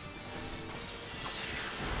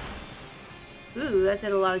 Ooh, that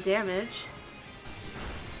did a lot of damage.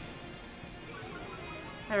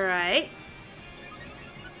 Alright.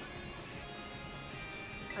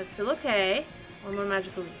 I'm still okay. One more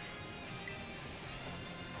Magical Leaf.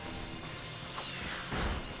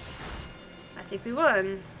 I think we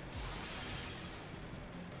won.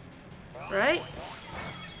 Right?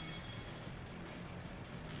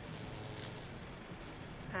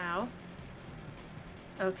 Ow.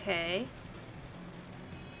 Okay.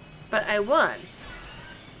 But I won.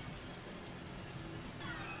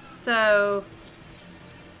 So...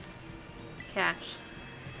 catch.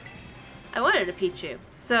 I wanted a Pichu,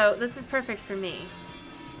 so this is perfect for me.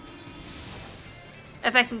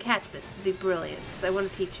 If I can catch this would be brilliant, because I want a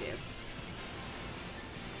Pichu.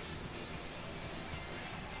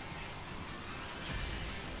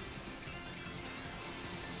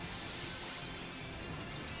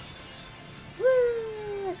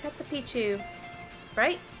 Woo! I caught the Pichu.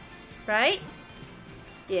 Right? Right?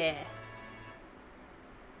 Yeah.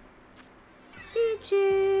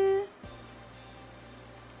 Pichu!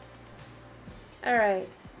 Alright.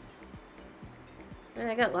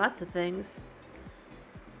 I got lots of things.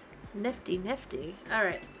 Nifty, nifty.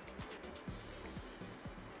 Alright.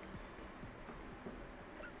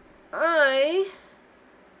 I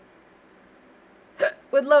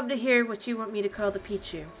would love to hear what you want me to call the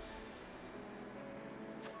Pichu.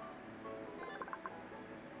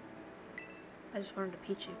 I just wanted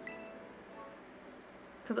a Pichu.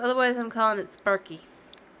 Because otherwise I'm calling it Sparky.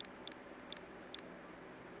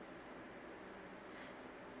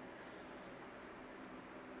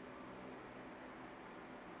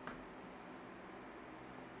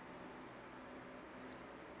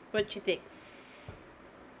 What you think?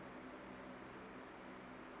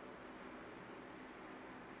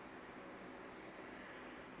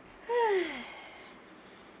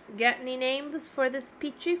 Got any names for this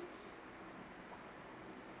Pichu?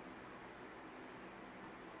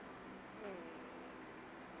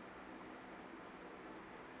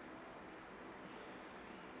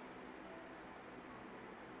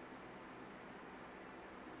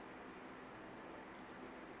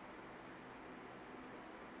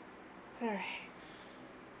 Alright.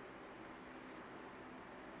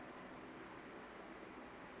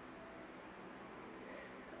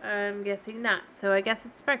 I'm guessing not, so I guess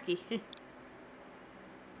it's Sparky.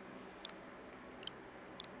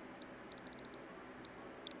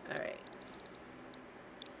 Alright.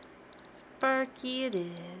 Sparky it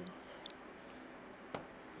is.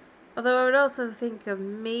 Although I would also think of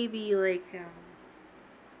maybe like, oh,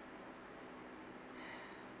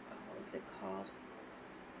 what was it called?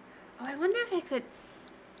 Oh, I wonder if I could...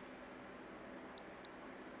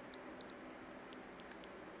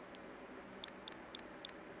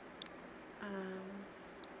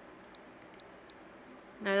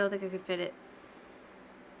 No, I don't think I could fit it.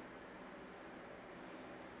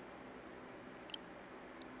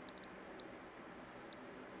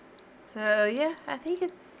 So, yeah, I think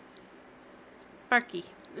it's Sparky.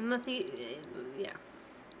 Unless he... yeah.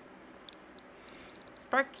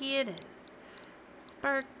 Sparky it is.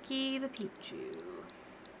 Sparky the Pichu.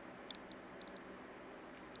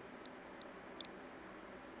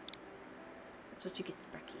 That's what you get,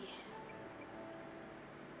 Sparky.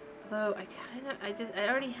 Although, I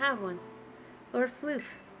already have one. Lord Floof.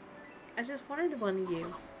 I just wanted one of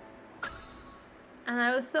you. And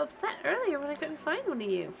I was so upset earlier when I couldn't find one of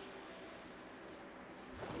you.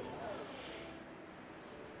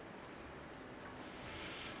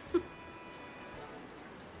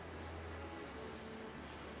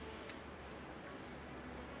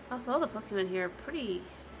 Also, all the Pokemon here are pretty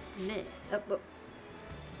meh. Oh,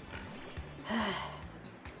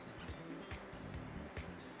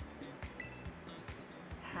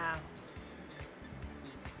 How?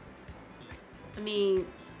 I mean,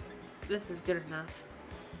 this is good enough.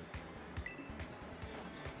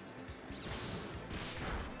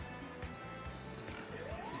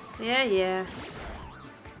 Yeah, yeah.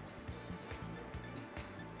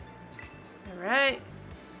 Alright.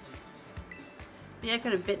 Yeah, I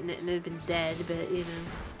could have bitten it and it would have been dead, but you know.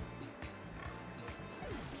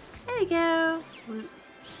 There we go. Loot.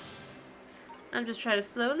 I'm just trying to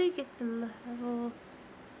slowly get to level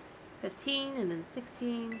 15 and then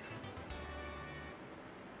 16.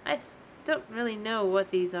 I don't really know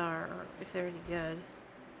what these are or if they're any good.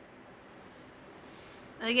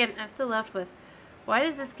 And again, I'm still left with, why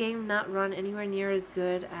does this game not run anywhere near as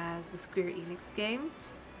good as the Square Enix game?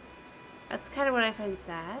 That's kind of what I find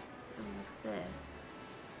sad. Oh, what's this?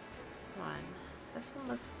 One. This one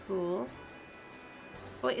looks cool.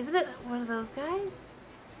 Wait, isn't it one of those guys?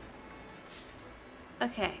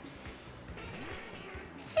 Okay.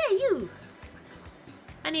 Yeah, you!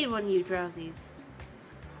 I need one of you drowsies.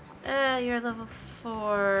 You're level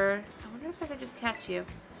 4. I wonder if I could just catch you.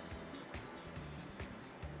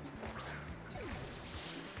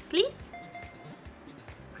 Please?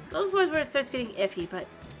 Level 4 is where it starts getting iffy, but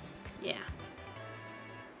yeah.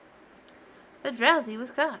 The drowsy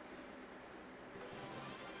was caught.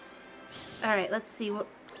 Alright, let's see what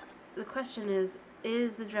the question is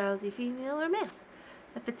the drowsy female or male?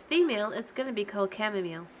 If it's female, it's gonna be called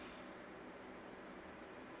chamomile.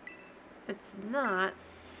 If it's not,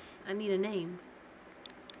 I need a name.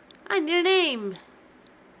 I need a name!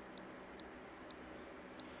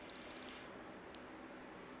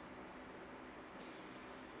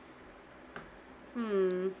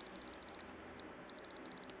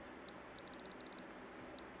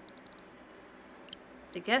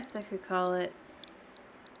 I guess I could call it...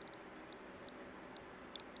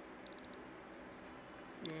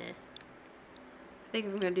 Nah. I think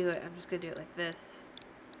if I'm gonna do it, I'm just gonna do it like this.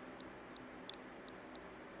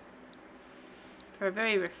 For a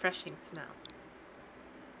very refreshing smell.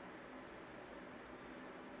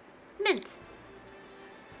 Mint!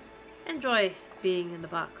 Enjoy being in the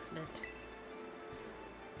box, Mint.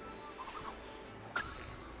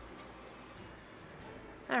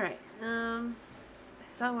 Alright, I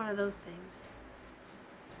saw one of those things.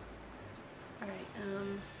 Alright,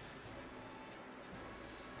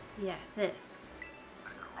 yeah, this.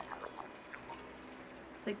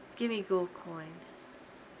 The gimme gold coin.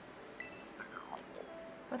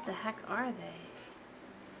 What the heck are they?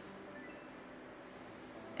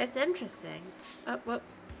 It's interesting. Oh, whoop.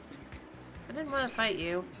 I didn't want to fight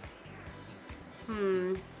you.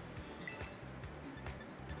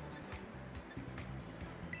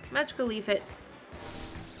 Magical leaf it.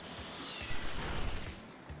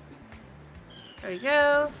 There we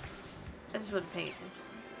go. I just wasn't paying attention.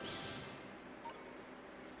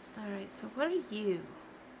 Alright, so what are you?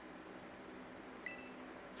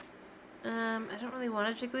 I don't really want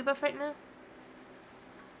a Jigglypuff right now.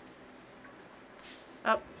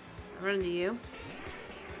 Oh, I'm running to you.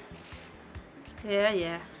 Yeah,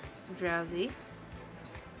 yeah. I'm drowsy.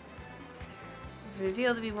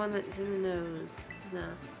 Revealed to be one that's in the nose. So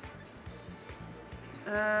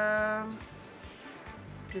no.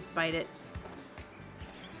 Just bite it.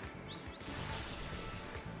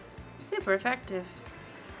 Super effective.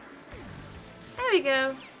 There we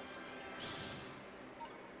go.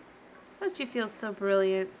 Don't you feel so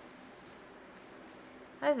brilliant?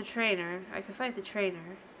 As a trainer, I could fight the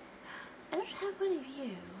trainer. I don't have one of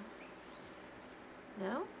you.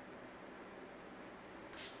 No?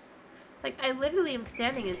 Like, I literally am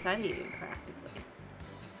standing inside of you, practically.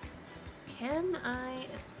 Can I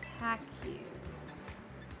attack you?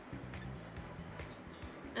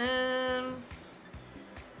 I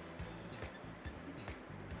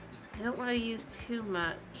don't want to use too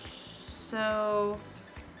much. So,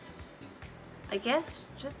 I guess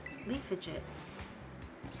just leafage it.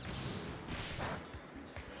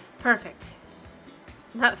 Perfect.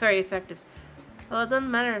 Not very effective. Well, it doesn't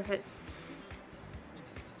matter if it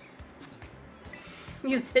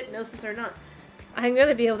used hypnosis or not. I'm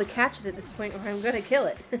gonna be able to catch it at this point, or I'm gonna kill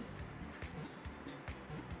it.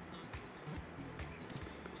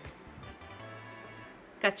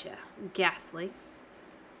 Gotcha. Ghastly.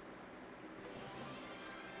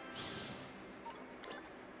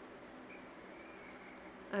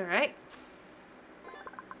 Alright.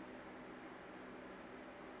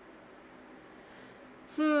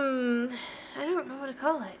 I don't know what to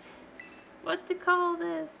call it. What to call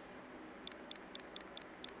this?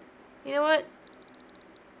 You know what?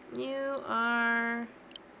 You are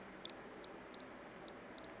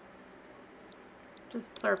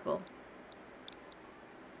just purple.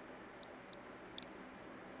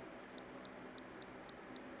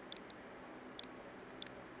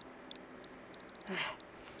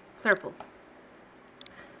 Purple.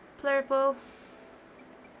 Purple.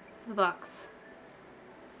 To the box.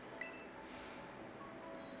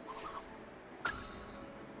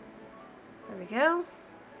 we go.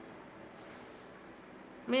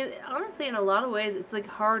 I mean, honestly, in a lot of ways, it's like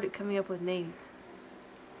hard at coming up with names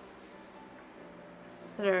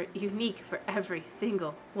that are unique for every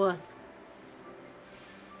single one.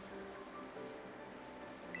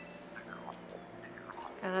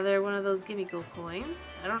 Another one of those gimme gold coins.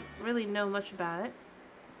 I don't really know much about it.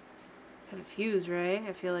 Confused, right?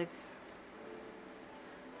 I feel like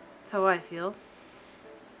that's how I feel.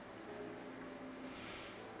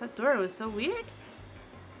 That door was so weird.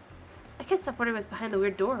 I can't stop wondering what's behind the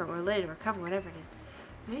weird door or lid or cover, whatever it is.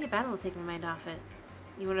 Maybe a battle will take my mind off it.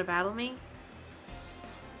 You want to battle me?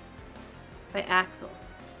 By Axel.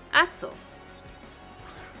 Axel!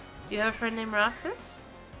 Do you have a friend named Roxas?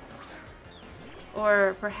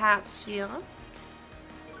 Or perhaps Gion?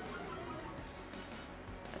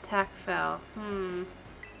 Attack fell. Well,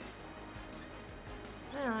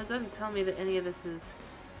 it doesn't tell me that any of this is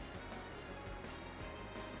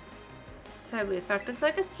terribly effective, so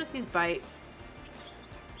I guess I'll just use Bite.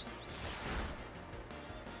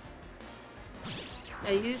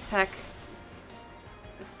 I use Peck.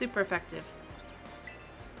 It's super effective.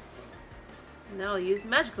 Now I'll use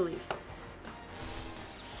Magical Leaf.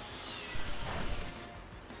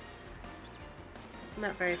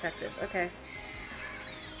 Not very effective. Okay.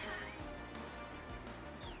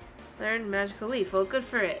 Learn Magical Leaf. Well, good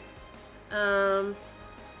for it. So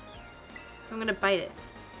I'm gonna bite it.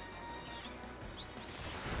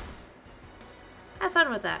 Have fun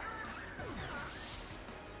with that.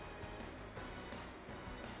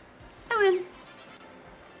 I win.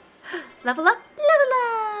 Level up, level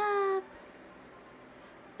up.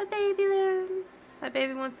 My baby learn. My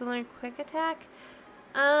baby wants to learn Quick Attack.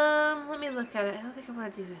 Let me look at it. I don't think I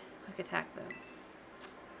want to do Quick Attack though.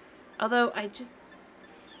 Although I just,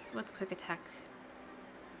 what's Quick Attack?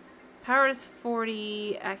 Power is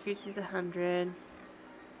 40, accuracy is 100.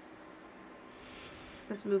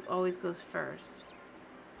 This move always goes first.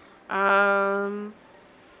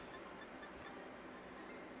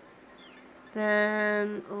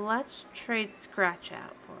 Then let's trade Scratch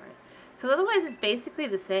out for it. Because otherwise it's basically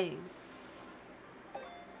the same.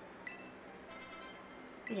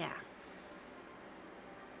 Yeah.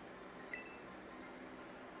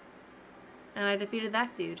 And I defeated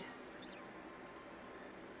that dude.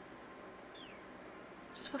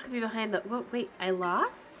 Just what could be behind the... Whoa, wait, I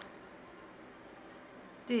lost?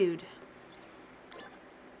 Dude.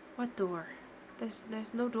 What door?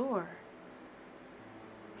 There's no door.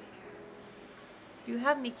 You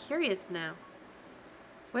have me curious now.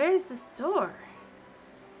 Where is this door?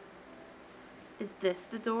 Is this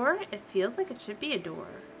the door? It feels like it should be a door.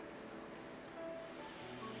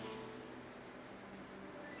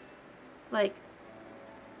 Like,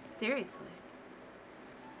 seriously.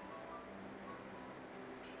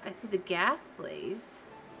 I see the gas lays.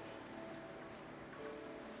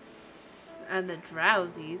 And the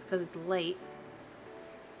drowsies, because it's late.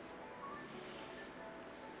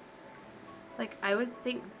 Like, I would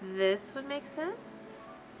think this would make sense.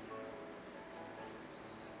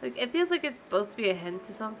 Like, it feels like it's supposed to be a hint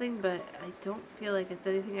to something, but I don't feel like it's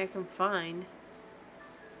anything I can find.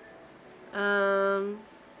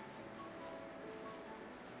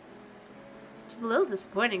 Which is a little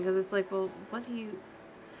disappointing, because it's like, well, what do you...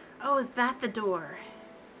 Oh, is that the door?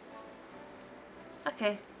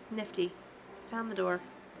 Okay, nifty. Found the door.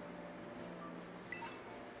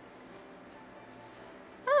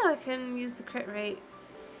 Oh, I can use the crit rate.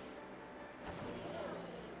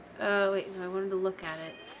 Wait, no, I wanted to look at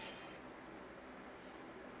it.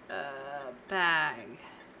 Bag.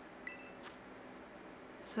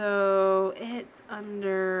 So, it's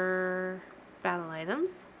under battle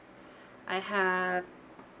items. I have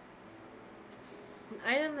an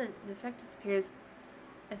item that the effect disappears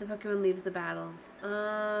if the Pokemon leaves the battle.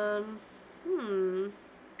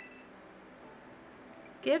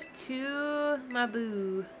 Give to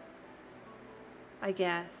Mabu, I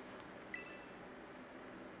guess.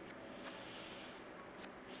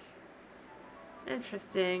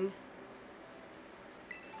 Interesting.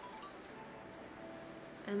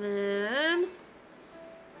 And then...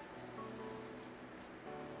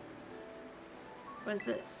 what is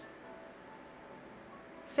this?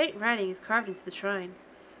 Faint writing is carved into the shrine.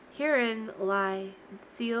 Herein lie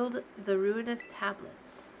sealed the ruinous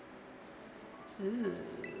tablets. Ooh.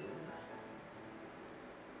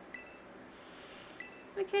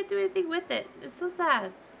 I can't do anything with it. It's so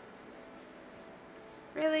sad.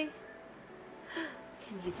 Really?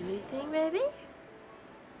 Can you do anything, baby?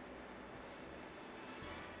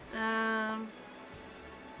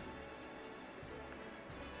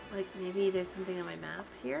 Like maybe there's something on my map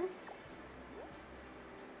here?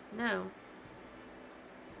 No.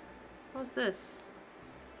 What's this?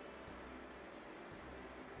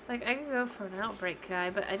 Like, I could go for an outbreak guy,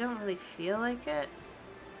 but I don't really feel like it.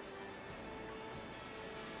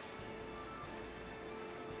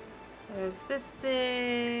 There's this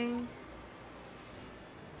thing.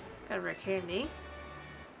 Got a rare candy.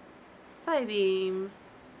 Psybeam.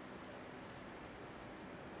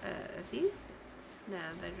 These? Nah,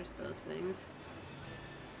 they're just those things.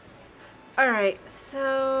 Alright,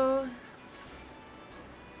 so...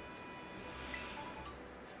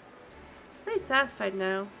 pretty satisfied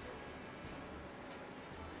now.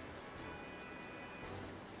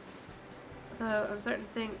 Though I'm starting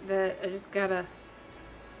to think that I just gotta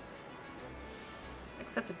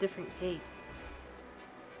accept a different gate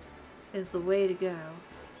is the way to go.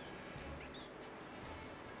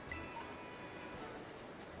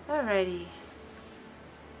 Alrighty.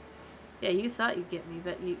 Yeah, you thought you'd get me,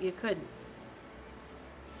 but you couldn't.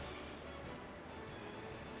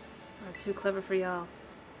 I'm too clever for y'all.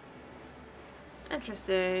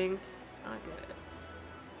 Interesting. Oh, good.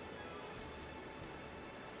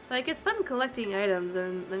 Like, it's fun collecting items,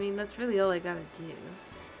 and I mean, that's really all I gotta do.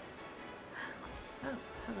 Oh,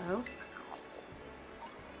 hello.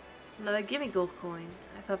 Another gimme gold coin.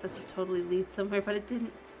 I thought this would totally lead somewhere, but it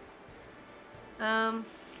didn't.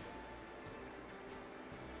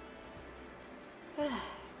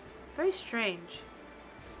 Very strange.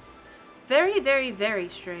 Very, very, very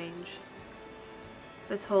strange.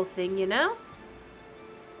 This whole thing, you know?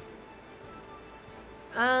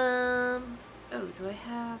 Oh, do I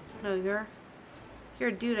have... no, you're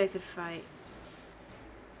a dude I could fight.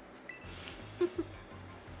 Do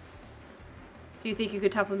you think you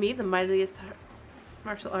could topple me, the mightiest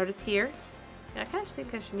martial artist here? Yeah, I kind of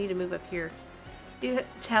think I should need to move up here. You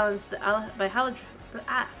challenged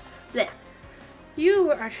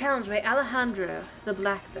You are challenged by Alejandro, the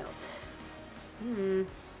Black Belt.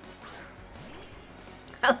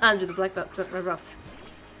 Alejandro, the Black Belt's not rough.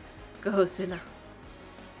 Go, Sina. I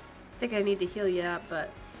think I need to heal you up, but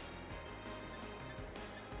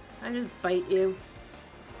I just bite you.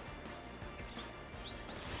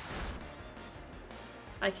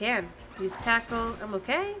 I can. Use tackle. I'm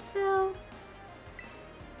okay still.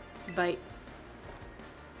 Bite.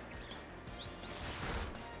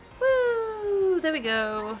 Woo! There we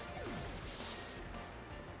go.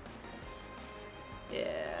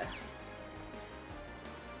 Yeah.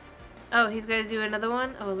 Oh, he's gonna do another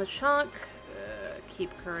one? Oh, Lechonk.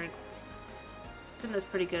 Keep current. Suna's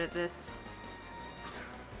pretty good at this.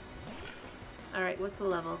 Alright, what's the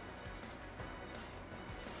level?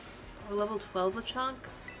 We're level 12 Lechonk?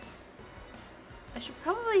 I should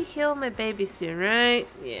probably heal my baby soon, right?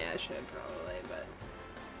 Yeah, I should probably, but...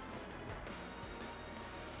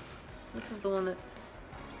 this is the one that's...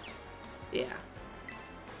 yeah.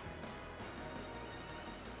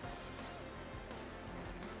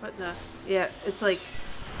 What the? Yeah, it's like...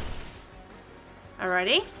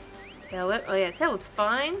 alrighty. Tail whip. Oh yeah, tail whip's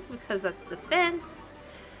fine, because that's defense.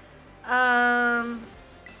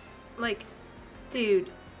 Like, dude,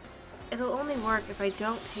 it'll only work if I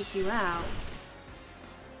don't take you out.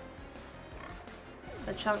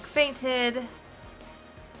 The chunk fainted.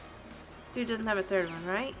 Dude doesn't have a third one,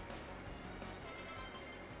 right?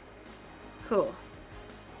 Cool.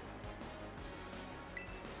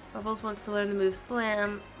 Bubbles wants to learn the move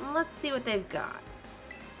Slam. Let's see what they've got.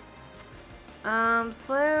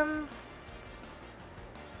 Slam.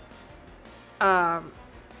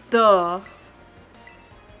 Duh.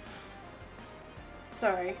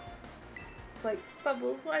 Sorry. It's like,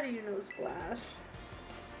 Bubbles, why do you know Splash?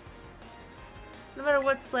 No matter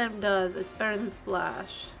what Slam does, it's better than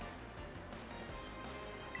Splash.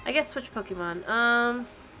 I guess switch Pokemon.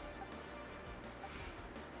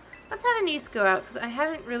 Let's have Anise go out, because I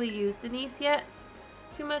haven't really used Anise yet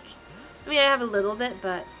too much. I mean, I have a little bit,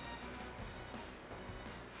 but...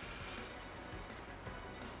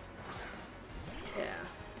 yeah.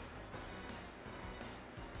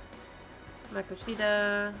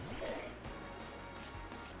 Makoshita.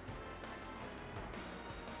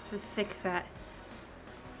 With thick fat.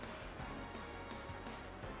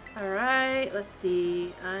 Alright, let's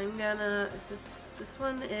see. I'm gonna... this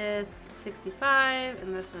one is 65,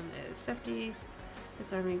 and this one is 50.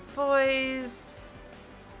 Disarming Voice.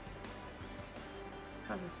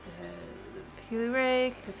 Peely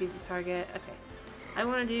Ray, confuse the target. Okay. I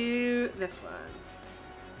want to do this one.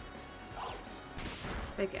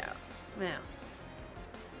 Pick out. Now.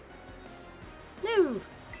 No!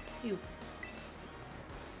 You.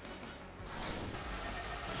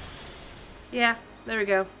 Yeah, there we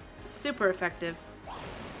go. Super effective.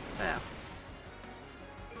 Wow.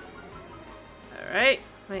 Alright,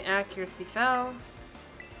 my accuracy fell.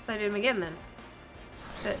 So I do them again then.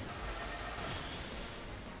 Good.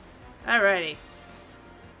 Alrighty.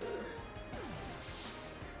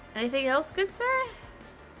 Anything else, good sir?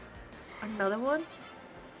 Another one?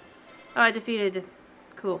 Oh, I defeated.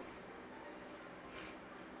 Cool.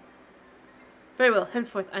 Very well.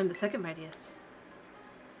 Henceforth, I'm the second mightiest.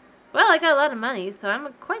 Well, I got a lot of money, so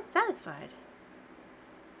I'm quite satisfied.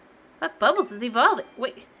 But Bubbles is evolving.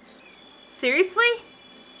 Wait. Seriously?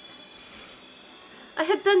 I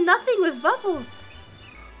had done nothing with Bubbles.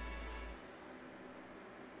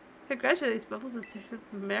 Congratulations, Bubbles is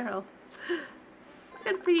Meryl.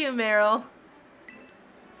 Good for you, Meryl.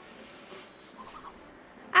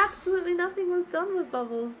 Absolutely nothing was done with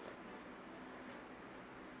Bubbles.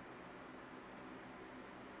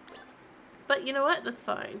 But you know what? That's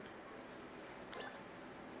fine.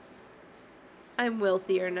 I'm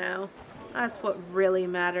wealthier now. That's what really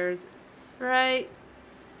matters. Right?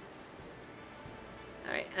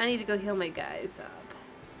 Alright, I need to go heal my guys up.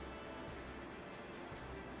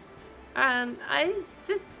 I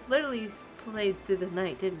just literally played through the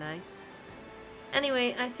night, didn't I?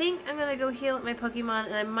 Anyway, I think I'm gonna go heal up my Pokemon,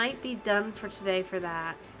 and I might be done for today for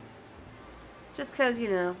that. Just cause, you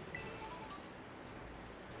know.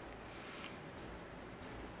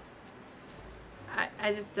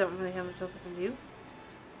 I just don't really have much else I can do.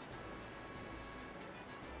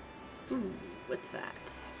 Ooh, what's that?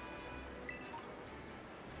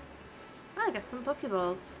 Oh, I got some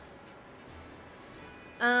Pokeballs.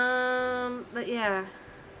 But yeah.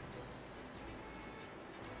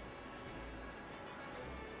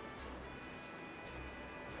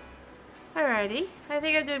 Alrighty. I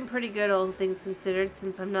think I'm doing pretty good, all things considered,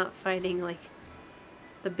 since I'm not fighting, like,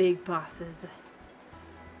 the big bosses.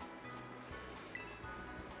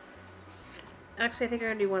 Actually, I think I'm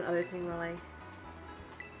gonna do one other thing while I...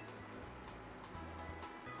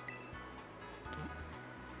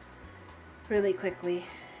 really quickly.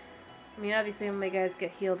 I mean, obviously when my guys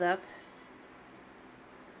get healed up.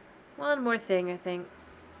 One more thing, I think.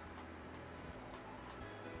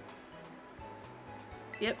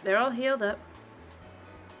 Yep, they're all healed up.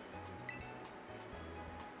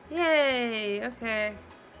 Yay! Okay.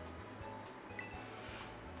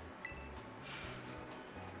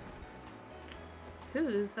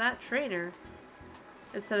 Who's that trainer?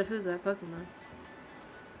 Instead of who's that Pokemon?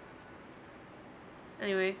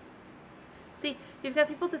 Anyway. See, you've got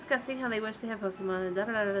people discussing how they wish they have Pokemon and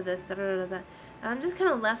da-da-da-da this, da-da-da-da that. And I'm just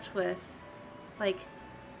kind of left with, like...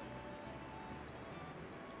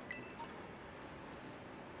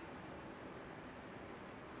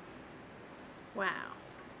 Wow.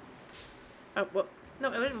 Oh, well, no,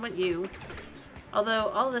 I wouldn't want you. Although,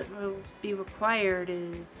 all that will be required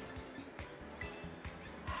is...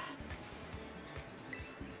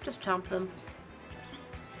 just chomp them.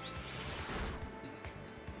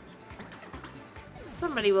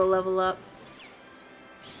 Somebody will level up.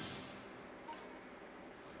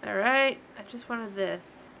 Alright, I just wanted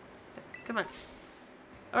this. Come on.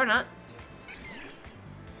 Or not.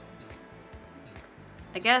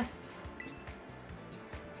 I guess.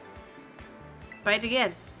 Fight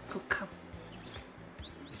again. Oh, come.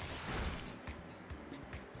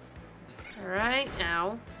 Alright,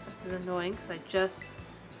 now. This is annoying because I just...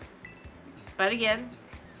 Fight again.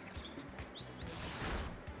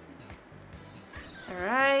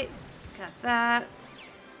 Alright, got that.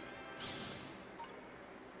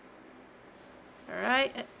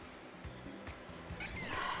 Alright.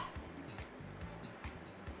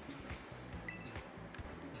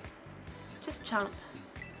 Just chomp.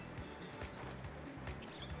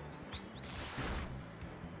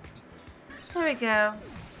 There we go.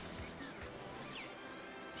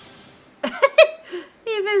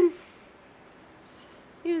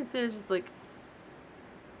 Even so, just like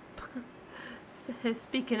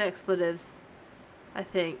speaking expletives, I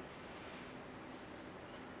think.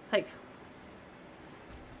 Like,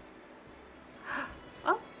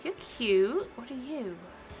 oh, you're cute. What are you?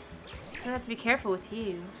 I have to be careful with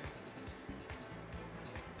you.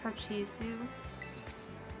 Parcheesi.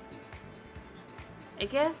 I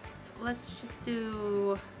guess let's just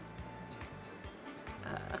do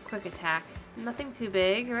a quick attack. Nothing too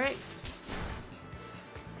big, right?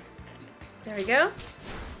 There we go.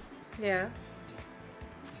 Yeah.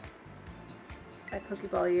 I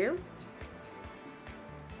Pokeball you.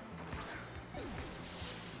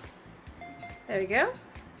 There we go.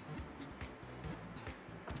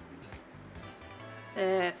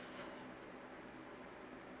 Yes.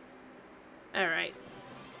 Alright.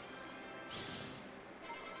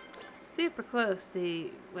 Super close to,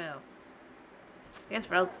 well, I guess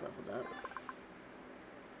Rel's leveled up.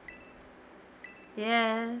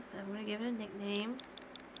 Yes, I'm gonna give it a nickname.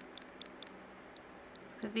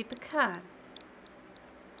 Could be pecan.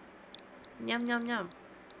 Yum, yum, yum.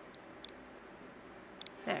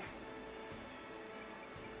 There.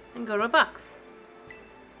 And go to a box.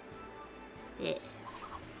 Yeah.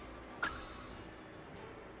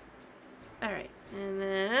 Alright, and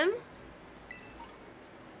then...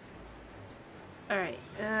 Alright,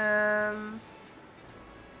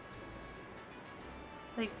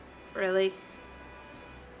 like, really?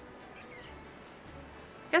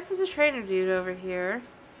 Guess there's a trainer dude over here.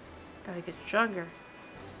 Gotta get stronger.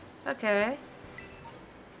 Okay.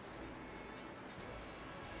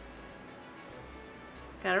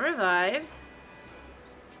 Gotta revive.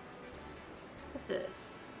 What's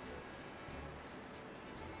this?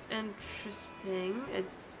 Interesting. It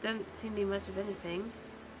doesn't seem to be much of anything.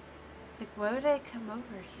 Like, why would I come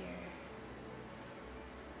over here?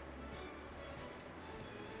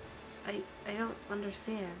 I don't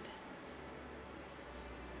understand.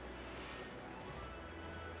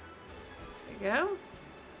 There you go.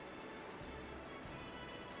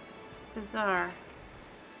 Bizarre.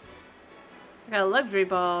 I got a luxury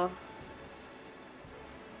ball.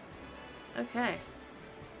 Okay.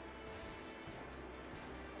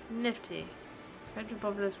 Nifty. Can I jump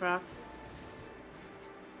over this rock?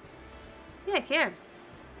 Yeah, I can.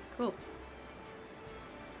 Cool.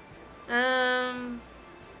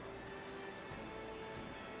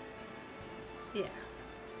 Yeah.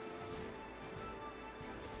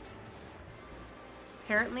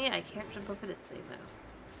 Apparently, I can't jump over this thing,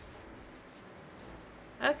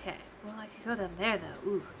 though. Okay. Well, I could go down there, though.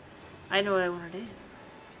 Ooh. I know what I want to do.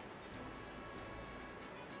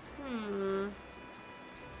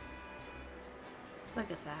 Look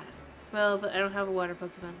at that. Well, but I don't have a water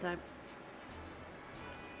Pokemon type.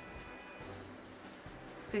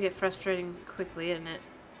 It's gonna get frustrating quickly, isn't it?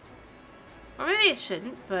 Or maybe it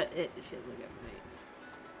shouldn't, but it should look at me.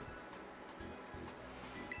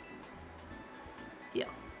 Yeah.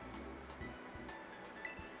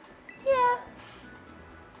 Yeah.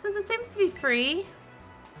 Since it seems to be free.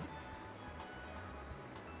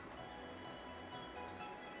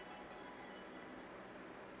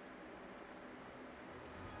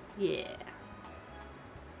 Yeah.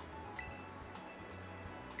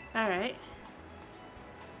 Alright.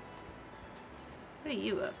 What are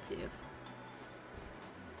you up to?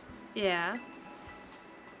 Yeah.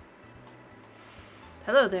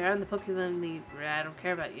 Hello there, I'm the Pokemon lead. I don't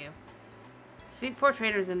care about you. Defeat 4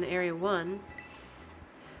 trainers in Area 1.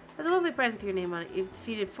 There's a lovely prize with your name on it. You've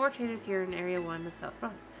defeated 4 trainers here in Area 1 of South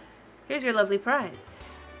Bronx. Here's your lovely prize.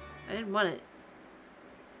 I didn't want it.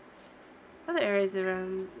 Other areas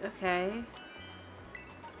around... Okay.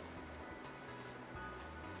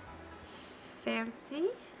 Fancy?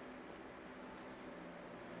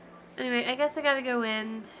 Anyway, I guess I gotta go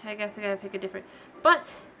in. I guess I gotta pick a different... But!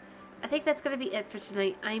 I think that's gonna be it for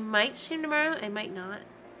tonight. I might stream tomorrow. I might not.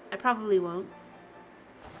 I probably won't.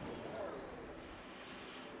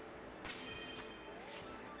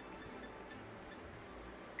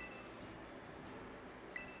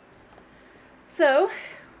 So...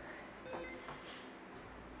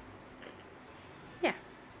 yeah.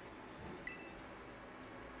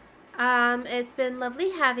 It's been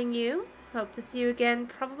lovely having you. Hope to see you again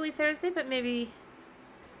probably Thursday, but maybe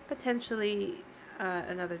potentially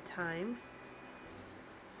another time.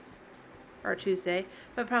 Or Tuesday,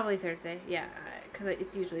 but probably Thursday. Yeah, because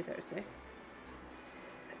it's usually Thursday.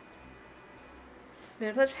 It's been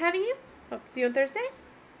a pleasure having you. Hope to see you on Thursday.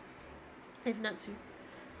 If not soon.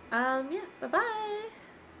 Yeah, bye-bye.